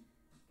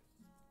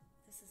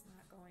 This is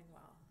not going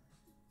well.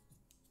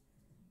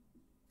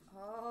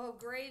 Oh,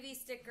 gravy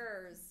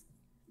stickers.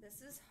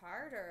 This is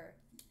harder.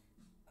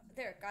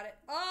 There, got it.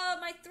 Oh,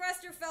 my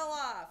thruster fell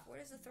off. Where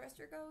does the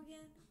thruster go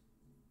again?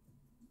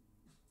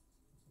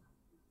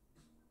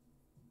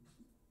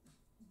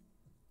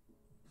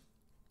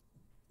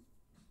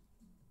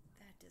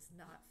 That does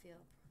not feel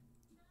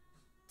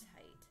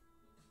tight.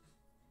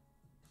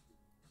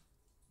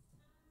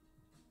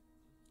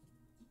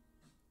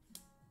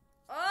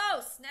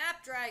 Oh,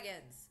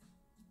 snapdragons.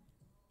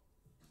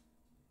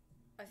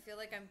 I feel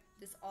like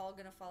it's all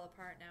gonna fall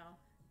apart now.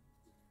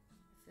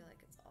 I feel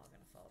like it's all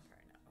gonna fall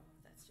apart now. Oh,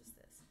 that's just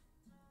this.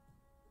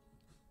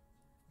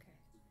 Okay.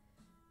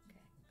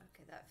 Okay.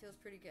 Okay, that feels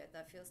pretty good.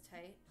 That feels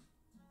tight.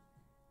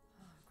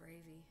 Oh,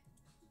 gravy.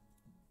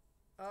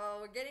 Oh,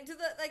 we're getting to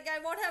the, like, I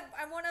won't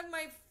have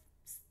my,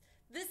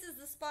 this is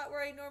the spot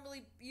where I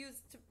normally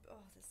use to,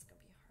 oh, this is gonna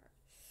be hard.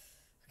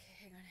 Okay,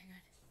 hang on.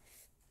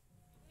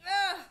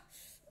 Ah!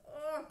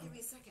 Oh, give me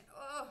a second.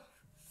 Oh.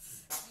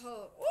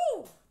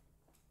 Ooh!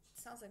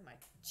 Sounds like my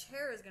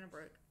chair is gonna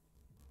break.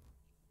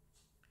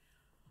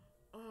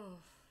 Oh.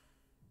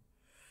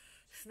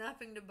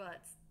 Snapping to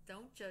butts.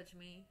 Don't judge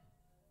me.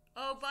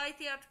 Oh, bye,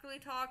 Theatrically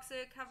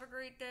Toxic. Have a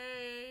great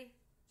day.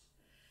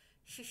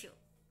 Shishil.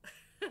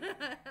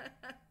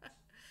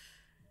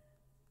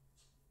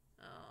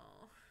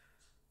 Oh.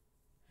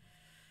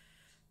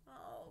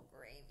 Oh,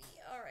 gravy.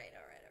 All right.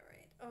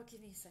 Oh,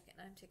 give me a second.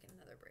 I'm taking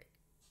another break.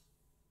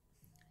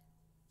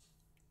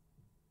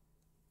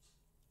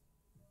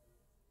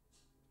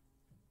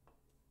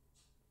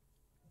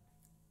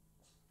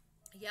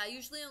 Yeah, I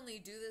usually only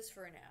do this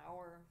for an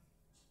hour.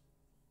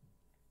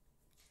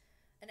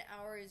 An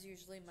hour is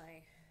usually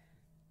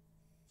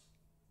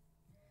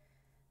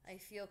I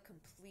feel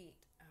complete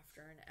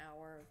after an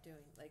hour of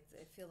doing, like,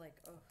 I feel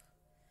like, oh,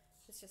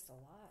 it's just a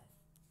lot.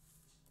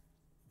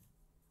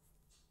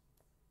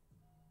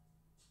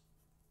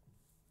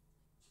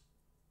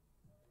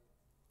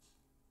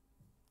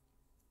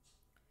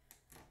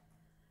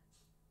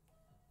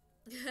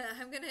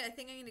 I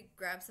think I'm gonna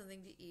grab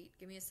something to eat.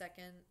 Give me a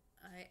second.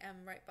 I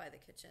am right by the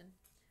kitchen.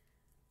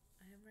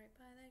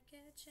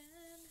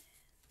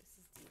 This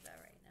is DVA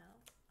right now.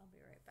 I'll be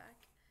right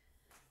back.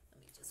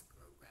 Let me just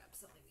go grab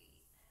something to eat.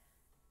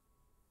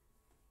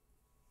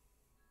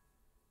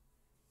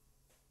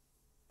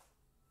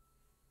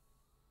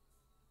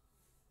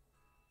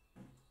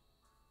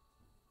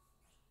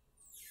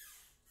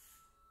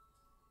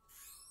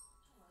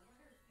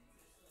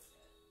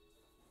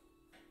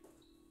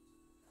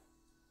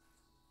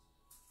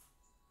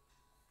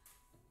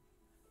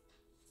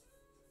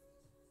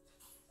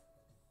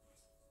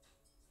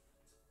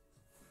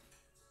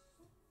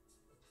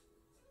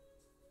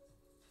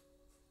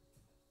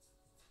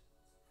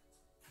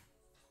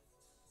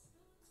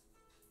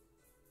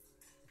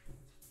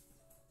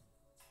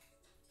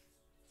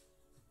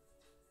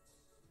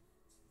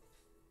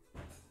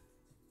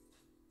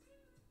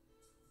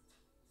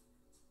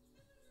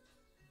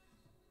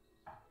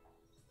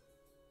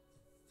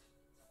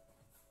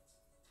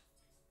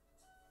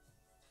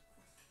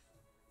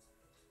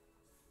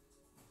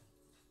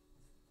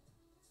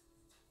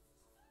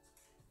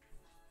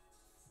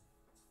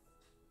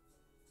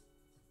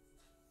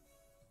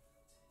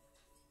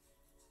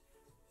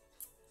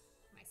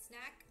 My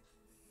snack.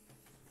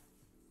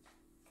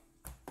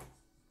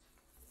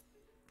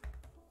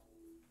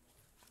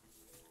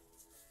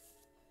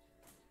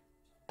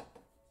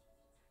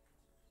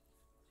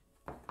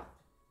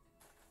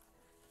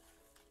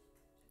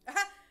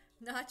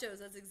 Nachos,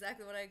 that's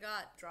exactly what I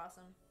got.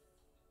 Drawsome.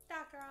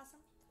 Dr. Awesome.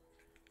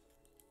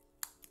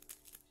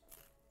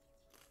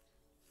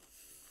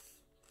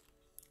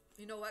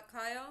 You know what,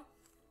 Kyle?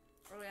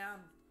 Oh yeah,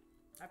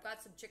 I've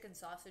got some chicken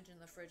sausage in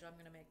the fridge. I'm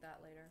gonna make that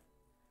later.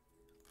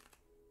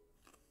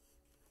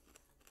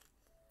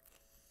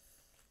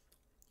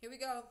 Here we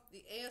go.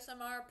 The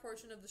ASMR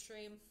portion of the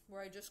stream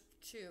where I just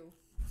chew.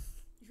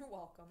 You're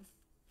welcome.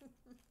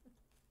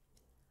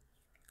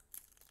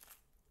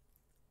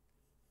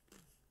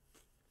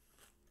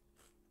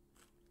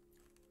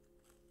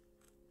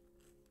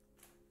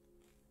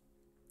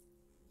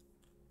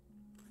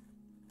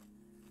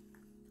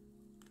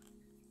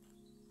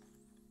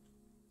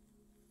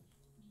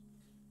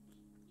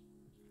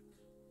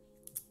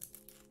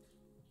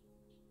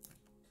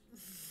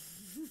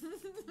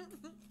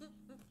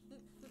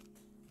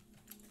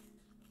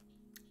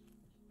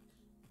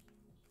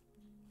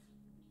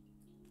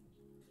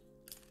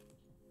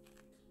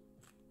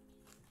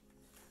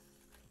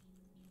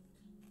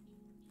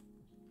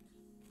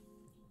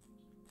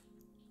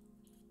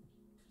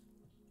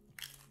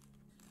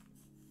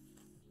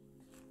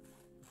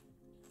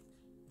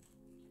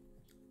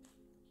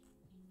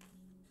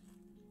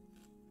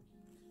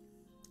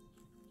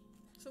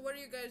 So what are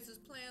you guys'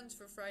 plans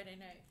for Friday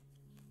night?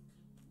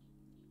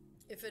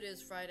 If it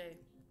is Friday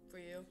for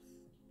you.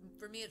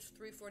 For me, it's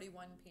 3:41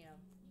 p.m.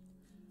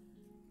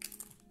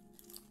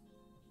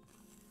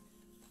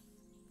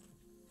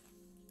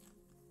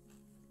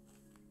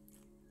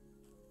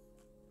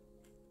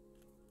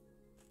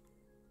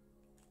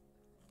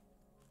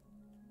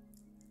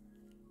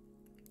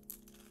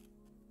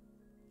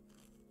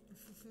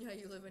 Yeah,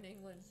 you live in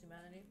England,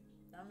 humanity.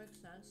 That makes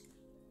sense.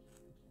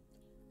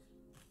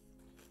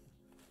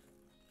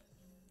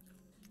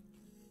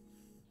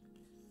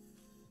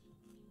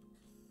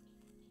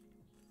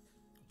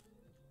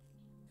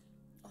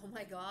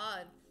 my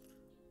god.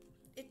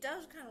 It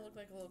does kind of look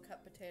like a little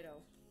cut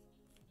potato.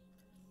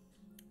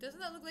 Doesn't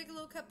that look like a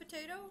little cut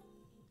potato?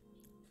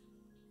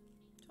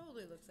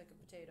 Totally looks like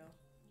a potato.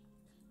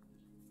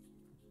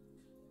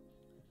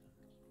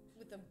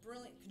 With a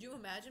brilliant... Could you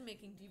imagine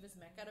making Diva's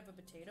Meka out of a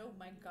potato?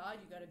 My god,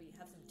 you gotta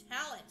have some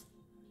talent.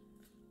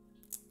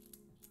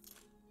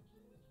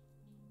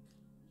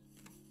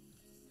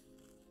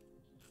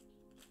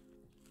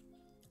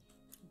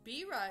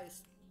 Bee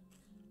rice.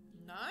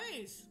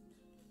 Nice.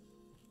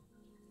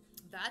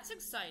 That's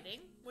exciting.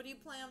 What do you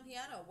play on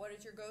piano? What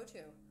is your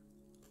go-to?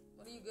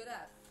 What are you good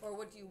at? Or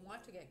what do you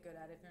want to get good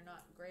at if you're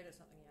not great at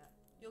something yet?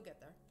 You'll get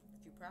there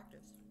if you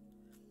practice.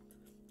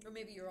 Or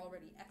maybe you're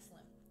already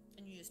excellent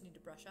and you just need to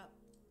brush up.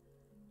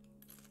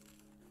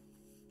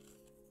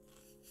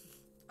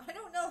 I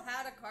don't know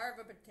how to carve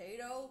a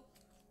potato.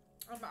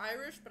 I'm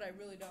Irish, but I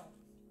really don't.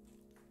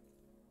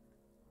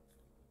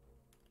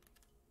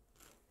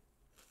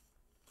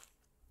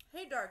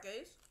 Hey, Dark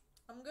Ace.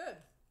 I'm good.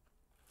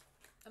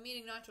 I'm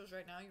eating nachos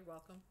right now. You're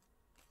welcome.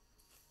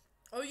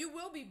 Oh, you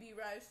will be, Bee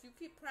Rice. You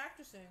keep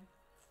practicing.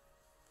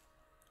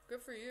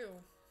 Good for you.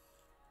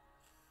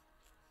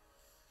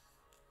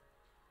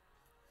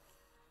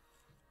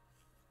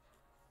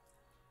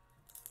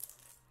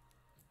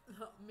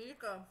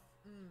 Meka.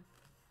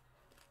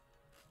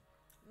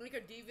 Make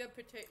a diva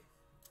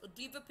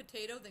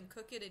potato, then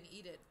cook it and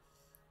eat it.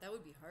 That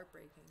would be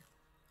heartbreaking.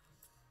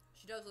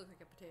 She does look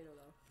like a potato,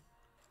 though.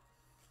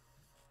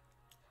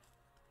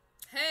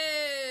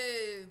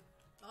 Hey!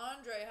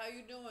 Andre, how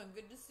you doing?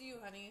 Good to see you,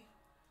 honey.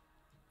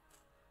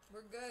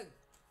 We're good.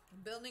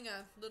 I'm building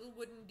a little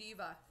wooden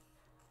diva.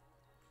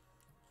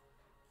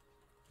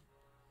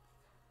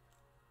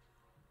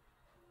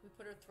 We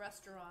put her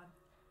thruster on.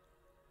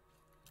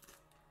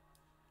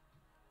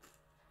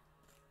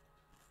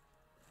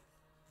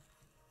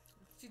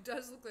 She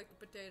does look like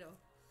a potato.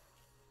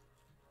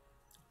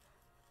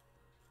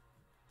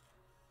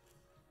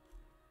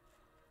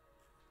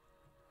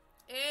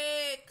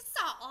 Hey,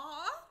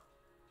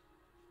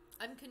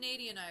 I'm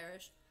Canadian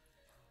Irish.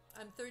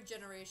 I'm third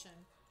generation.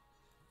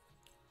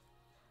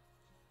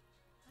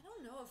 I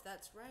don't know if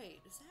that's right.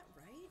 Is that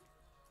right?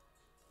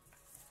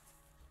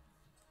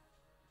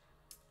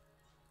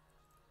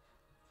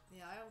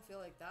 Yeah, I don't feel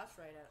like that's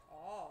right at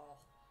all.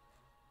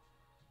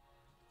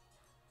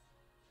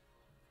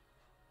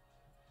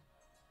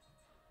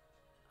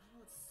 I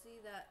don't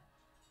see that.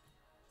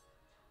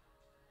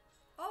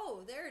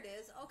 Oh, there it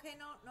is. Okay,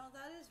 no,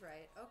 that is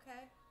right.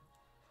 Okay.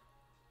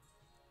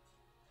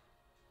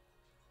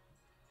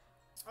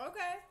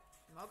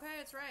 Okay,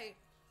 it's right.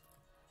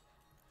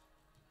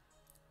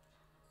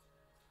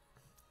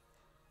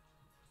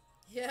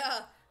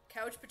 Yeah,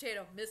 couch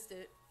potato. Missed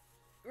it.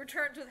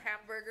 Return to the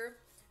hamburger.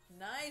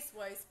 Nice,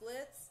 white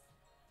splits.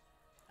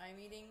 I'm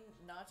eating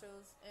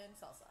nachos and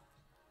salsa.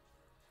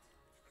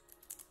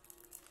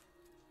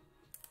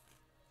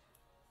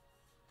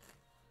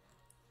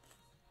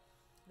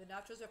 The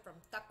nachos are from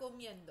Taco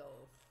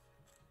Miendo.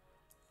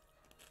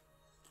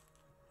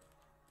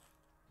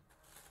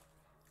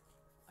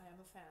 I am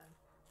a fan.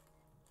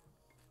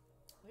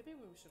 Maybe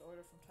we should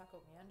order from Taco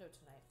Miendo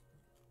tonight.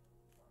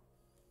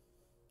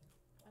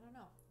 I don't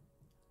know.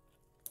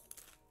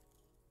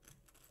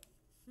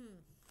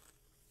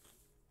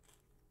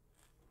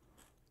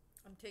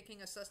 I'm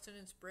taking a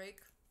sustenance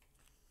break.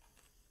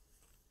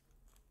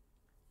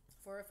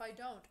 For if I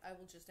don't, I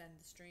will just end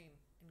the stream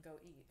and go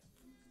eat.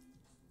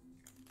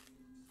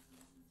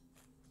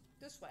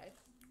 This way,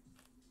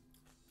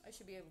 I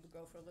should be able to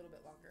go for a little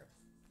bit longer.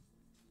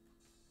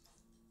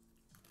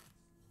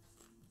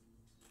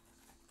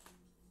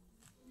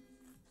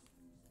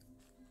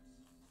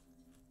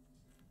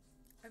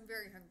 I'm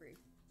very hungry.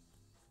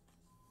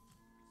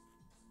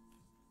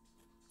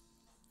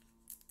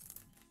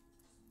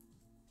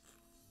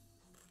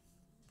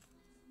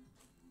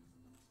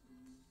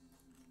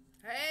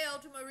 Hey,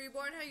 Ultima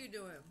Reborn, how you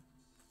doing?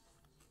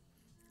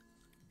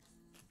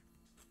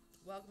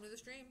 Welcome to the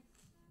stream.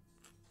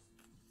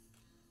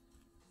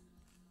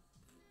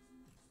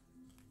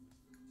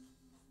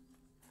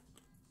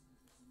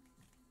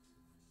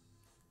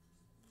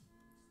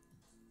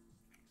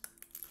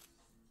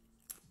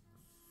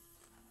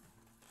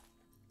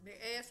 The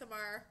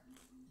ASMR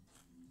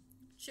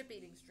chip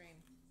eating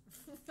stream.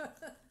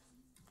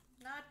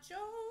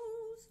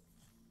 Nachos.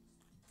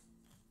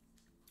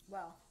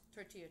 Well,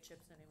 tortilla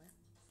chips anyway.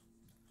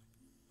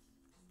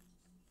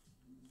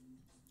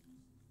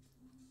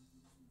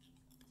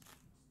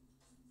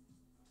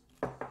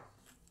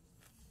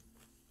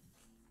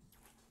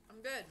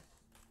 I'm good.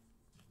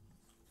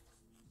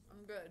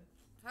 I'm good.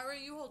 How are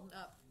you holding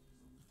up?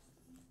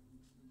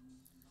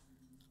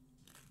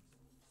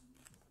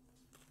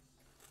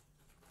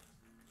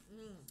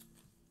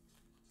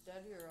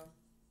 Dead hero.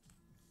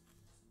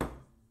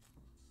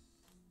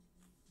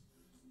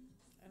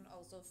 And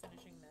also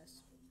finishing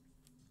this.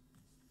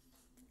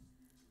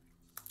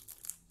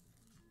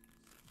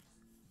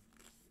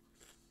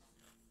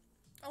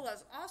 Oh,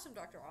 that's awesome,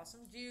 Dr.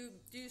 Awesome. Do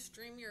you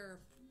stream your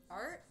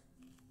art?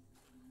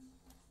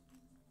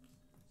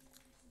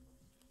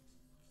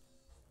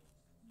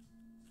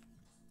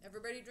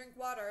 Everybody drink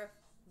water.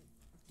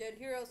 Dead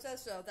Hero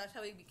says so. That's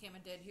how he became a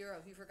dead hero.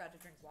 He forgot to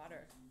drink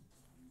water.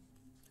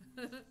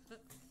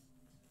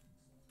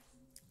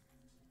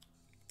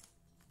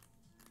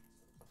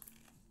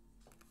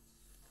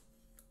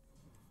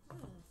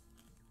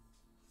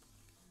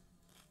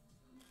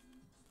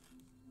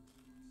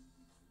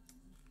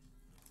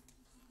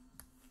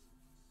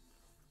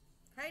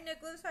 Hi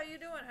Nicholas, how you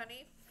doing,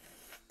 honey?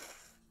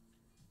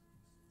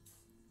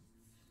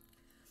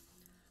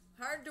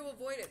 Hard to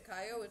avoid it,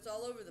 Kaio. It's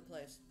all over the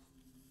place.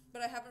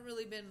 But I haven't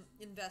really been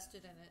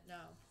invested in it, no.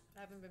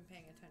 I haven't been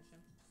paying attention.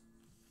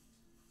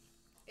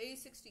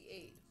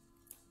 A68.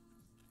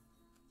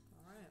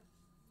 Alright.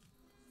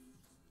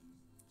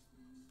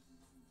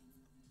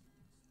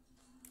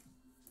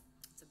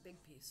 It's a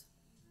big piece.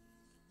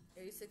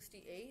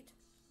 A68.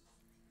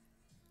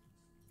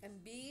 And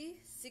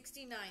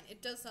B69.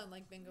 It does sound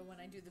like bingo when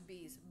I do the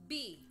B's.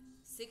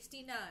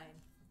 B69.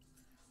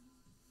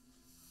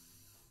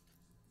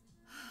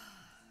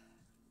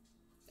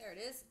 There it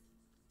is.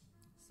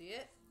 See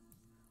it?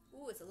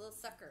 Ooh, it's a little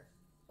sucker.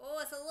 Oh,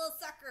 it's a little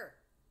sucker.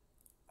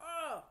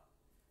 Oh.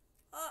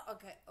 Oh,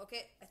 okay.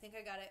 Okay. I think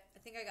I got it.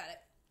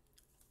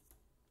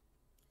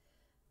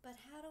 But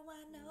how do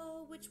I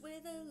know which way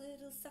the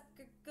little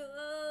sucker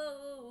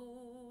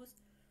goes?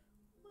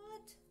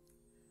 What?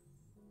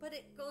 But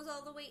it goes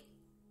all the way.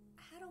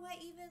 How do I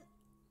even...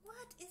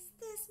 What is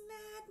this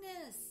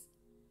madness?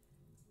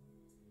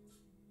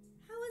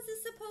 How is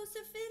this supposed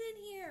to fit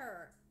in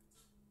here?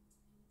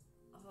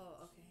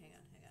 Oh, okay, hang on.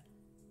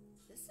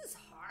 This is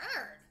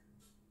hard.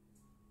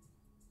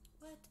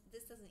 What?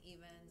 This doesn't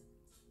even...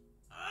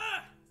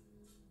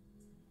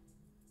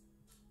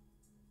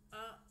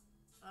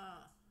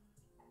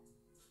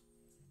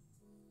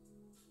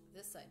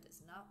 This side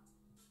does not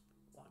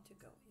want to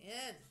go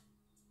in.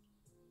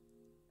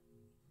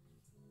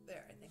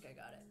 There, I think I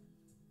got it.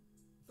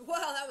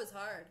 Wow, that was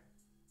hard.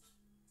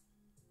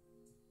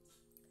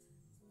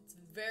 It's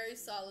very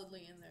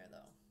solidly in there,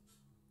 though.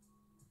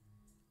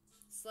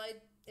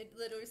 Slide, it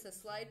literally says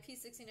slide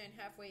P69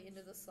 halfway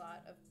into the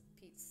slot of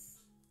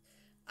Pete's.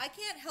 I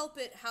can't help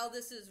it how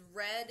this is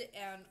read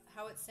and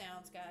how it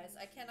sounds, guys.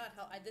 I cannot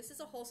help. This is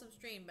a wholesome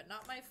stream, but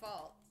not my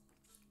fault.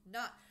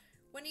 Not.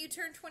 When do you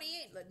turn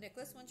 28,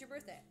 Nicholas? When's your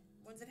birthday?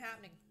 When's it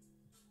happening?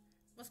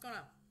 What's going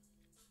on?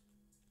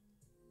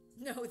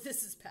 No,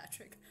 this is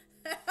Patrick.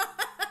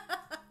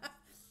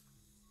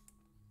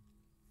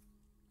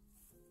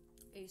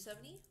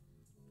 A70,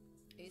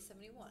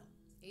 A71,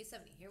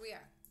 A70. Here we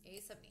are.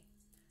 A70.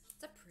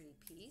 It's a pretty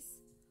piece.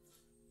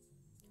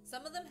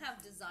 Some of them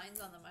have designs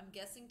on them. I'm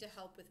guessing to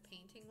help with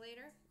painting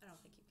later. I don't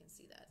think you can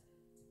see that.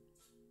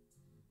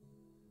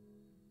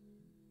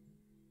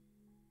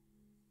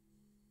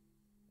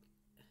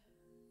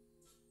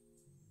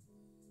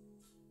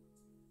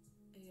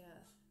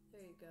 Yeah,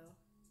 there you go.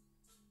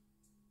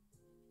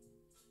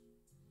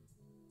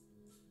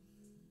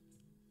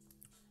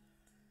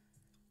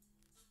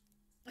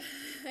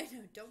 I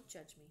know, don't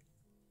judge me.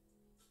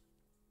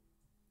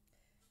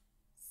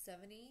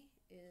 70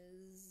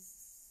 is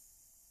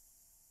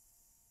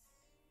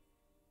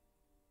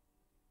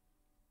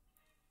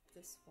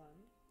this one.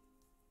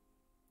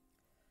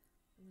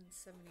 And then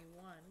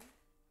 71.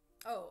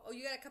 Oh,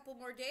 you got a couple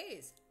more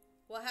days.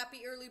 Well,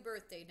 happy early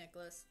birthday,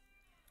 Nicholas.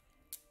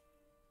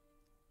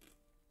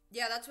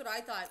 Yeah, that's what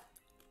I thought.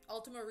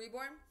 Ultima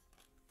Reborn,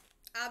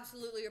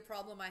 absolutely a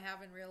problem I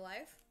have in real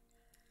life.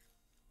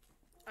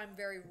 I'm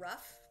very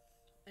rough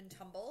and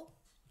tumble,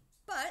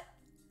 but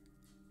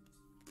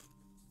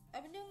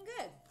I've been doing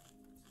good.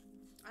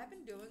 I've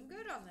been doing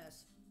good on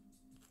this.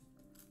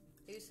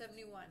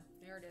 A71.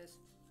 There it is.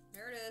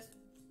 There it is.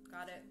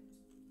 Got it.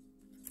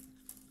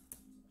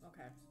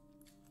 Okay.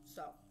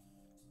 So.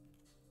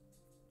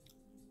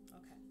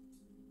 Okay.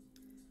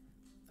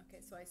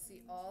 Okay, so I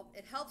see all...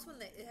 It helps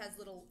when it has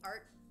little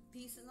art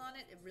pieces on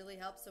it. It really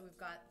helps. So we've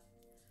got...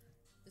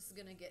 This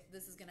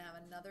is gonna have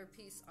another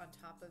piece on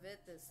top of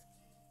it. This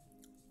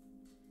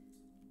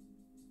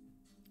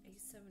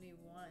A71,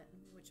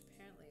 which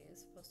apparently is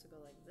supposed to go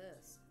like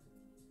this.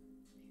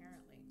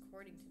 Apparently,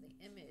 according to the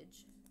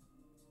image.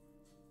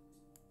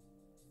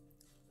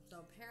 So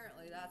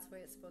apparently that's the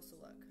way it's supposed to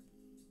look.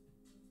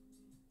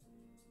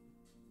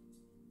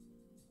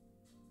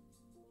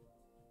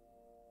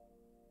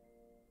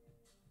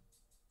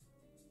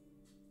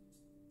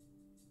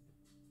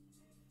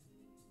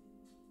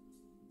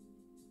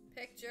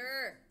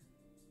 Picture.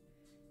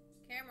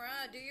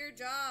 Camera, do your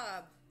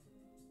job.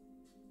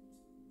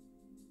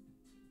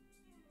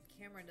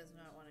 Camera does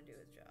not want to do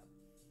its job.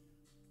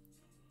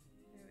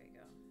 There we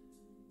go.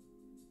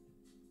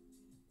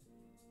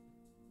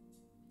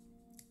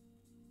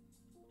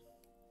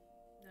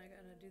 Now I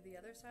gotta do the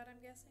other side, I'm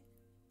guessing.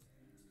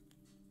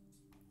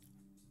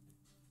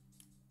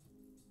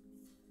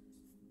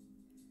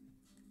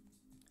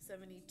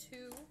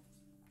 $72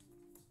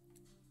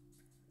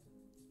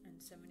 and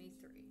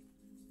 $73.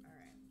 All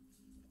right.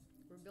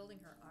 We're building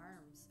her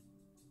arms.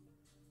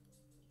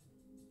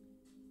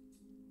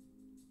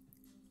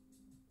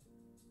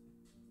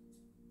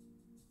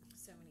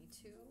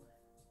 $72.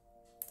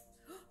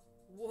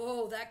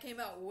 Whoa, that came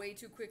out way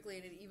too quickly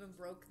and it even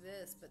broke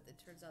this, but it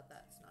turns out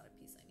that's not a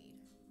piece I need.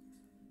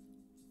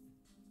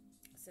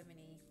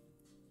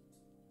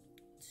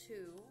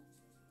 72.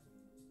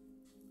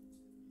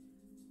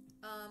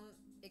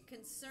 It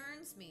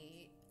concerns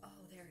me.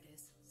 Oh, there it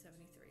is.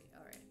 73.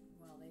 All right.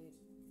 Well, they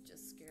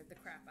just scared the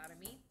crap out of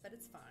me, but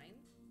it's fine.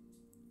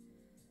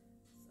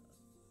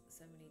 So,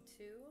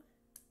 72.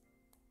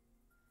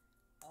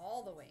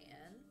 All the way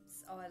in.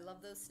 Oh, I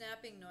love those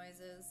snapping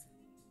noises.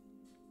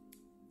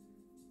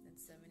 Then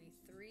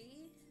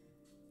 73.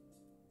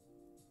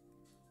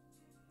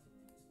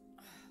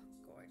 Oh,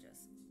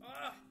 gorgeous.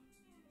 Oh,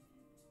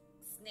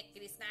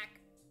 snickety snack.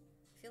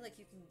 I feel like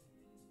you can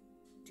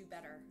do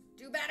better.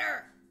 Do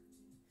better!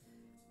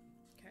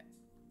 Okay.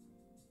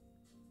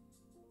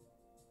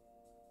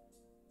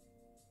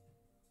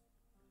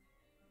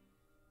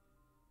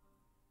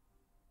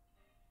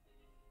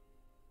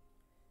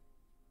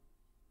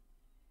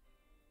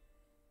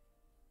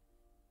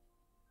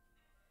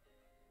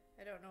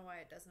 I don't know why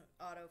it doesn't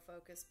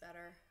autofocus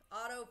better.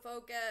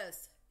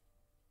 Autofocus!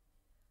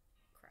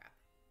 Crap.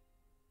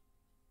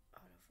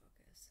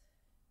 Autofocus.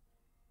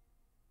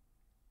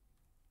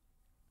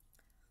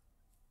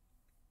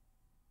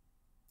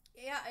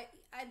 Yeah,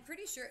 I'm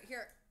pretty sure.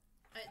 Here,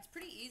 it's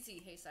pretty easy,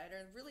 Hey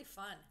Cider. Really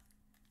fun.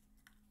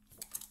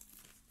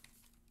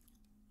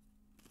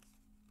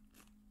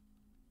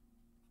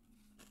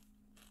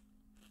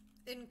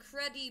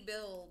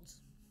 Incredible.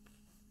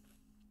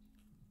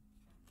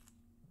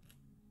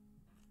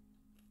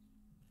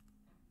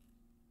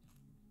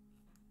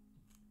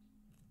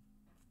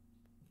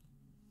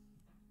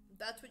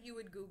 That's what you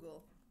would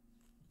Google.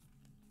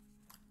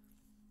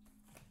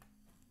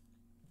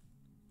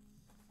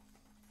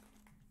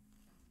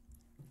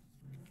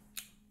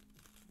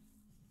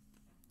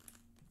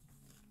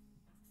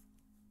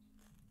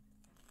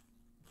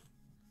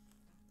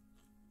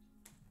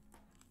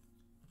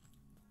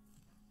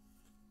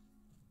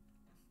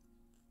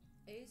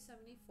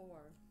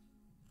 A74.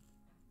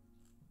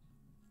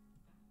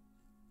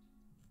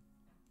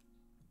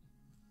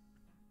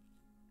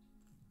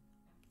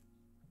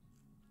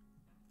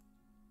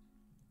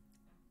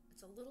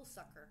 It's a little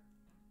sucker.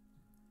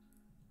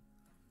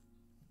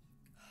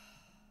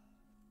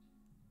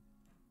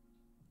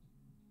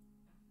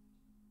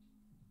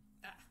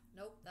 Ah,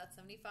 nope, that's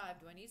 75.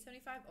 Do I need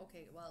 75?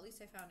 Okay, well, at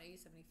least I found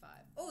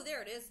A75. Oh,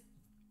 there it is.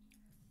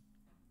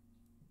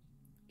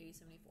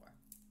 A74.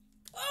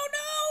 Oh,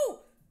 no!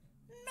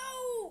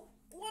 No!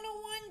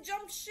 101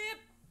 jump ship!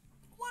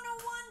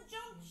 101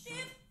 jump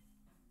ship!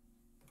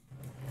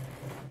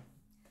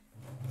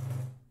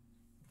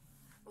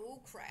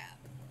 Oh, crap.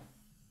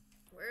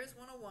 Where's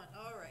 101?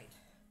 All right.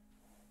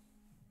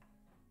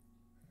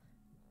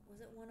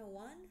 Was it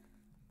 101?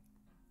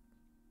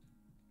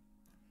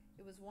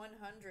 It was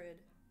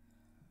 100.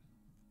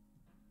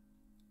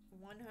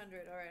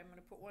 100. All right, I'm going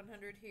to put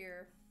 100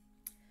 here.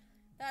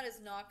 That is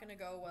not going to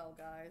go well,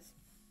 guys.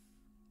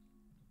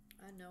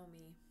 I know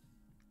me.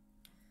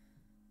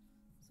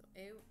 So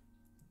A.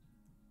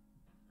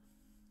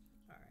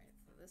 Alright,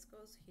 so this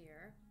goes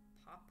here.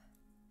 Pop.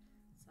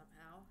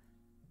 Somehow.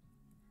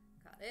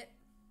 Got it.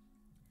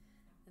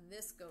 And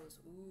this goes,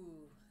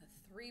 ooh, a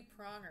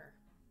three-pronger.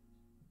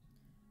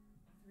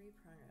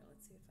 Three-pronger.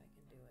 Let's see if I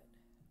can do it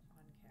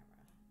on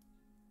camera.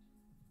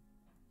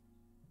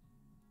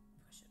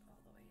 Push it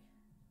all the way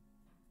down.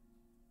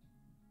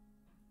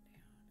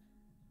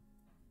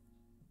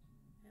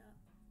 Yeah,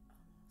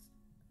 almost.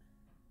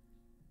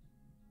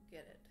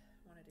 Get it.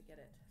 Wanted to get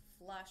it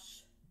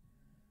flush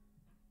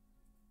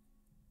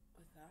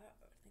with that.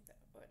 I think that.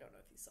 Oh, I don't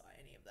know if you saw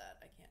any of that.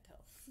 I can't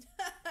tell.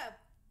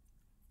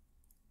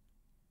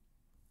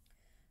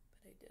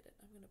 But I did it.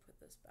 I'm gonna put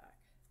this back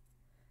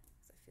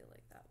because I feel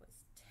like that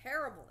was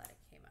terrible that it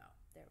came out.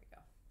 There we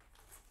go.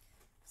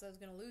 Because I was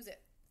gonna lose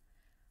it.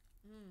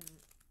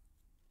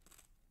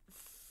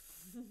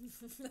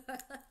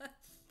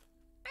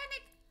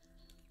 Panic.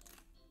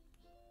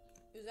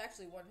 It was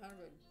actually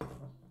 100.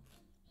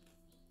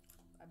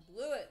 I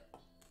blew it.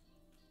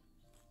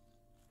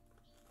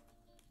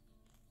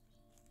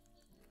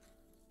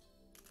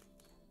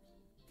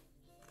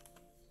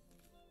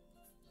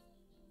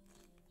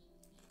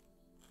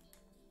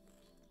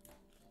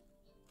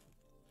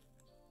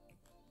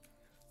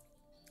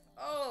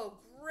 Oh,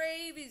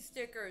 gravy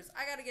stickers.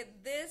 I gotta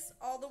get this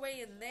all the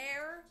way in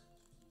there.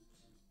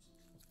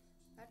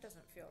 That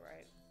doesn't feel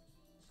right.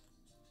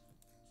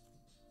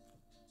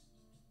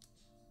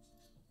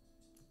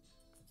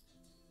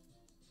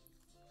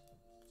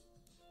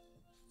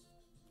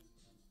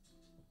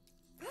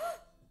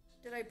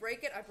 Did I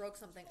break it? I broke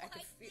something. Well, I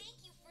could feel.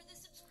 thank you for the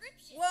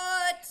subscription.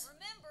 What?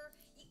 And remember,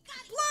 you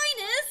gotta.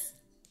 Linus!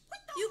 What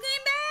the? You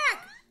came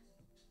back!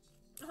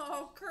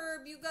 Oh,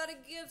 Curb, you got a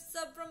gift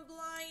sub from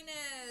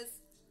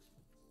Linus.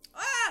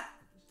 Ah!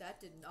 That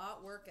did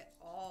not work at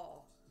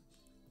all.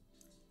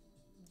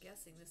 I'm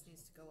guessing this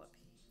needs to go up.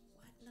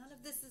 What? None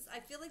of this is. I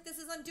feel like this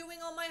is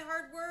undoing all my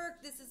hard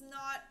work. This is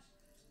not.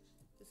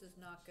 This is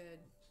not good.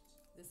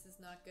 This is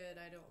not good.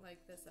 I don't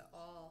like this at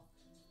all.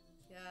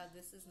 Yeah,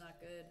 this is not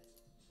good.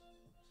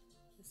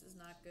 This is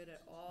not good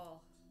at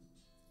all.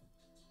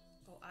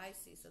 Oh, I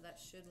see. So that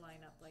should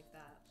line up like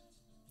that.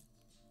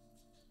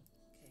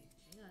 Okay,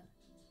 hang on.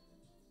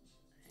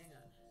 Hang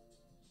on.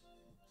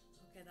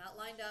 Okay, that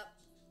lined up.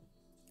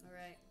 All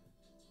right.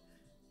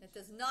 It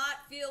does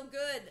not feel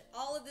good.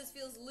 All of this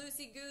feels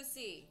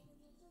loosey-goosey.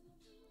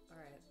 All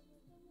right.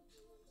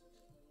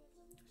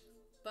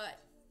 But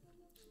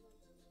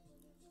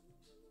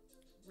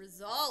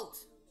result.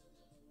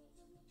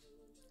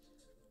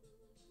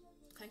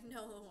 I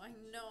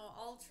know.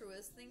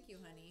 Altruist. Thank you,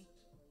 honey.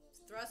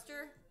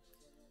 Thruster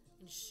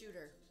and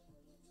shooter.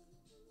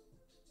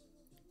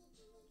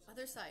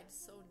 Other side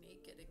so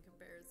naked in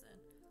comparison.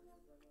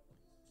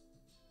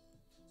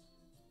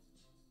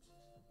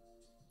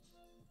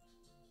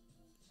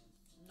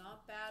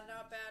 Not bad,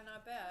 not bad,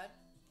 not bad.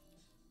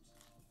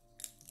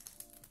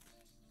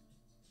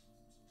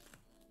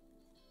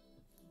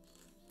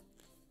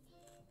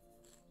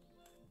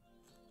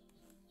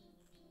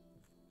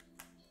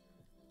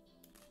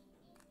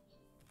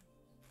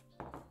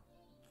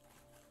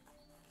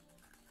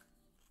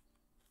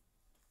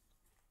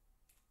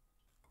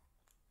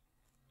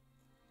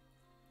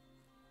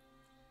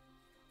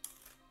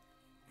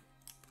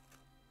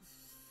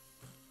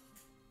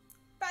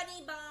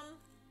 Bunny bum.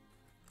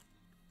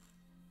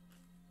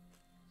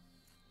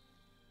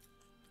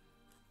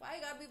 Why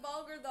you gotta be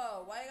vulgar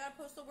though? Why you gotta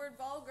post the word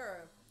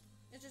vulgar?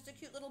 It's just a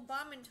cute little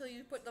bum until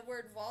you put the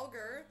word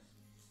vulgar.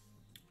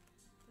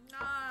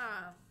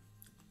 Nah.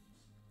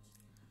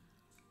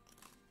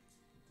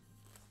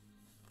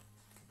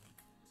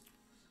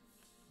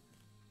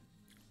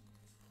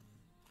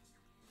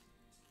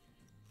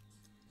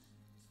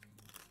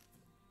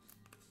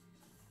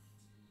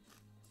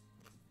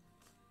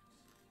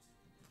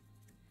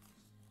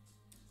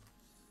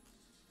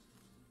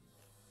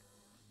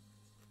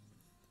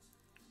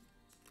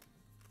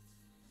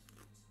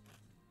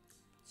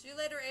 See you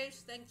later,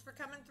 Ace. Thanks for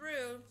coming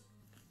through.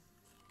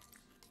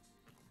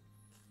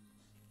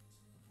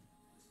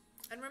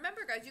 And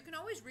remember, guys, you can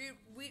always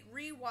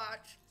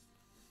re-watch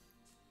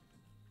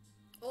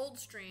old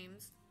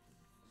streams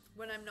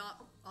when I'm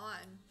not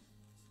on.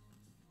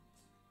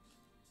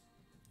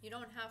 You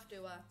don't have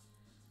to,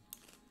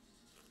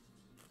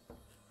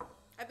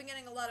 I've been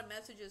getting a lot of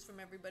messages from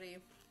everybody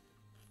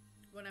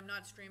when I'm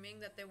not streaming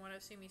that they want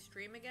to see me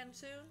stream again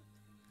soon.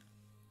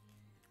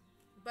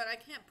 But I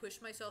can't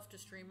push myself to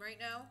stream right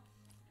now.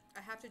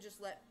 I have to just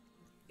let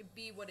it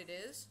be what it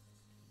is.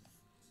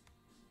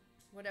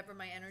 Whatever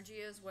my energy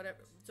is, whatever.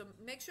 So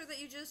make sure that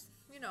you just,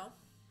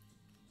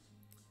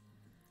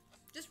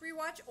 just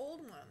rewatch old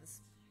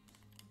ones.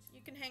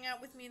 You can hang out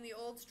with me in the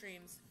old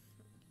streams.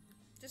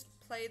 Just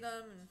play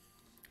them.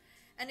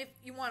 And if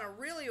you want a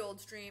really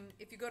old stream,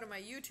 if you go to my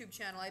YouTube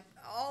channel,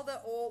 all the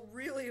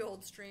really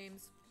old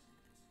streams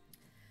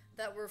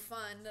that were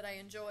fun, that I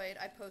enjoyed,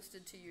 I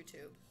posted to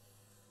YouTube.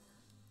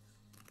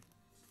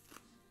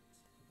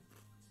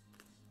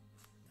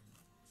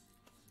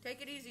 Take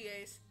it easy,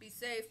 Ace. Be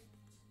safe.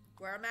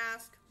 Wear a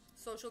mask.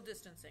 Social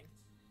distancing.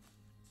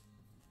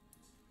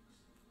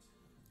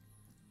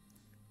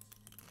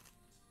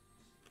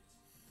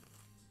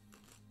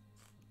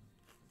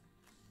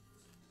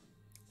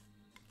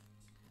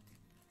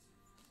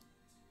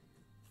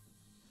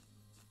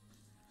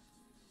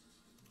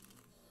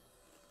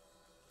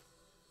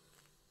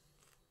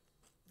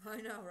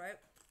 I know, right?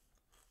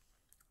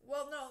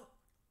 Well, no.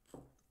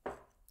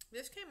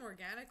 This came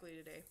organically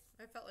today.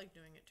 I felt like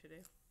doing it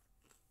today.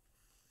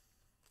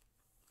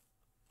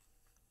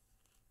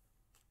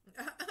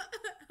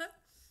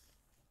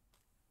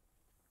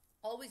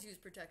 Always use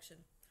protection.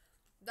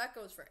 That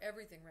goes for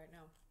everything right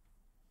now.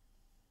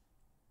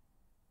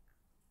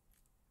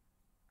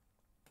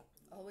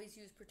 Always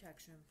use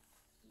protection.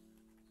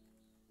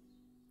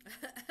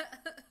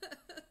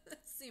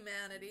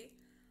 Humanity.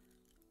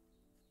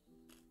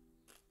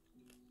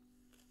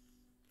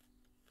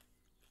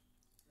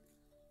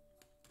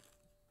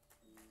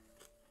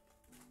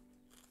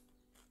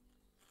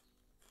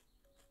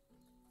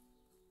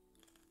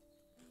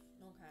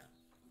 Okay.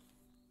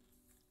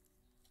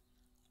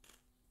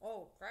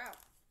 Oh, crap.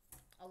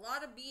 A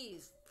lot of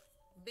bees.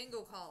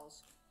 Bingo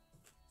calls.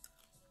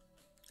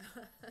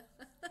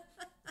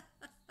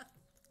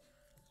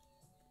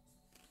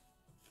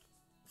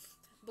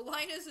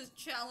 Linus is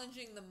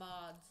challenging the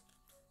mods.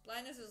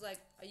 Linus is like,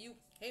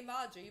 hey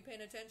mods, are you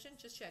paying attention?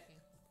 Just checking.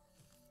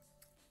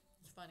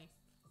 It's funny.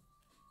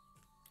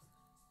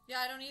 Yeah,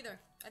 I don't either.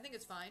 I think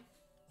it's fine.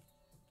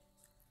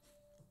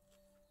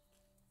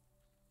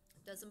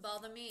 Doesn't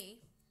bother me.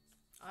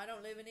 I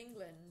don't live in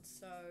England,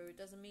 so it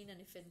doesn't mean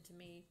anything to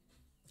me.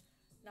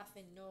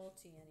 Nothing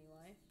naughty,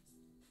 anyway.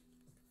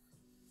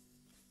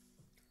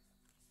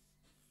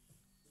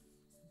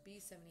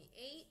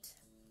 B78.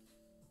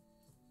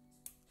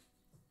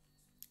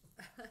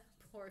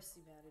 Poor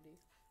humanity.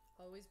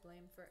 Always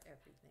blamed for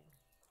everything.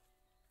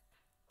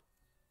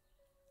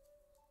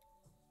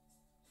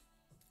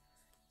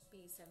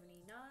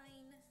 B79.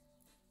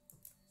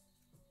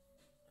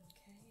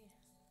 Okay.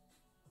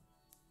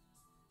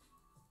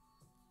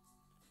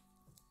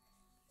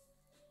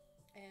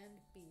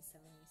 And B79.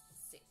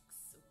 B76.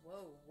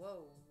 Whoa,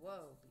 whoa,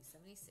 whoa.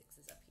 B76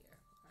 is up here.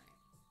 Alright.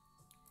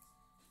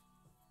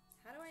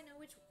 How do I know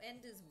which end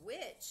is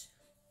which?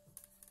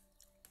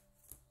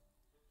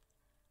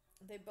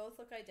 They both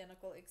look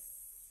identical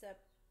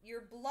except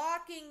you're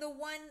blocking the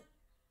one.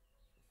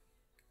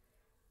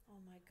 Oh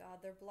my god,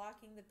 they're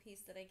blocking the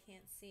piece that I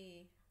can't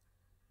see.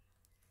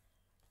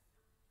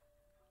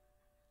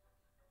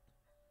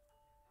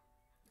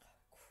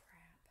 Oh,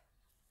 crap.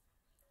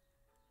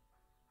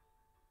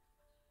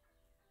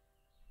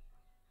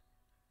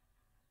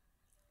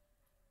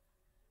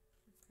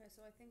 Okay,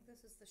 so I think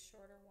this is the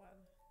shorter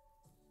one.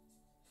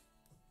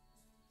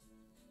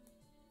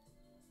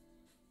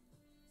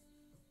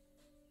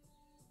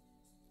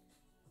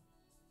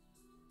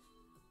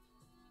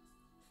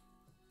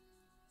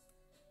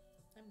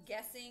 I'm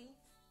guessing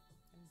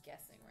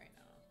right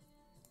now.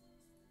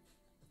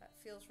 That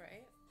feels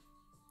right.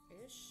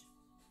 Ish.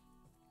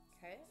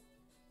 Okay.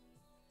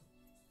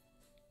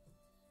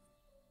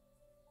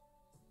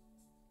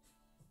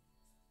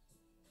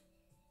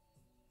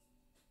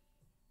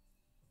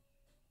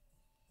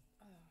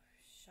 Oh,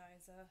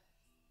 Shiza.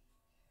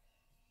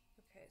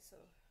 Okay, so...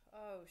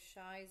 Oh,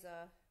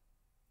 Shiza.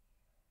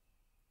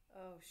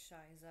 Oh,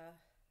 Shiza.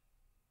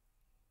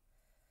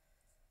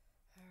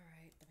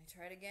 Alright, let me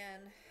try it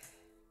again.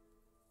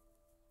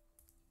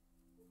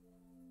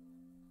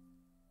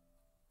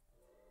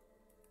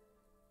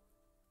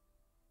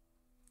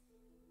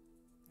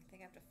 I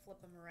think I have to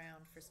flip them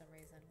around for some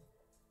reason.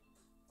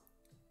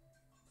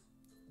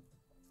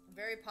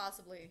 Very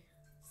possibly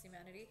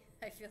humanity.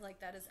 I feel like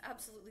that is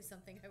absolutely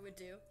something I would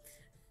do.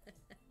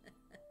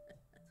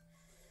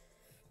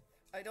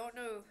 I don't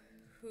know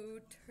who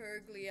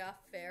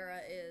Tergliafera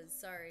is.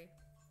 Sorry.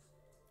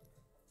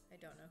 I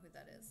don't know who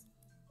that is.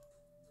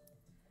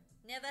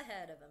 Never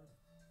heard of him.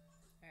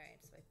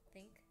 Alright, so I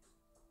think...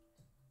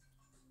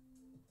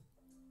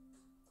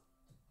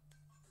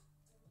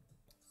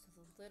 So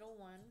the little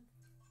one...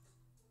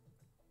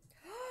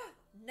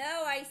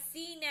 No, I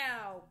see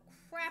now!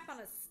 Crap on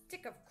a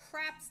stick of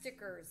crap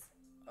stickers.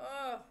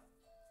 Oh.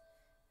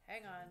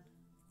 Hang on.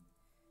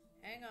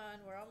 Hang on,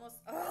 we're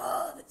almost...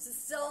 Oh, this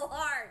is so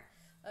hard!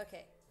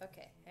 Okay,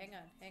 okay, hang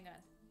on, hang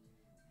on.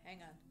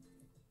 Hang on.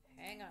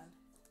 Hang on.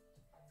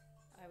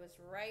 I was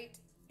right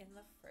in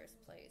the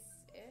first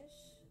place-ish.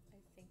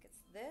 I think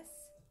it's this.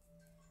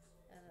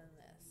 And then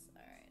this.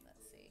 Alright,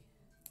 let's see.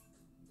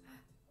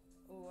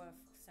 Oh, it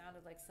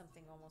sounded like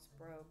something almost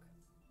broke.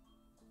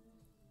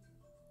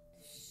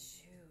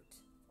 Shoot.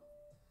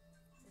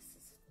 This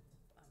is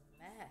a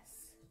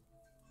mess.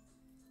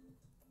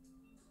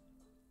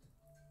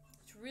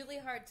 It's really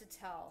hard to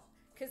tell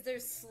because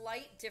there's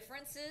slight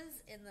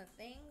differences in the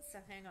things. So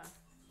hang on.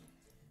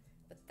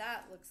 But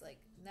that looks like,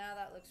 now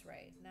that looks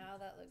right. Now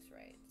that looks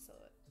right. So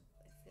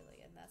I feel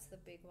like, and that's the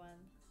big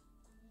one.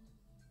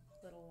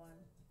 Little one.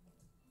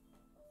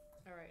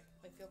 Alright,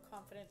 I feel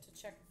confident to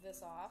check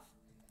this off.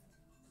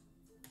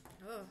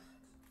 Ugh.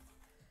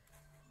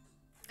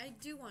 I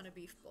do want a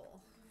beef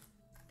bowl.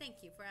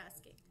 Thank you for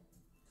asking.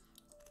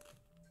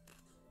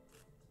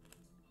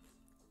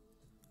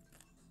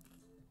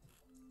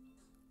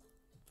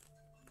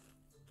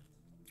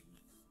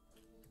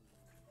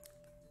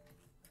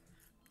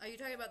 Are you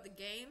talking about the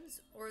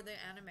games or the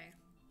anime?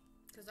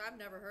 Because I've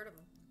never heard of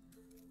them.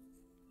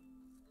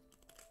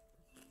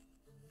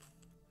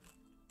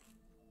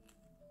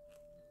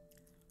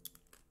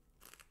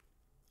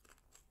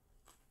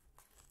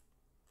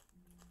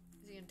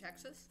 Is he in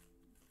Texas?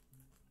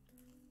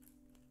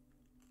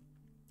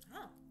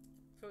 Huh.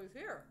 So he's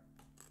here.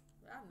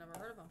 I've never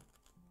heard of him.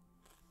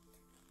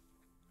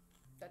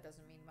 That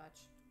doesn't mean much.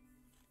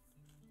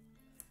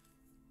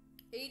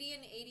 80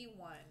 and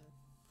 81.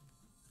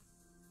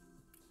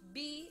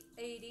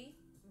 B80,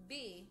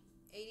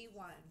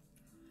 B81.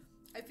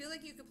 I feel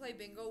like you could play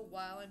bingo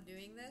while I'm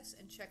doing this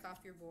and check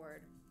off your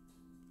board.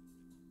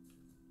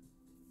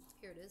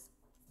 Here it is.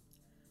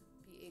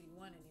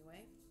 B81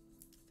 anyway.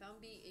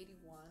 Found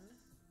B81.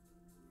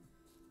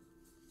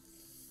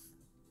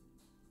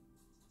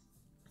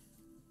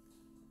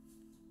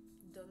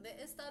 ¿Dónde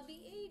está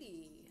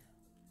B80?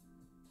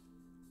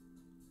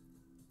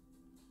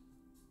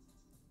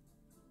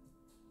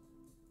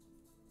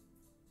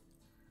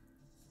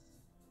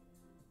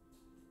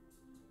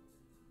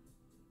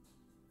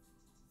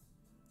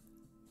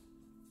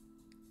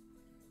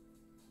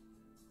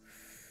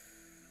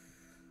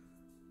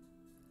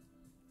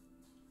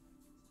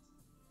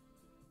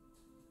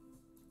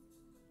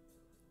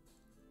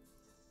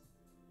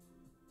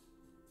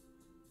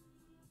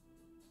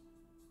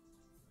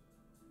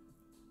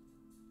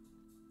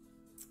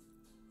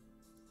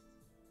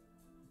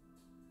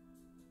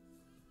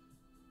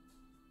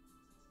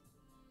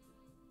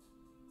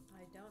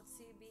 I don't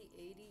see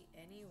B80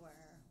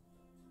 anywhere.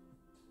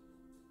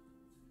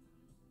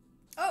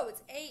 Oh,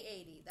 it's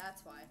A80.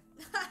 That's why.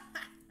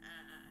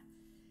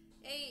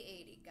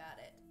 A80. Got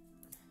it.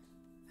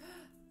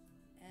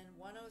 And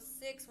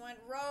 106 went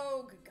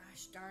rogue.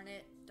 Gosh darn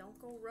it. Don't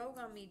go rogue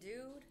on me,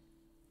 dude.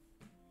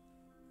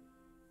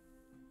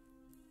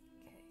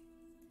 Okay.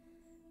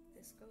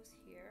 This goes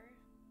here.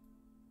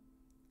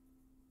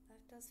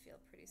 That does feel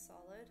pretty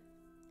solid.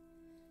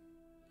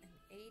 And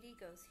 80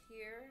 goes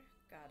here.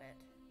 Got it.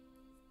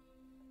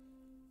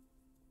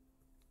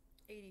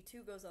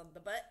 82 goes on the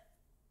butt.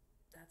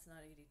 That's not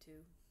 82.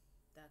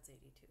 That's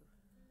 82.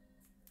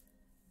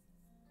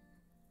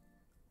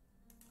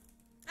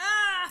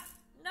 Ah!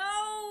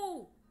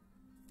 No!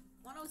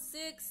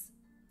 106.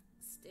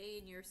 Stay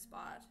in your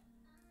spot.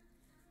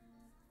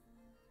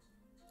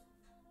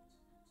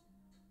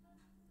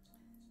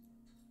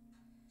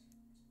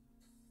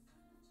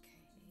 Okay,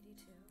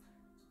 82.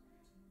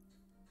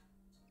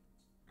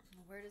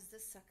 Where does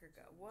this sucker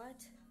go?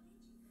 What?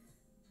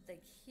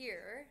 Like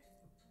here.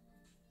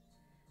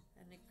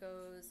 And it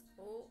goes,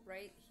 oh,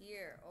 right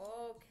here.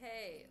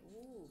 Okay.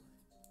 Ooh.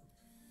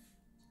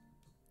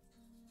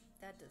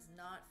 That does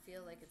not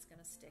feel like it's going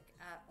to stick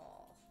at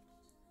all.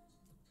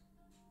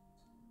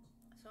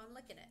 So I'm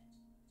licking it.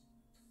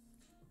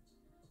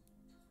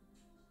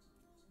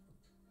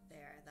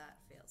 There, that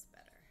feels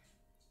better.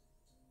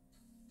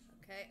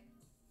 Okay.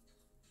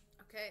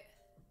 Okay.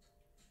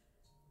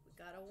 We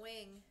got a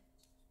wing.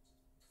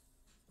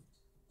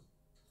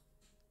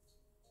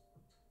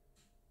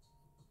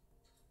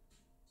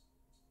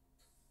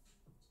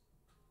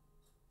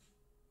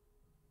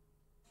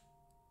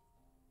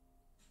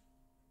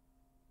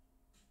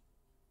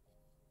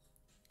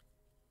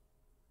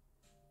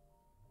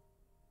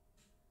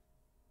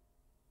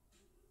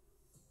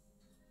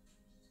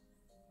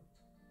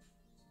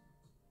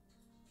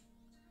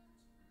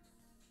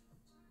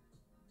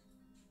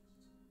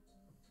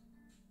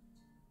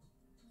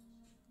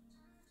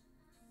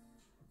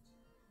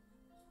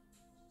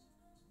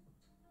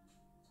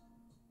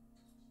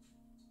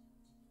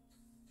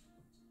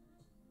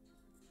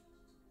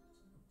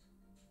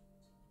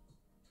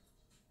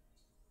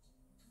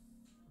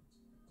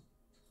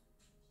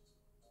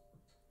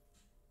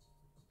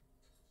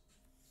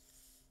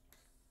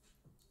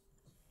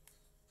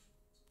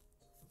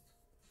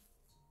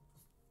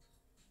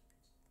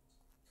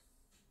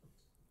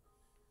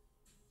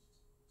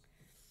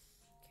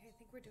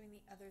 I think we're doing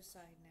the other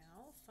side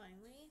now,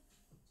 finally.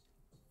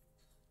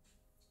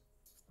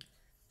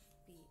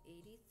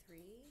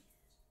 B83.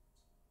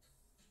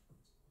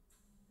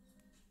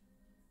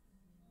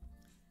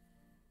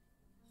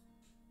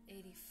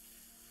 85.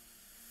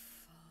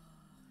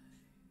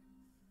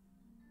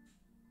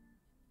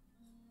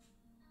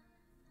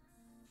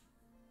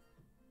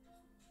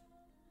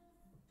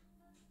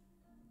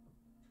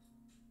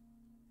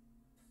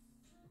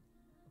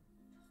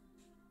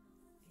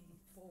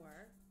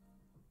 84.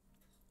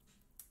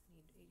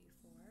 Need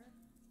 84.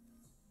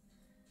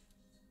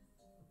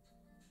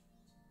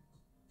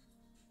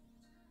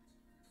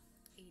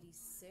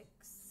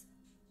 86.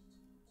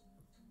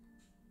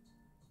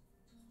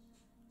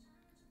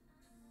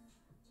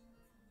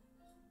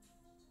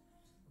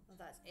 Well,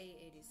 that's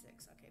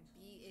A86. Okay,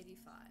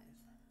 B85.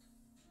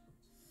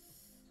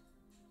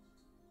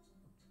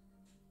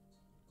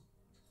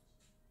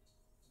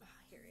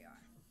 Here we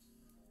are.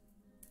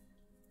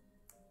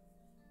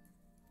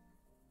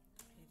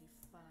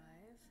 85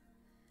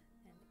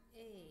 and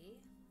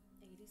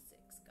A86.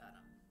 Got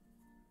him.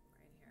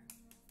 Right here.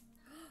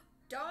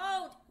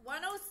 Don't!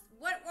 10.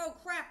 What? Oh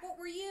crap! What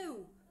were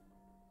you?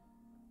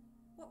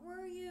 What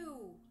were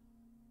you?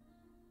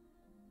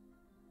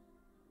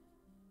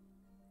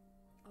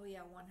 Oh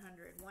yeah,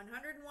 100.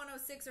 100 and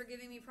 106 are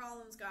giving me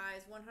problems,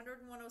 guys. 100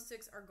 and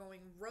 106 are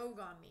going rogue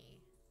on me.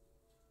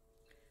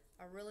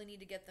 I really need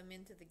to get them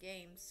into the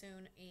game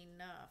soon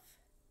enough.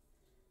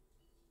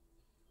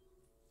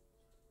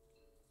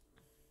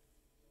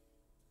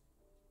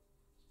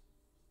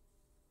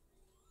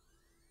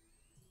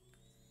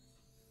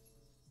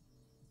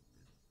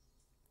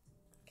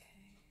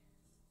 Okay.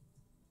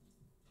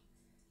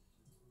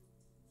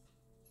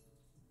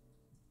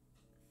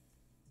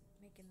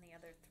 Making the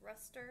other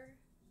thruster.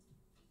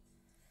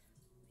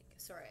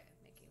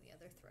 Making the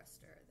other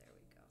thruster. There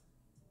we go.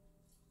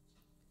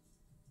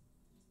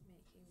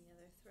 Making the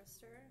other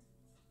thruster.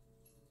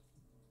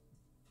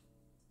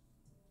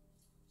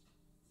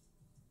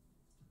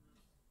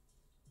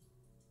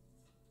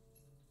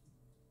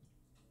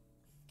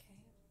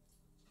 Okay.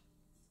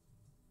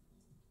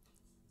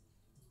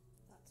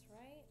 That's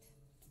right.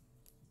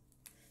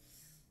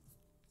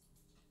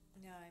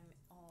 Now I'm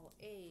all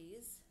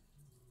A's,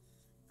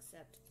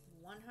 except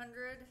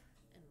 100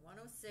 and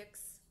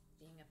 106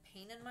 being a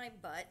pain in my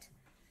butt.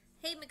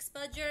 Hey,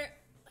 McSpudger!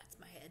 That's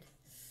my head.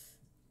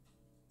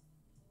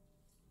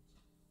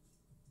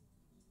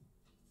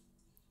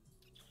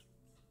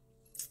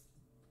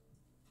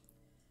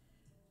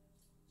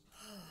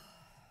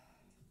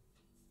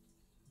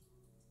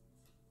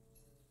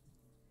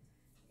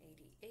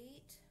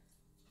 $88.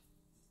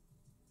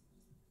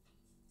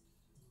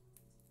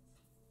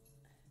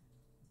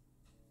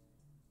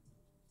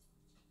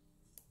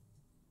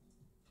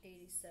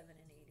 87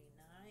 and 89.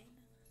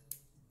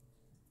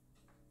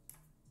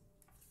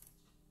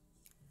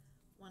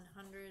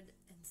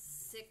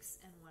 106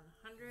 and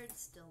 100,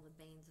 still the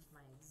banes of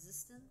my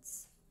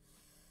existence.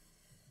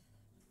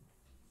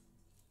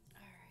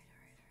 All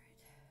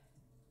right.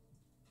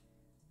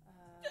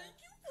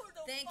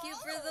 Thank you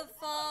for the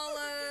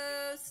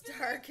follow,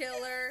 Star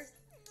Killer.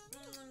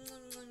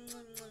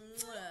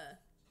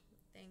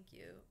 Thank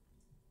you.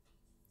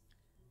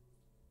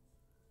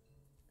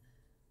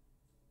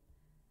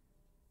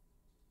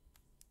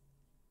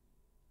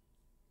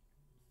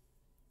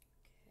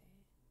 Okay.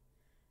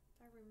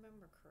 If I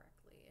remember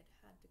correctly, it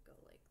had to go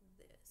like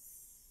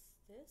this.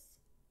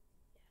 This?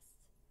 Yes.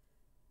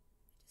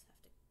 I just have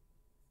to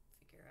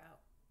figure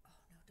out. Oh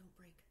no, don't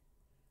break.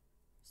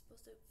 You're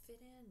supposed to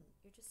fit in.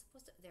 You're just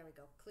supposed to. There we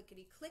go.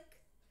 Clickety click.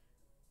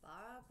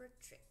 Barbara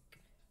trick.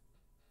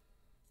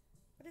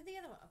 What did the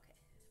other one? Okay.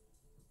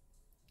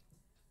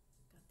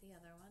 Got the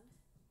other one.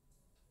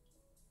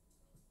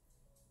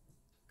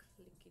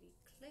 Clickety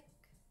click.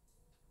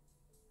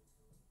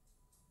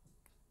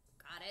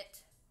 Got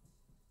it.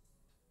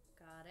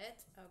 Got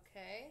it.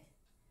 Okay.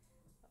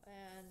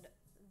 And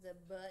the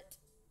but.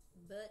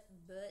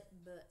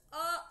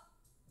 Oh!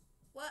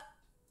 What?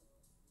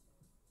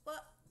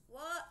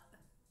 What?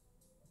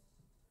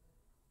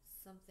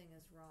 Something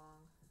is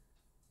wrong.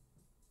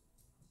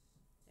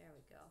 There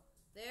we go.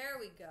 There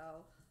we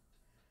go.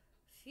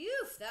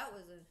 Phew, that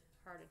was a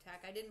heart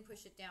attack. I didn't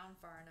push it down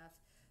far enough,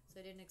 so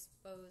I didn't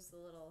expose the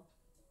little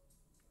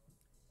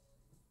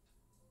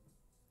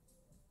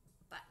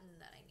button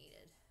that I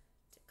needed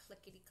to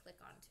clickety click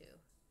onto.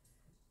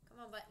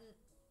 Come on, button.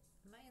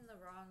 Am I in the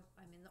wrong?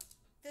 I'm in the...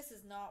 This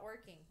is not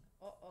working.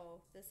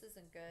 Uh-oh, this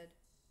isn't good.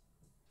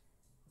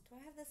 Do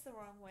I have this the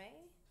wrong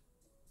way?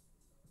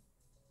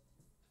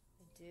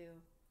 I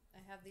do. I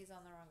have these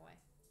on the wrong way.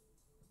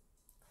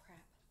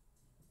 Crap.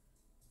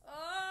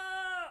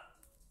 Oh!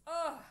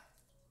 Oh!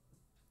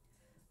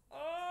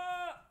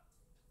 Oh!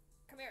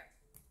 Come here.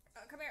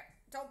 Come here.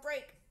 Don't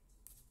break.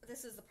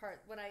 This is the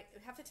part. When I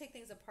have to take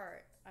things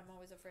apart, I'm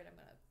always afraid I'm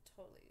going to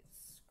totally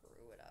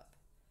screw it up.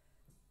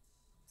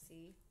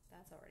 See?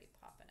 That's already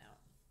popping out.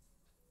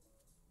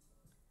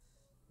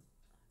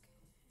 Okay,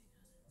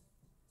 hang on.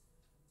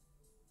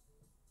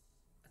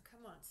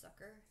 Come on,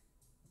 sucker.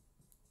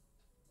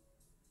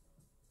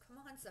 Come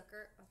on,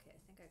 sucker. Okay, I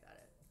think I got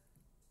it.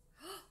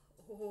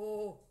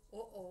 Oh,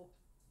 uh-oh.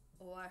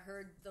 Oh, I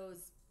heard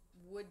those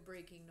wood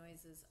breaking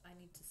noises. I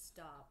need to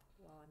stop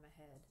while I'm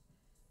ahead.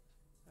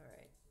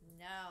 Alright,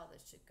 now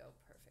this should go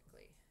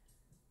perfectly.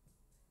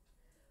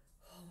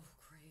 Oh,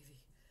 gravy.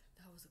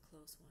 That was a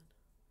close one.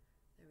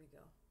 There we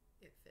go.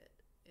 It fit,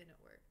 and it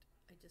worked.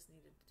 I just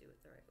needed to do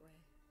it the right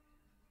way.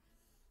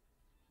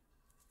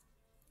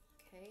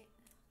 Okay.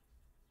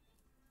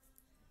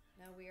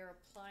 Now we are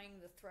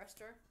applying the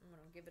thruster. I'm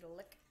going to give it a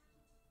lick.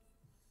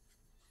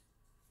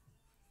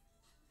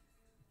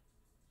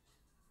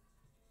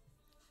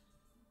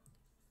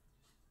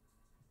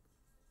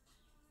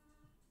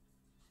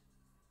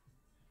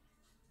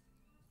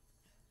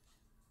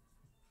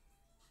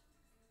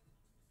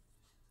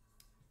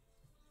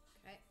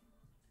 Okay.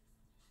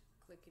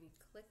 Clickety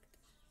clicked.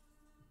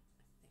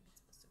 I think it's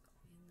supposed to go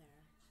in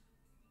there.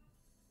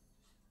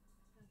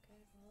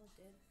 Okay, well it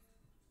did.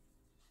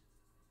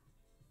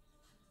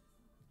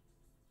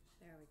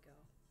 There we go.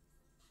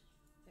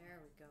 There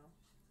we go.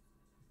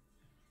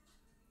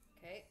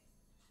 Okay.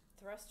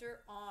 Thruster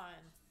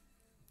on.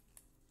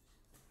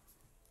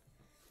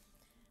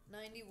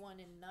 91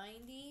 and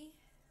 90.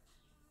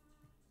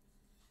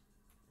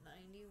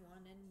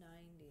 91 and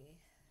 90.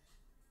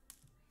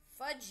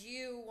 Fudge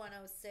you,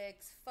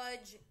 106.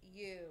 Fudge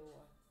you.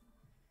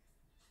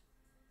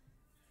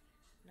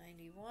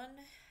 91.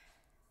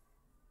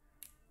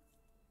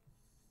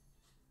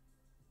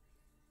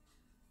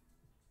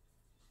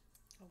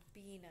 Oh,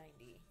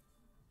 B90.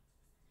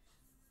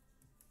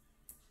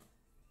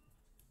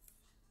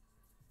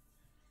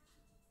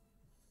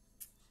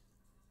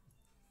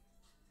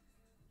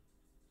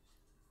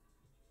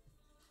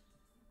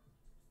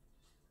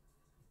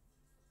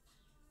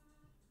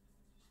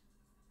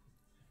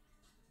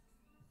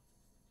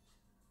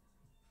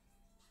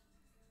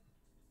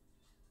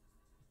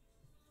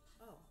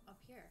 Oh, up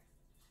here.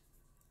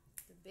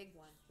 The big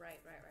one. Right.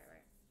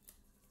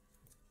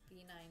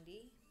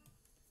 B90.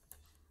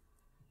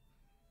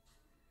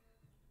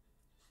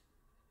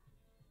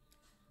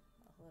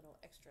 A little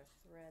extra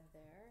thread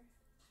there.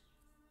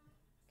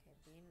 Okay,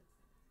 B.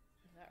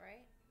 Is that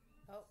right?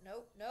 Oh,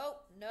 no.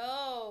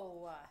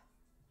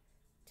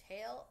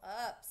 Tail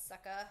up,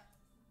 sucker.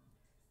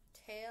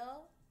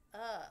 Tail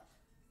up.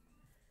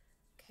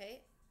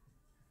 Okay.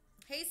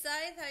 Hey,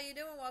 Scythe, how you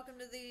doing? Welcome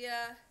to the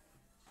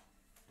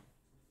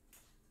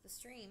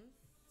stream.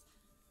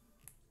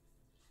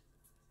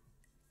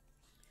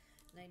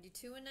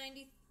 92 and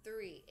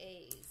 93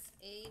 A's.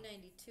 A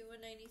 92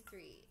 and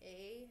 93.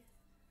 A.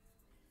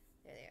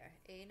 There they are.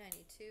 A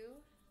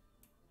 92.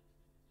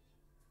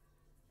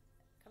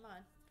 Come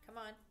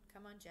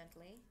on,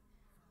 gently.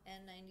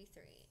 And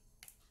 93.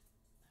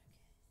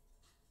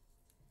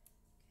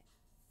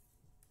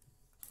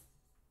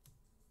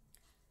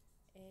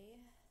 Okay. A.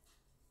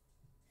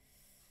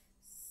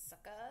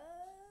 Suckers.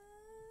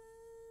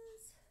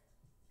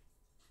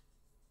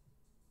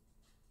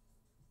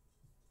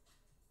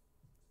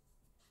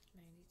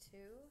 92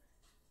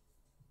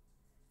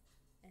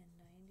 and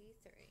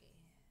 93.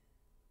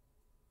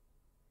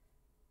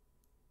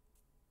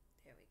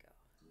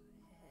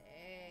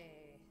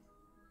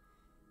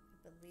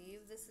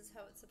 this is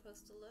how it's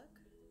supposed to look.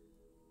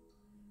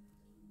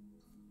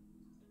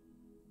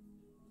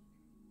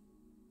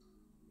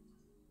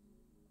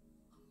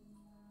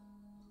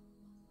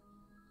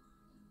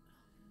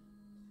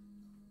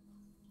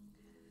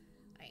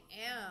 I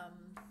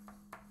am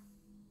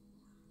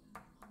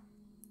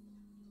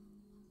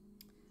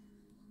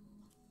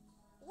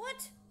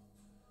what?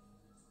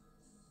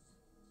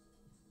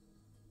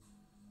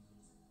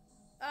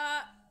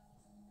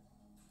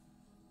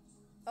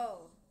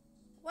 Oh.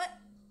 What?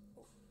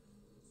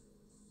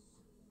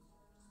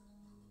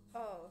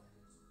 Oh.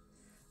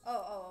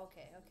 Oh,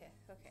 okay.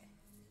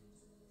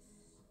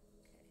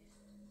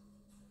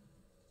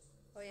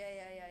 Oh, yeah.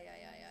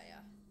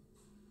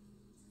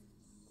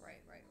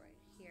 Right.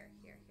 Here.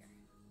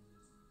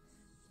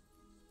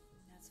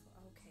 That's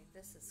okay.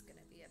 This is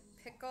gonna be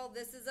a pickle.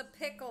 This is a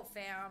pickle,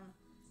 fam.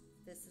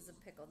 This is a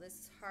pickle. This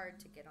is hard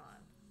to get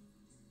on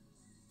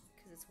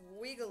because it's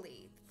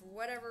wiggly. For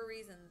whatever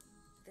reason,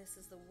 this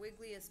is the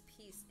wiggliest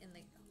piece in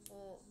the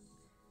whole.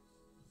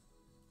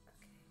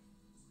 Okay.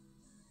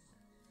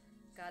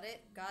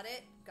 Got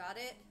it.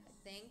 I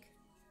think.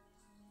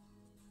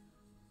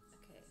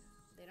 Okay.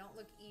 They don't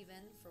look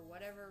even for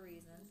whatever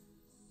reason.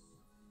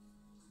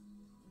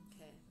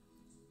 Okay.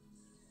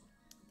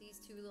 These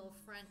two little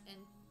front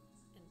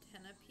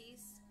antenna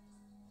pieces.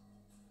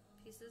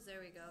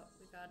 There we go.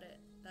 We got it.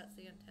 That's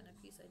the antenna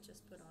piece I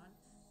just put on.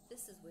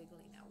 This is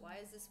wiggly now. Why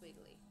is this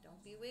wiggly?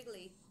 Don't be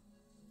wiggly.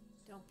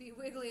 Don't be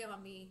wiggly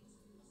on me.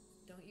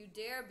 Don't you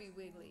dare be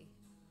wiggly.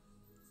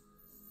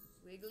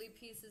 Wiggly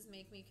pieces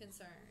make me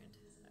concerned.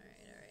 All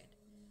right.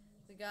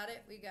 We got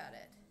it.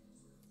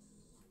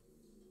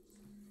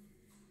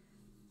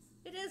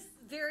 It is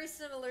very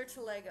similar to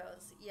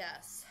Legos,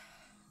 yes.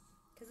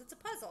 Because it's a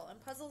puzzle, and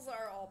puzzles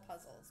are all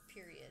puzzles,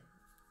 period.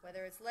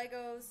 Whether it's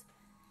Legos,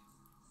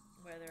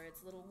 whether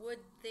it's little wood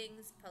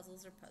things,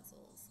 puzzles are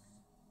puzzles.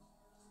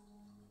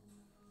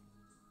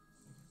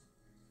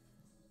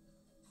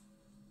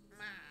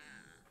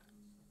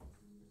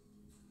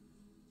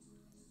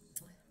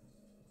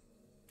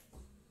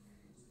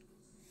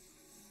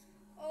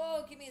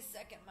 Oh, give me a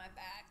second, my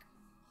back.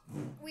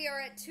 We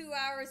are at 2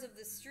 hours of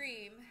the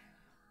stream.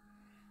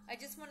 I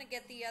just want to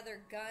get the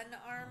other gun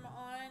arm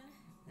on,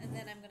 and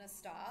then I'm going to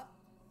stop.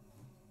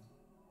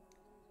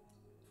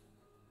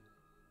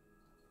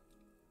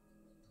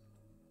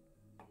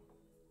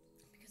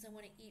 Because I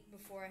want to eat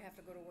before I have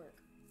to go to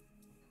work.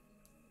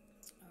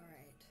 All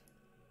right.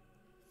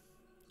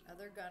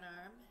 Other gun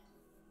arm.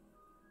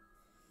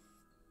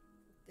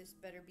 This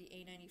better be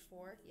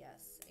A94.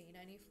 Yes,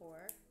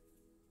 A94.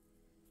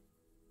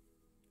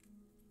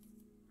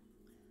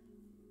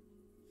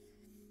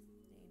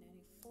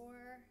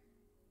 A94.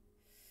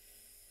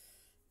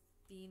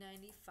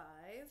 B95.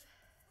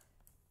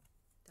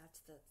 That's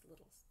the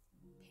little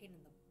pain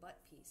in the butt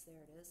piece.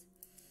 There it is.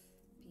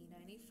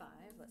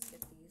 B95. Let's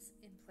get these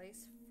in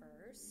place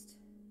first.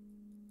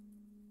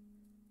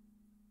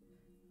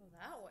 Oh,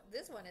 that one.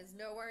 This one is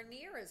nowhere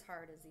near as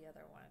hard as the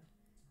other one.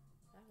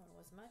 That one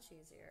was much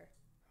easier.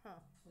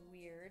 Huh.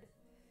 Weird.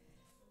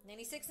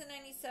 96 and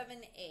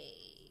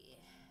 97A.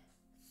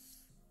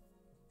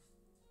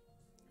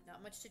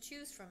 Not much to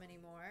choose from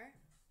anymore.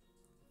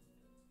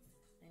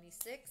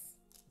 96,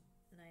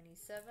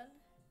 97.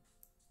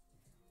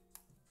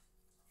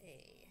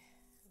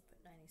 I'll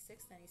put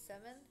 96,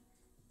 97. I'm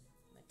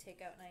going to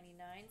take out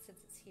 99 since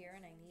it's here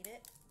and I need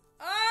it.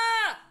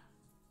 Ah!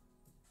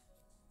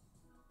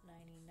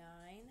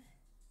 99.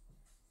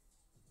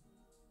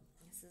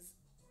 This is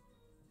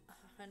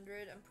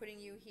 100. I'm putting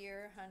you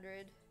here.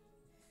 100.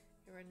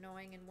 You're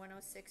annoying. And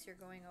 106, you're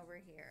going over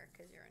here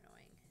because you're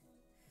annoying.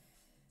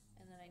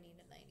 And then I need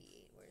a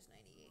 98. Where's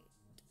 98?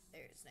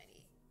 There's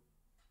 98.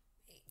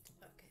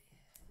 Okay.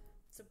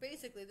 So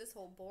basically, this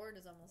whole board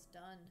is almost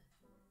done.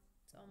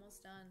 It's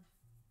almost done.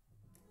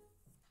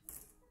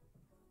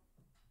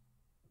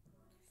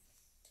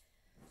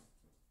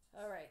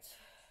 All right.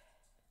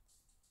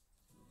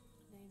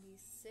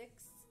 96.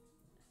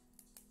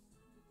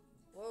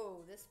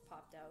 Whoa, this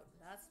popped out.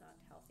 That's not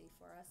healthy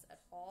for us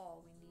at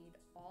all. We need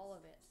all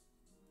of it.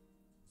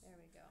 There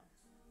we go.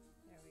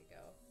 There we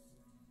go.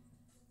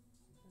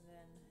 And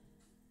then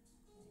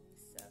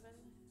 97.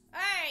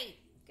 Hey!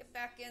 Get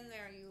back in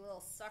there, you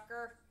little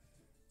sucker.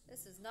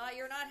 This is not,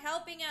 you're not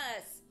helping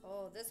us.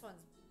 Oh, this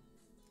one's,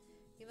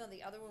 even though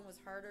the other one was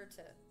harder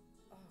to,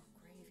 oh,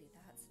 gravy,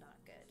 that's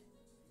not good.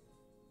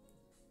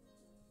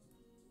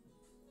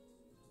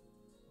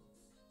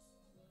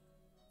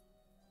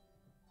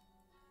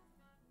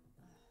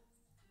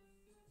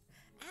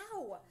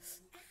 Ow!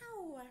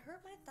 Ow! I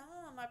hurt my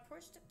thumb. I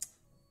pushed it.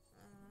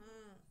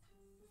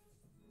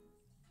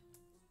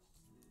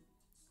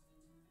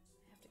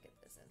 I have to get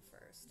this in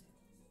first.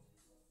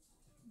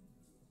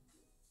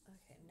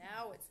 Okay,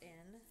 now it's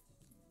in.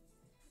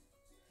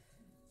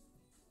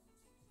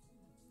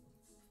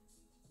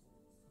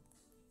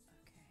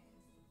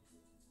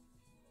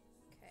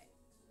 Okay.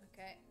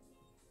 Okay.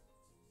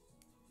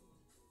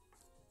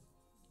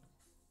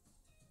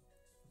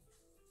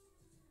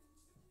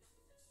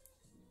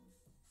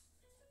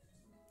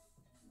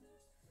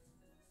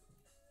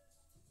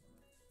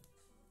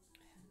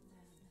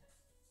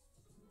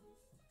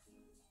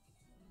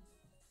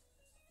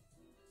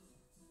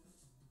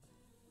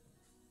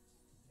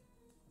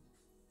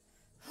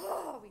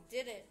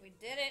 did it. We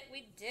did it.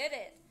 We did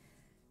it.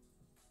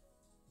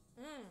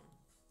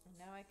 And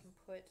now I can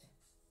put...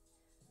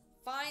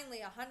 Finally,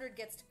 100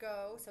 gets to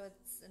go, so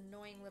its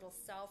annoying little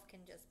self can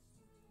just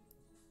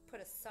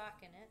put a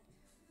sock in it.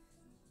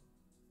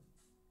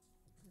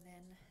 And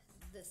then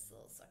this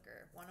little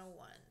sucker,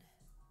 101.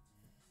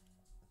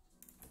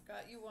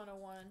 Got you,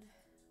 101.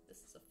 This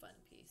is a fun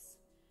piece.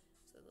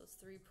 So those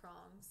 3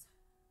 prongs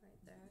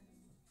right there.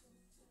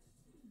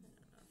 I don't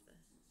know if the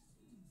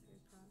 3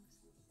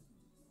 prongs.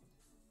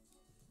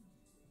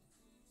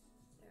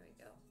 There we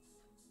go.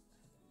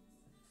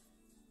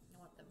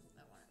 I want it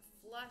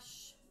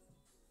flush.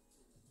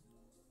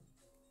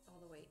 All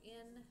the way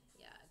in.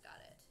 Yeah,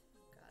 got it.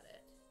 Got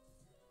it.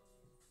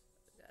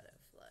 Got it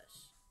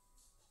flush.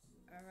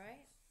 All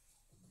right.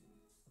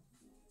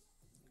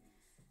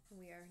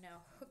 We are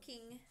now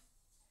hooking.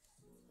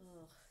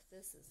 Ugh,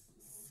 this is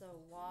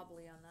so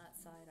wobbly on that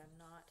side. I'm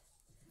not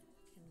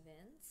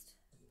convinced.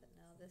 But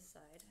now this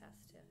side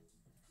has to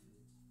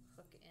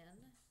hook in.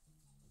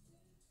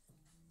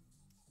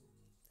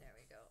 There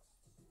we go.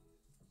 Okay.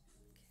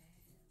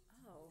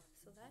 Oh,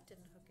 so that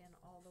didn't hook in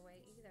all the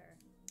way either.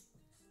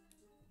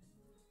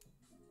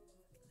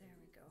 There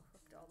we go,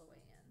 hooked all the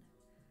way in.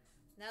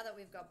 Now that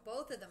we've got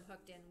both of them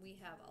hooked in, we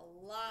have a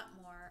lot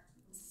more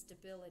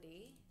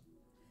stability.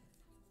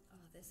 Oh,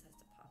 this has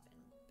to pop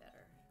in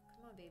better.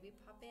 Come on, baby,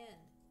 pop in.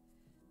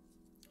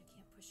 I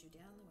can't push you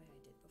down the way I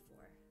did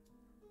before.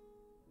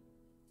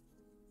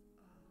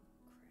 Oh,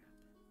 crap.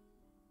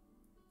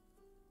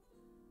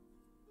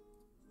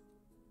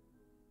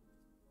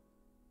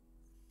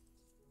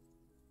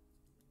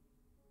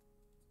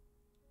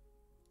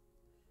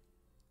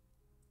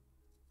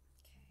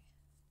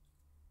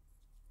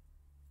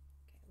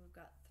 We've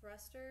got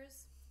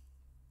thrusters.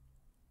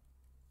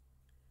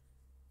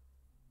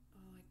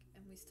 Oh,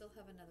 and we still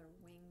have another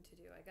wing to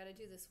do. I gotta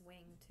do this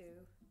wing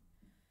too.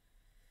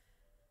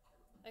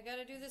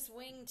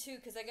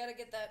 Because I gotta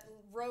get that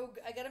rogue.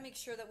 I gotta make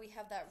sure that we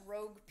have that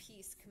rogue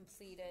piece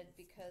completed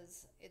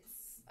because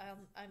it's.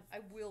 I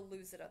will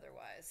lose it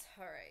otherwise.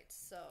 All right,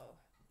 so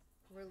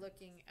we're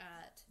looking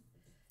at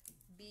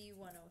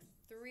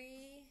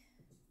B103,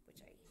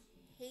 which I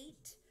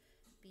hate.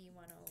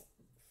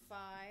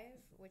 B105,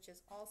 which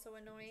is also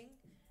annoying.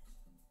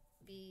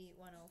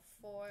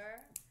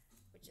 B104,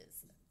 which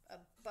is a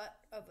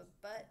butt of a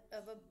butt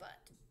of a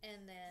butt.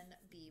 And then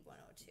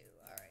B102.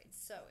 All right,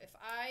 so if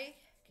I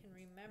can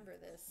remember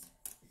this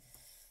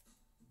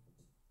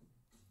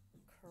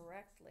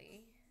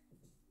correctly.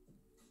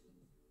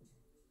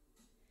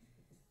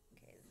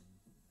 Okay,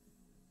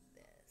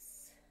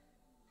 this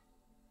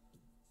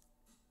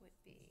would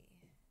be,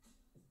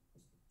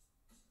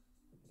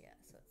 yeah,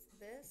 so it's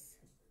this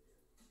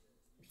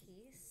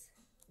piece,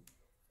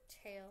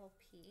 tail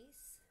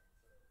piece,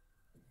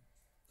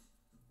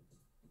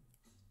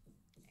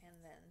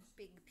 and then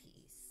big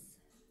piece.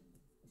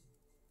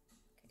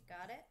 Okay,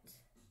 got it?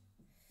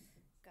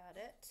 Got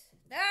it.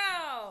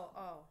 Now!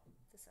 Oh,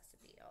 this has to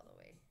be all the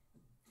way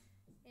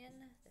in.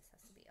 This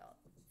has to be all,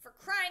 for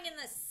crying in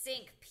the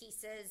sink,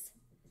 pieces.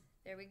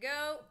 There we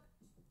go.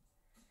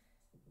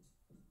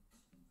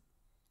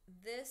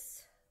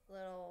 This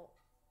little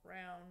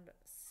round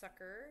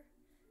sucker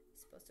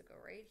is supposed to go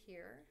right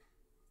here.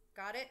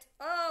 Got it.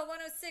 Oh,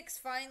 106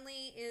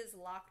 finally is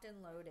locked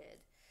and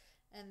loaded.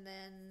 And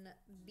then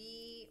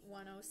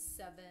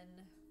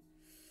B107.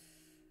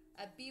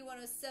 At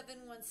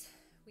B107, once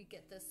we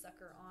get this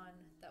sucker on,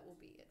 that will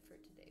be it for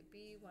today.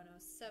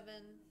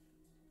 B107.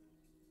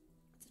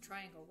 It's a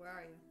triangle. Where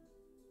are you?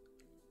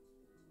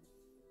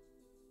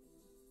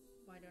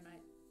 Why don't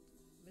I...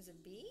 Was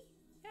it B?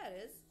 Yeah,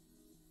 it is.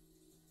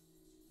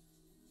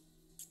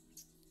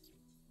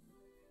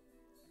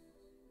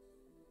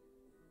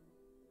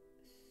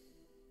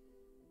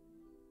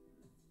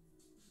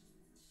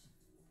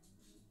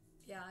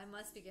 Yeah, I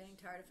must be getting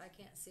tired if I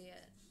can't see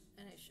it.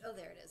 And oh,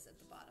 there it is at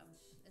the bottom.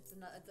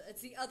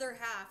 It's the other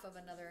half of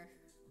another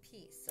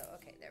piece. So,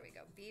 okay, there we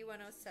go.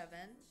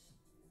 B107.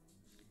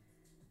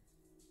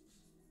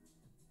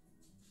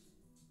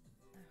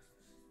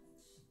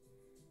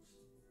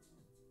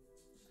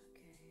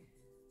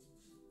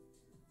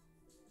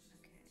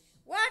 Okay.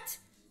 What?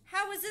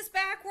 How is this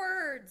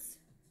backwards?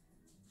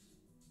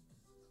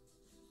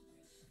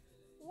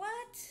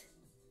 What?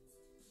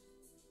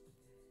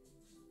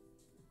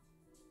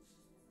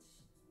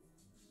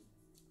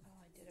 Oh,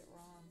 I did it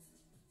wrong.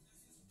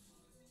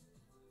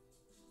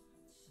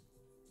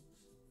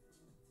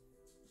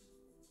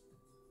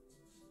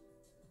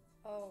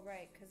 Oh,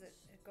 right, because it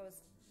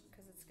goes,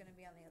 because it's going to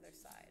be on the other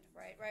side.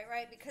 Right,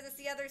 because it's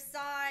the other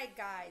side,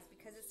 guys,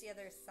 because it's the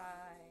other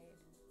side.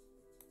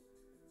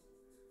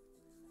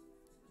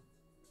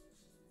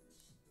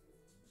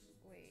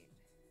 Wait.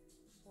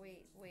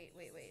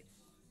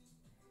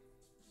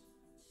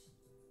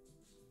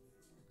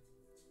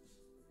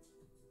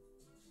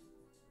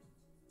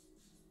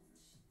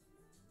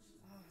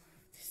 Oh,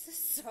 this is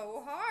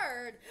so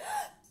hard.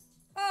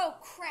 Oh,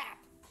 crap.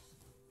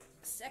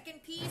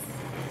 Second piece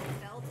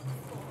fell to the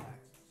floor.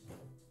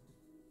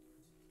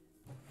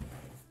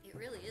 It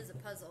really is a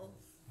puzzle.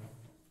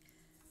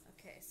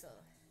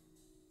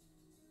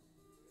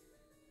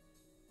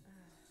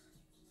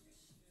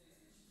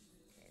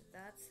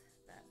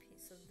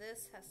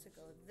 this has to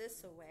go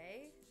this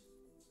away.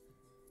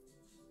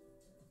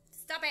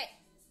 Stop it!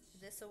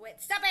 This away.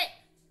 Stop it!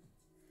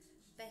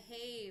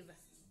 Behave.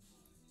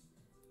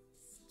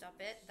 Stop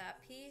it.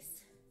 That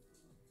piece.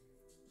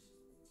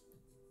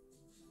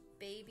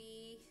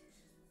 Baby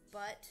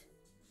butt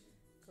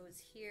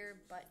goes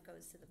here. Butt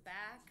goes to the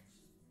back.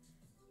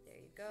 There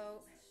you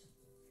go.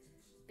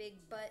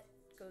 Big butt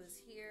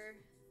goes here.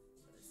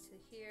 Goes to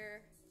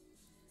here.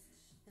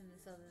 And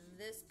so then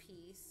this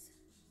piece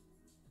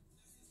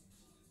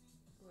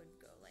would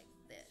go like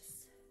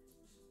this.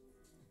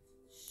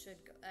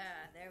 Should go.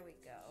 Ah, there we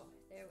go.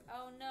 There.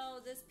 Oh no,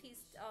 this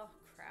piece. Oh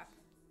crap.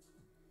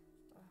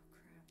 Oh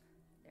crap.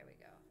 There we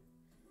go.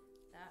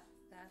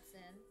 That's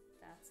in.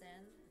 That's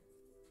in.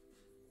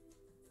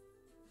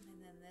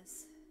 And then this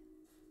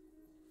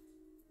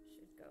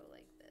should go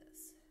like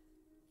this.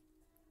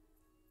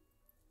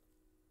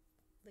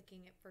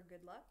 Licking it for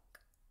good luck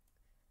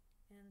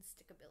and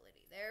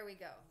stickability. There we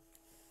go.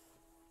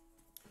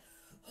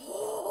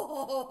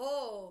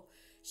 Oh,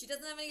 she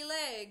doesn't have any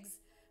legs,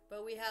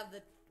 but we have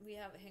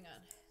hang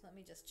on, let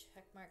me just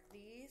check mark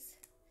these.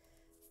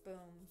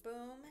 Boom,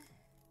 boom.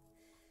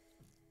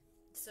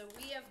 So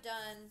we have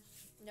done,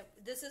 no,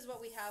 this is what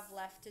we have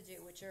left to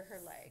do, which are her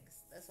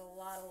legs. There's a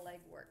lot of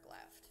leg work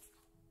left.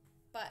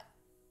 But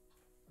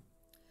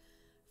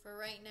for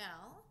right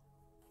now,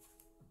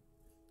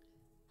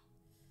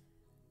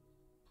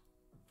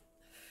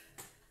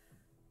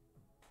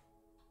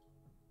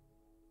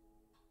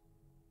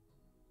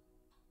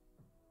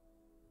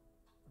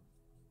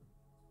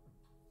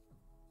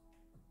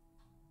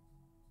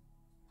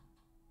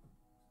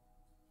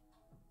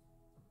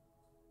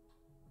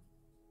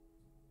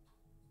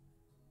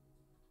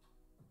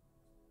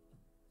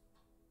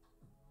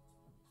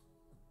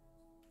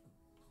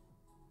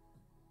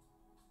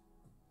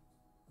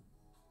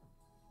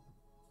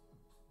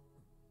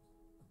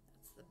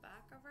 the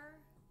back of her.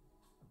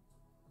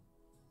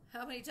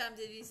 How many times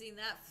have you seen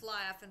that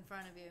fly off in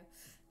front of you?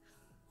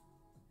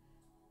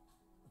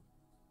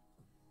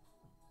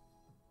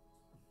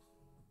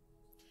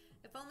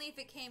 If only if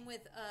it came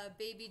with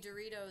baby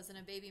Doritos and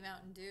a baby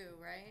Mountain Dew,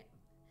 right?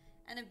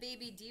 And a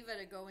baby Diva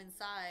to go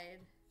inside.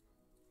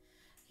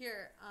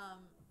 Here, I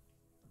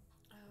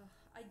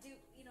do,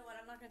 you know what,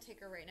 I'm not going to take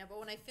her right now, but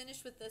when I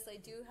finish with this, I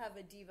do have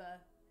a Diva,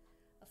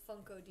 a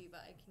Funko Diva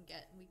I can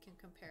get, and we can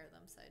compare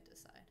them side to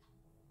side.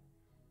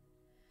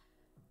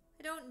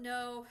 I don't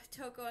know,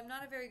 Toko, I'm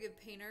not a very good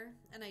painter,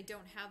 and I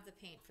don't have the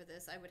paint for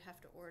this. I would have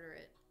to order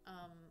it.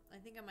 I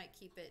think I might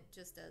keep it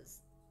just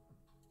as,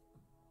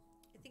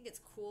 I think it's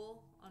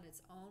cool on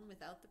its own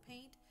without the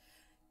paint.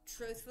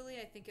 Truthfully,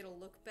 I think it'll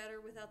look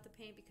better without the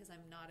paint because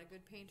I'm not a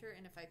good painter,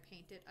 and if I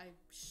paint it, I'm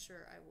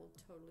sure I will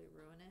totally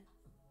ruin it.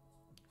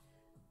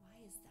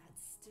 Why is that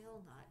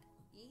still not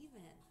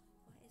even?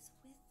 What is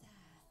with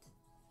that?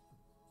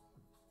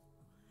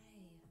 Why?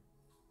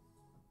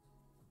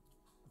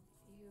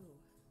 You.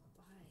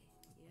 Why?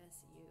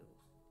 Yes, you.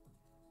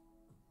 Okay.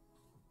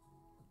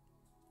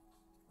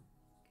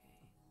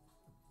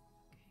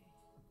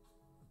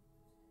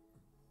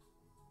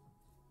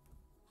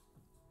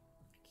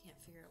 Can't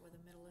figure out where the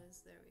middle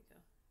is. There we go.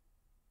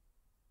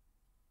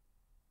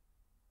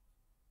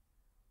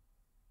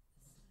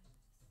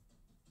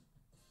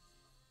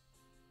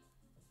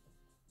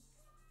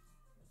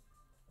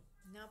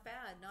 Not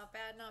bad, not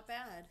bad, not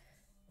bad.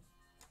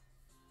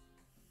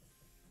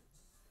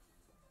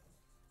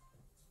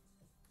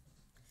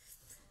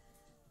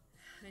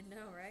 I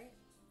know, right?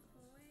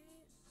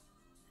 Wait.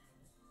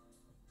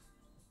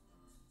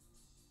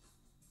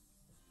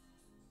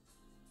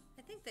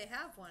 I think they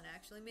have one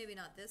actually. Maybe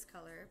not this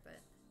color,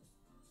 but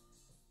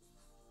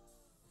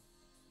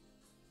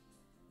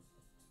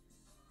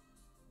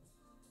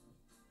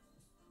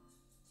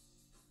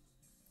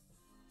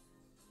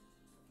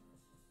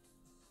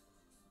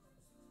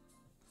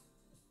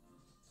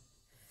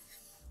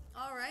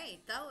all right,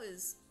 that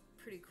was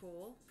pretty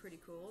cool, pretty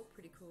cool,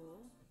 pretty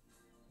cool.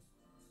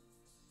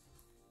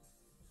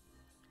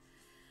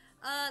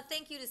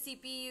 Thank you to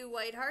CPU,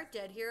 Whiteheart,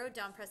 Dead Hero,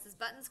 Don Presses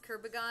Buttons,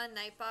 Kerbagon,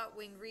 Nightbot,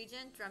 Winged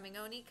Regent, Drumming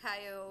Oni,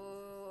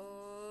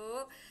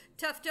 Kaio,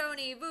 Tough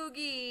Tony,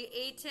 Boogie,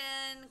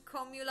 Aiton,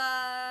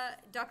 Comula,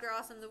 Dr.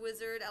 Awesome the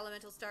Wizard,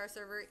 Elemental Star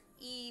Server,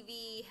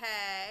 Eevee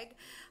Hag,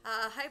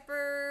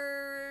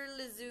 Hyper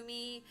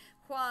Lizumi,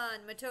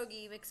 Juan,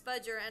 Matogi,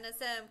 McSpudger,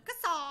 NSM,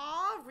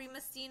 Kasa,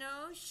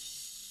 Remastino,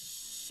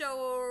 Shoralav,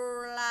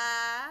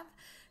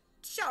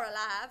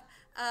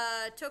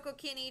 Toko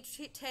Kinney,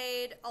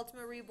 Tade,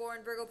 Ultima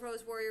Reborn, Virgo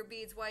Pros, Warrior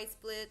Beads, White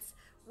Splits,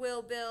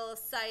 Will Bill,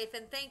 Scythe,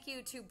 and thank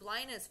you to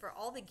Blindness for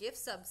all the gift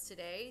subs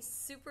today.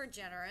 Super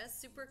generous,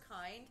 super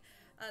kind.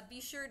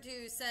 Be sure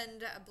to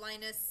send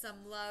Blindness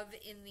some love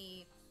in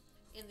the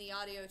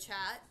audio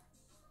chat.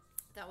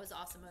 That was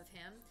awesome of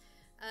him.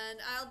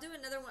 And I'll do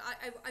another one.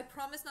 I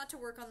promise not to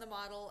work on the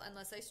model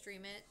unless I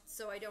stream it,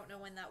 so I don't know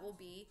when that will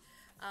be.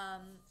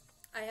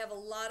 I have a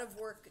lot of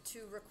work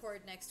to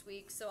record next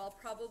week, so I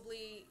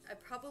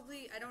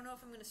don't know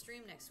if I'm going to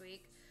stream next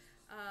week.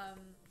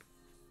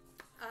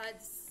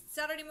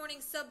 Saturday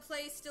morning sub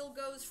play still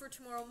goes for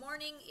tomorrow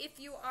morning. If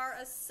you are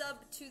a sub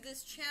to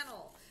this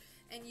channel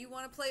and you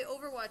want to play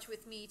Overwatch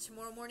with me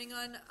tomorrow morning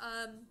on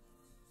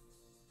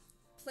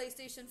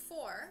PlayStation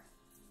 4,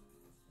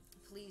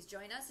 please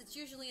join us. It's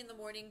usually in the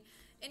morning,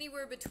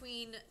 anywhere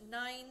between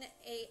 9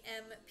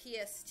 a.m.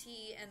 PST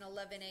and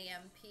 11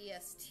 a.m.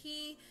 PST,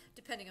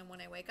 depending on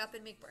when I wake up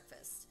and make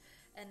breakfast.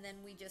 And then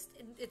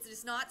it's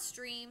just not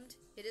streamed,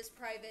 it is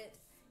private,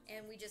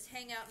 and we just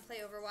hang out and play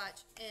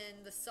Overwatch,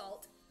 and the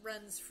salt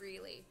runs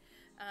freely.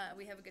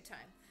 We have a good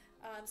time.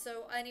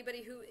 So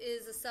anybody who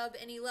is a sub,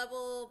 any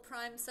level,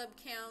 prime sub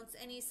counts,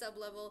 any sub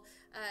level,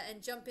 and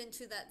jump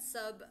into that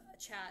sub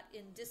chat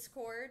in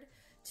Discord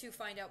to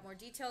find out more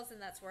details,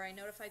 and that's where I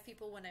notify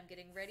people when I'm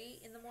getting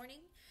ready in the morning.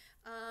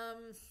 I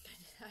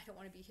don't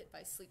want to be hit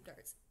by sleep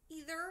darts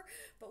either,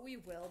 but we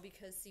will,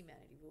 because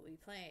Humanity will be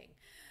playing.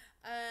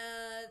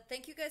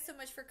 Thank you guys so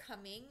much for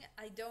coming.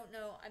 I don't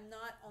know, I'm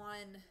not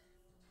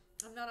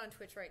on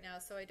Twitch right now,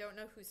 so I don't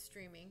know who's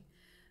streaming.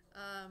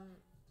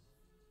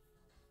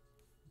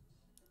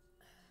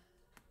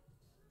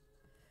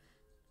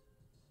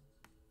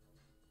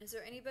 Is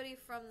there anybody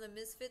from the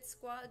Misfit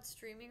Squad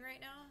streaming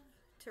right now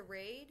to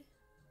raid?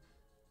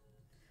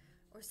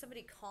 Or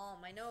somebody calm?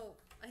 I know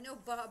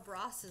Bob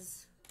Ross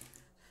is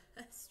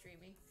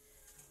streaming.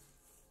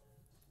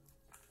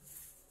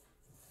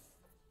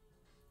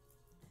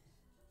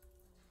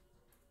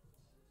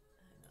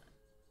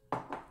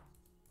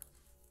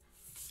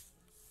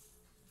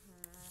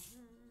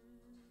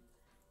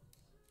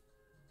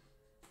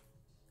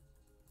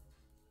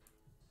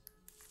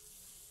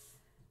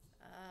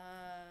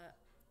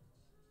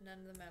 None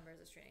of the members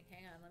are streaming.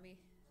 Hang on, let me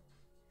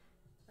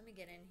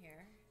get in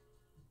here.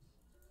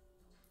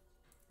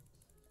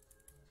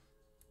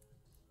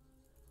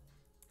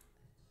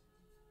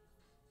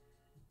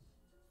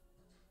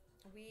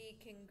 We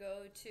can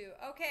go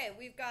to, okay,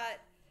 we've got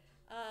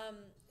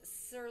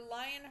Sir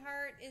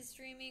Lionheart is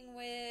streaming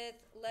with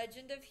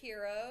Legend of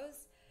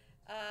Heroes.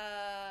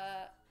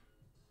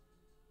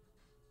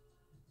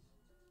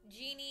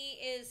 Genie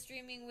is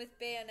streaming with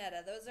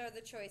Bayonetta. Those are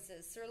the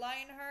choices. Sir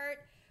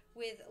Lionheart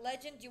with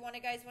Legend. Do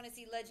you guys want to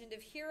see Legend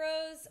of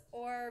Heroes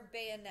or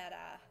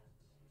Bayonetta?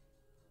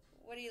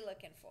 What are you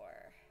looking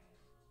for?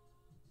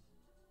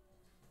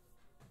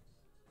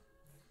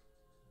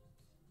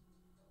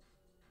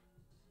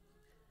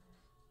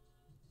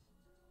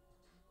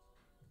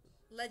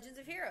 Legends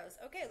of Heroes.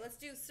 Okay, let's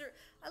do Sir.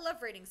 I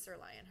love rating Sir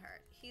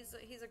Lionheart. He's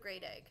a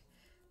great egg.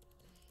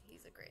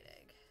 He's a great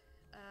egg.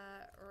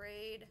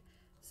 Raid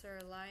Sir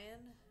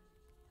Lionheart.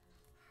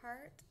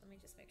 Let me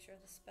just make sure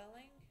the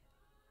spelling.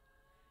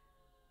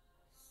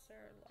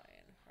 Sir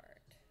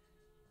Lionheart.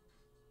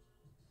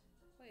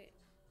 Wait.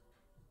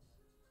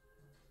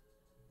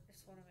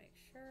 Just want to make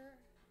sure.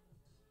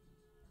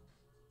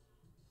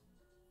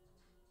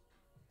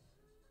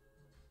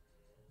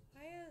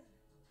 Why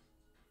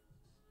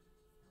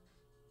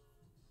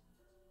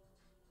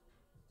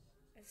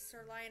is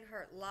Sir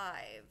Lionheart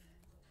live?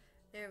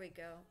 There we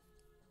go.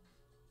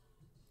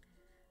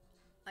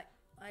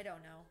 I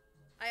don't know.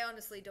 I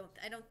honestly don't.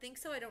 I don't think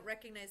so. I don't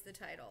recognize the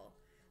title.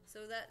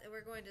 So that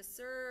we're going to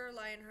Sir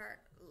Lionheart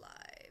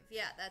live.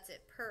 Yeah, that's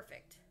it.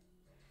 Perfect.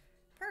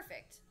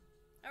 Perfect.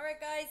 All right,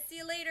 guys. See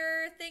you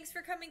later. Thanks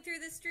for coming through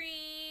the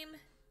stream.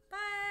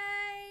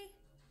 Bye.